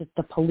plant, which is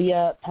the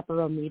Palea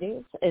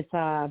peperomides.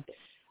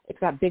 It's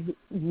got big,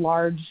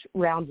 large,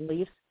 round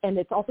leaves, and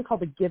it's also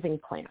called the giving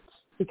plant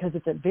because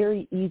it's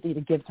very easy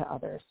to give to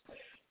others.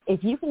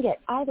 If you can get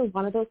either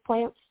one of those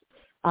plants,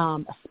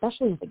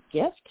 especially as a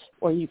gift,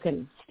 or you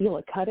can steal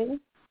a cutting,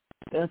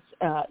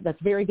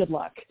 that's very good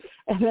luck.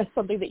 And that's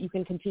something that you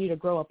can continue to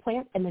grow a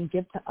plant and then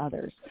give to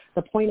others.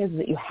 The point is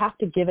that you have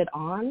to give it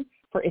on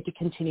for it to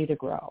continue to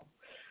grow.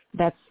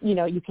 That's,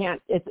 you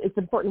can't, it's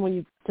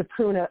important to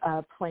prune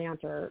a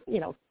plant or,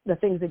 the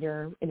things in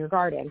your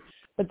garden.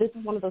 But this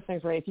is one of those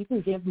things where if you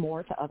can give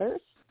more to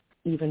others,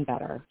 even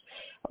better.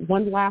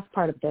 One last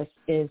part of this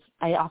is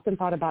I often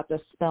thought about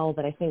this spell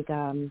that I think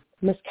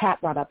Miss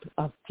Cat brought up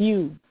a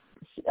few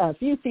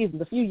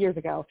years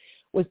ago,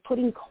 was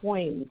putting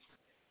coins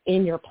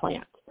in your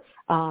plant.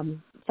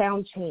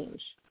 profound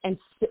change, and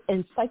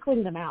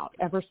cycling them out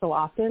ever so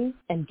often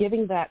and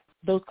giving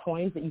those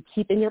coins that you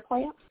keep in your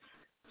plant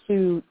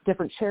to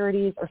different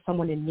charities or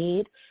someone in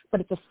need,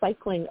 but it's a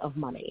cycling of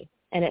money,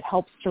 and it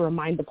helps to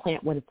remind the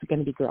plant what it's going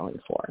to be growing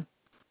for.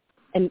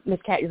 And Ms.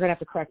 Kat, you're going to have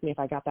to correct me if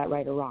I got that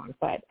right or wrong,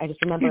 but I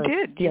just remember you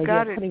did. You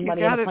got it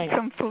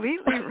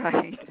completely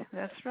right.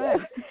 That's right.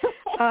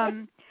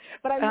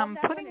 But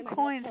putting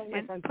coins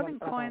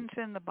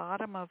in the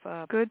bottom of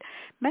good.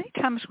 Many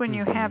times when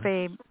you have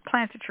a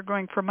plant that you're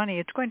growing for money,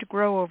 it's going to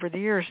grow over the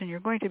years, and you're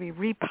going to be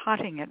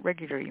repotting it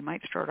regularly. You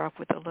might start off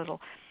with a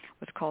little,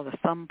 what's called a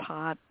thumb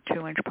pot,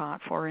 2-inch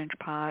pot, 4-inch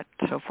pot,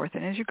 so forth.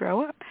 And as you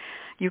grow up,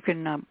 you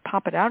can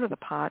pop it out of the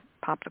pot,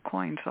 pop the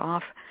coins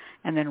off,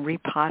 and then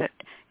repot it.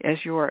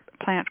 As your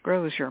plant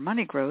grows, your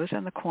money grows,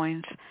 and the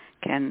coins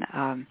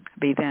can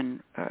be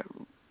then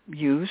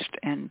used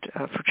and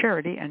for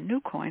charity, and new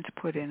coins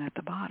put in at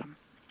the bottom.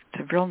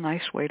 It's a real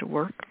nice way to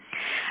work.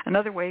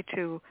 Another way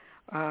to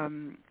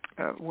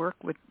work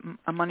with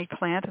a money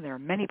plant, and there are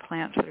many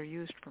plants that are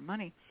used for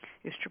money,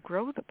 is to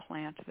grow the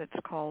plant that's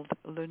called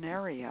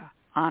lunaria,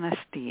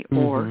 honesty,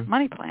 or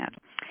money plant.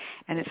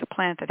 And it's a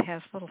plant that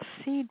has little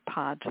seed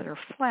pods that are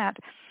flat.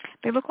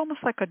 They look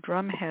almost like a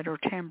drum head or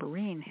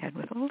tambourine head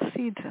with little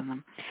seeds in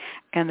them.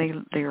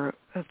 And they are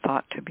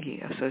thought to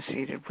be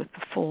associated with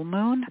the full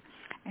moon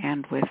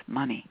and with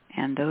money.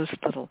 And those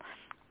little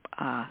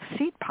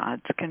seed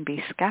pods can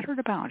be scattered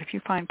about. If you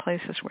find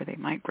places where they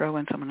might grow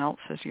in someone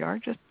else's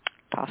yard, just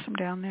toss them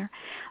down there.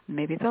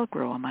 Maybe they'll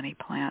grow a money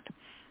plant.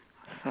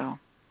 So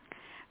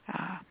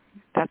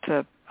that's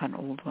an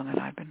old one that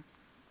I've been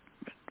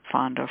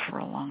fond of for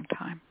a long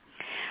time.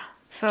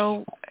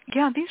 So,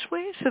 yeah, these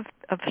ways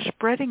of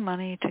spreading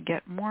money to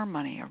get more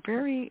money are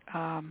very,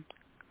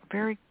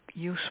 very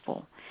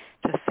useful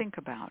to think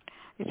about.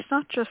 It's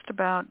not just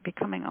about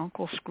becoming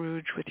Uncle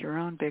Scrooge with your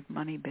own big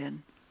money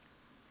bin,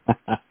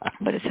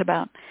 but it's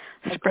about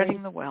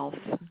spreading the wealth,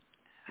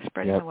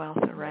 the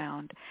wealth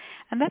around.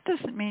 And that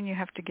doesn't mean you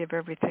have to give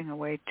everything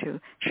away to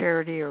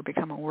charity or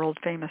become a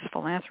world-famous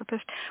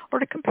philanthropist, or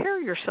to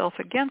compare yourself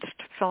against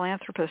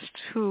philanthropists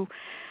who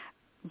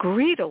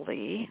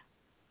greedily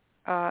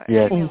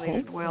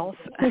accumulated wealth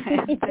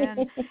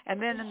and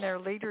then in their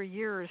later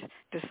years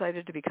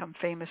decided to become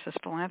famous as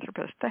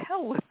philanthropists. The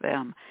hell with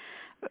them.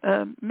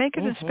 Make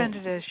it and spend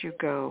it as you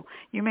go.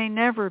 You may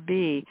never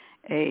be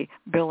a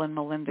Bill and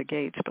Melinda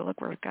Gates, but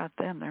look where it got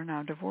them. They're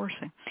now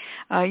divorcing.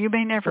 You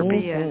may never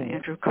be an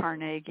Andrew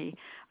Carnegie,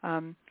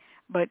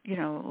 but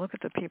look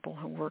at the people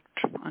who worked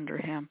under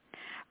him.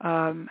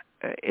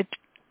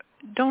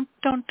 Don't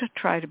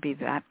try to be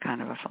that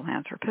kind of a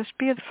philanthropist.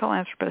 Be a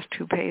philanthropist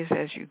who pays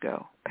as you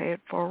go. Pay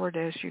it forward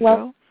as you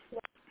go.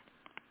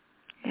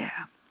 Yeah,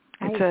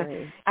 I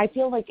agree. I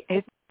feel like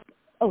it.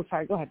 Oh,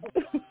 sorry. Go ahead.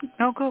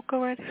 No, go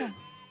right ahead.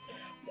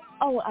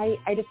 Oh, I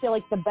just feel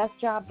like the best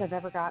jobs I've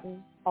ever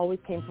gotten always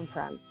came from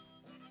friends.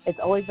 It's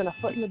always been a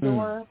foot in the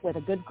door with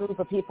a good group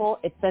of people.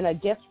 It's been a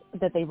gift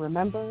that they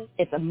remember.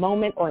 It's a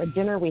moment or a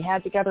dinner we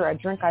had together, a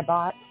drink I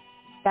bought.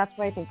 That's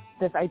why I think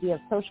this idea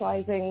of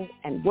socializing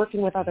and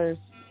working with others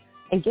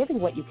and giving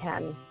what you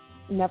can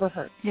never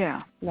hurts.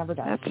 Yeah. Never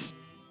does.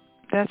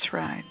 That's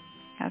right.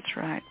 That's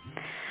right.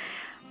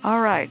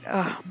 All right.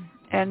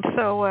 And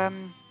so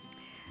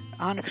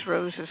Onyx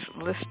Rose is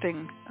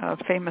listing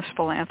famous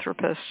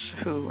philanthropists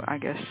who I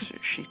guess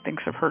she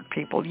thinks have hurt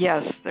people.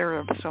 Yes, there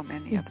are so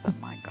many of them.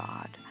 My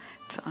God.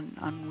 It's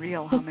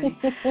unreal how many.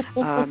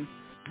 I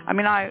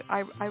mean, I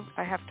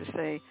have to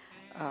say,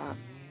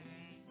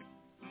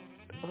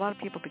 a lot of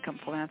people become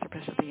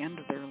philanthropists at the end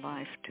of their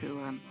life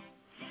to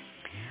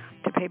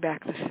pay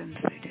back the sins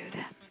they did.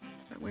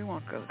 But we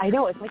won't go there. I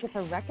know, it's like it's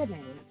a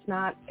reckoning. It's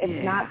not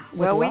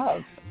with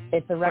love.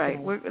 It's a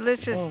reckoning. Right.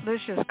 Let's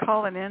just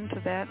call an end to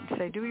that and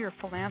say, do your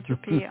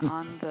philanthropy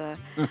on the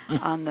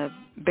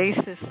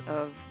basis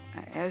of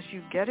as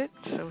you get it,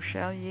 so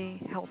shall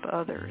ye help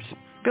others.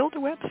 Build a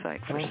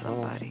website for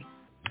somebody.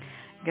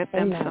 Get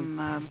them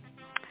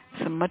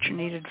some much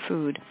needed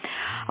food.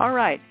 All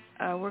right.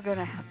 We're going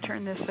to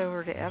turn this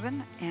over to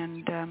Evan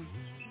and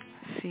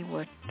see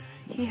what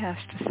he has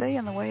to say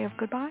in the way of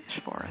goodbyes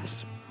for us.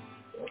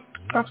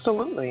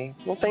 Absolutely.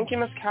 Well, thank you,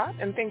 Ms. Kat,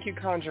 and thank you,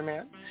 Conjure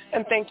Man,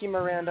 and thank you,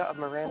 Miranda of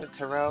Maranda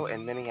Tarot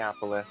in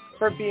Minneapolis,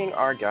 for being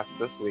our guest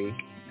this week.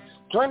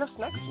 Join us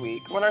next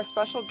week when our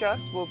special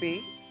guest will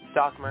be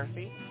Doc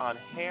Murphy on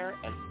hair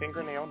and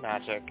fingernail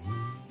magic.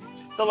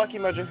 The Lucky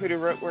Mojo Hoodoo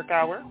Rootwork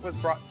Hour was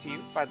brought to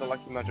you by the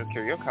Lucky Mojo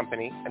Curio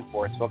Company in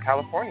Forestville,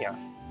 California.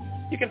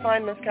 You can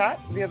find Ms. Kat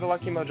via the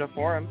Lucky Mojo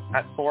forum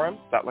at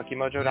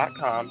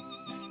forum.luckymojo.com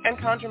and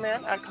Conjure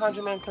Man at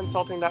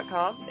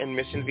conjuremanconsulting.com in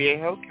Mission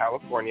Viejo,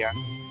 California.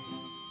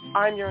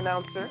 I'm your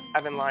announcer,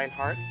 Evan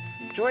Lionheart,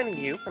 joining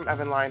you from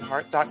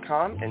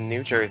evanlionheart.com in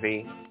New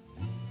Jersey.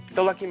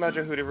 The Lucky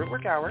Mojo Hoodoo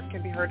Rootwork Hour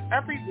can be heard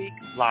every week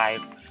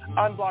live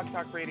on Blog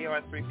Talk Radio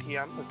at 3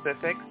 p.m.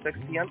 Pacific, 6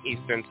 p.m.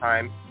 Eastern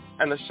Time,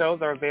 and the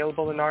shows are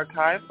available in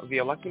archive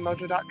via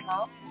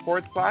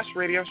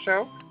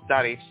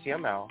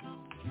luckymojo.com/radioshow.html.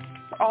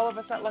 all of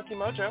us at Lucky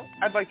Mojo,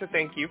 I'd like to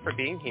thank you for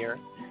being here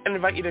and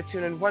invite you to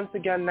tune in once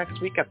again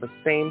next week at the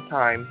same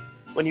time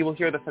when you will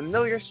hear the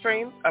familiar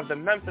strains of the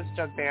Memphis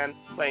Jug Band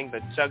playing the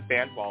Jug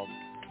Band Waltz.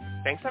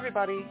 Thanks,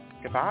 everybody.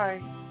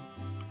 Goodbye.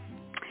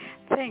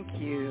 Thank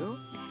you.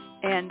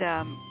 And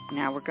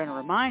now we're going to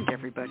remind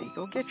everybody,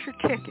 go get your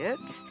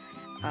tickets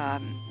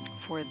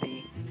for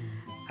the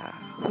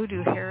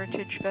Hoodoo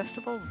Heritage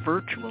Festival,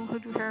 Virtual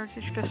Hoodoo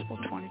Heritage Festival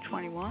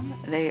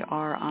 2021. They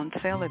are on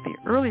sale at the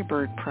early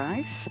bird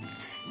price,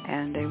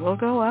 and they will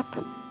go up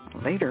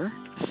later,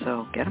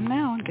 so get them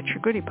now and get your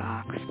goodie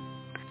box.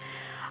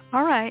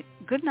 All right.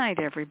 Good night,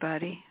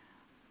 everybody.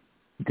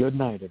 Good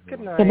night,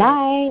 everyone. Good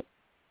night.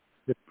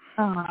 Good night.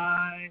 Good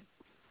night.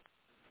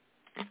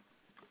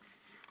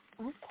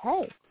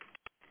 Okay.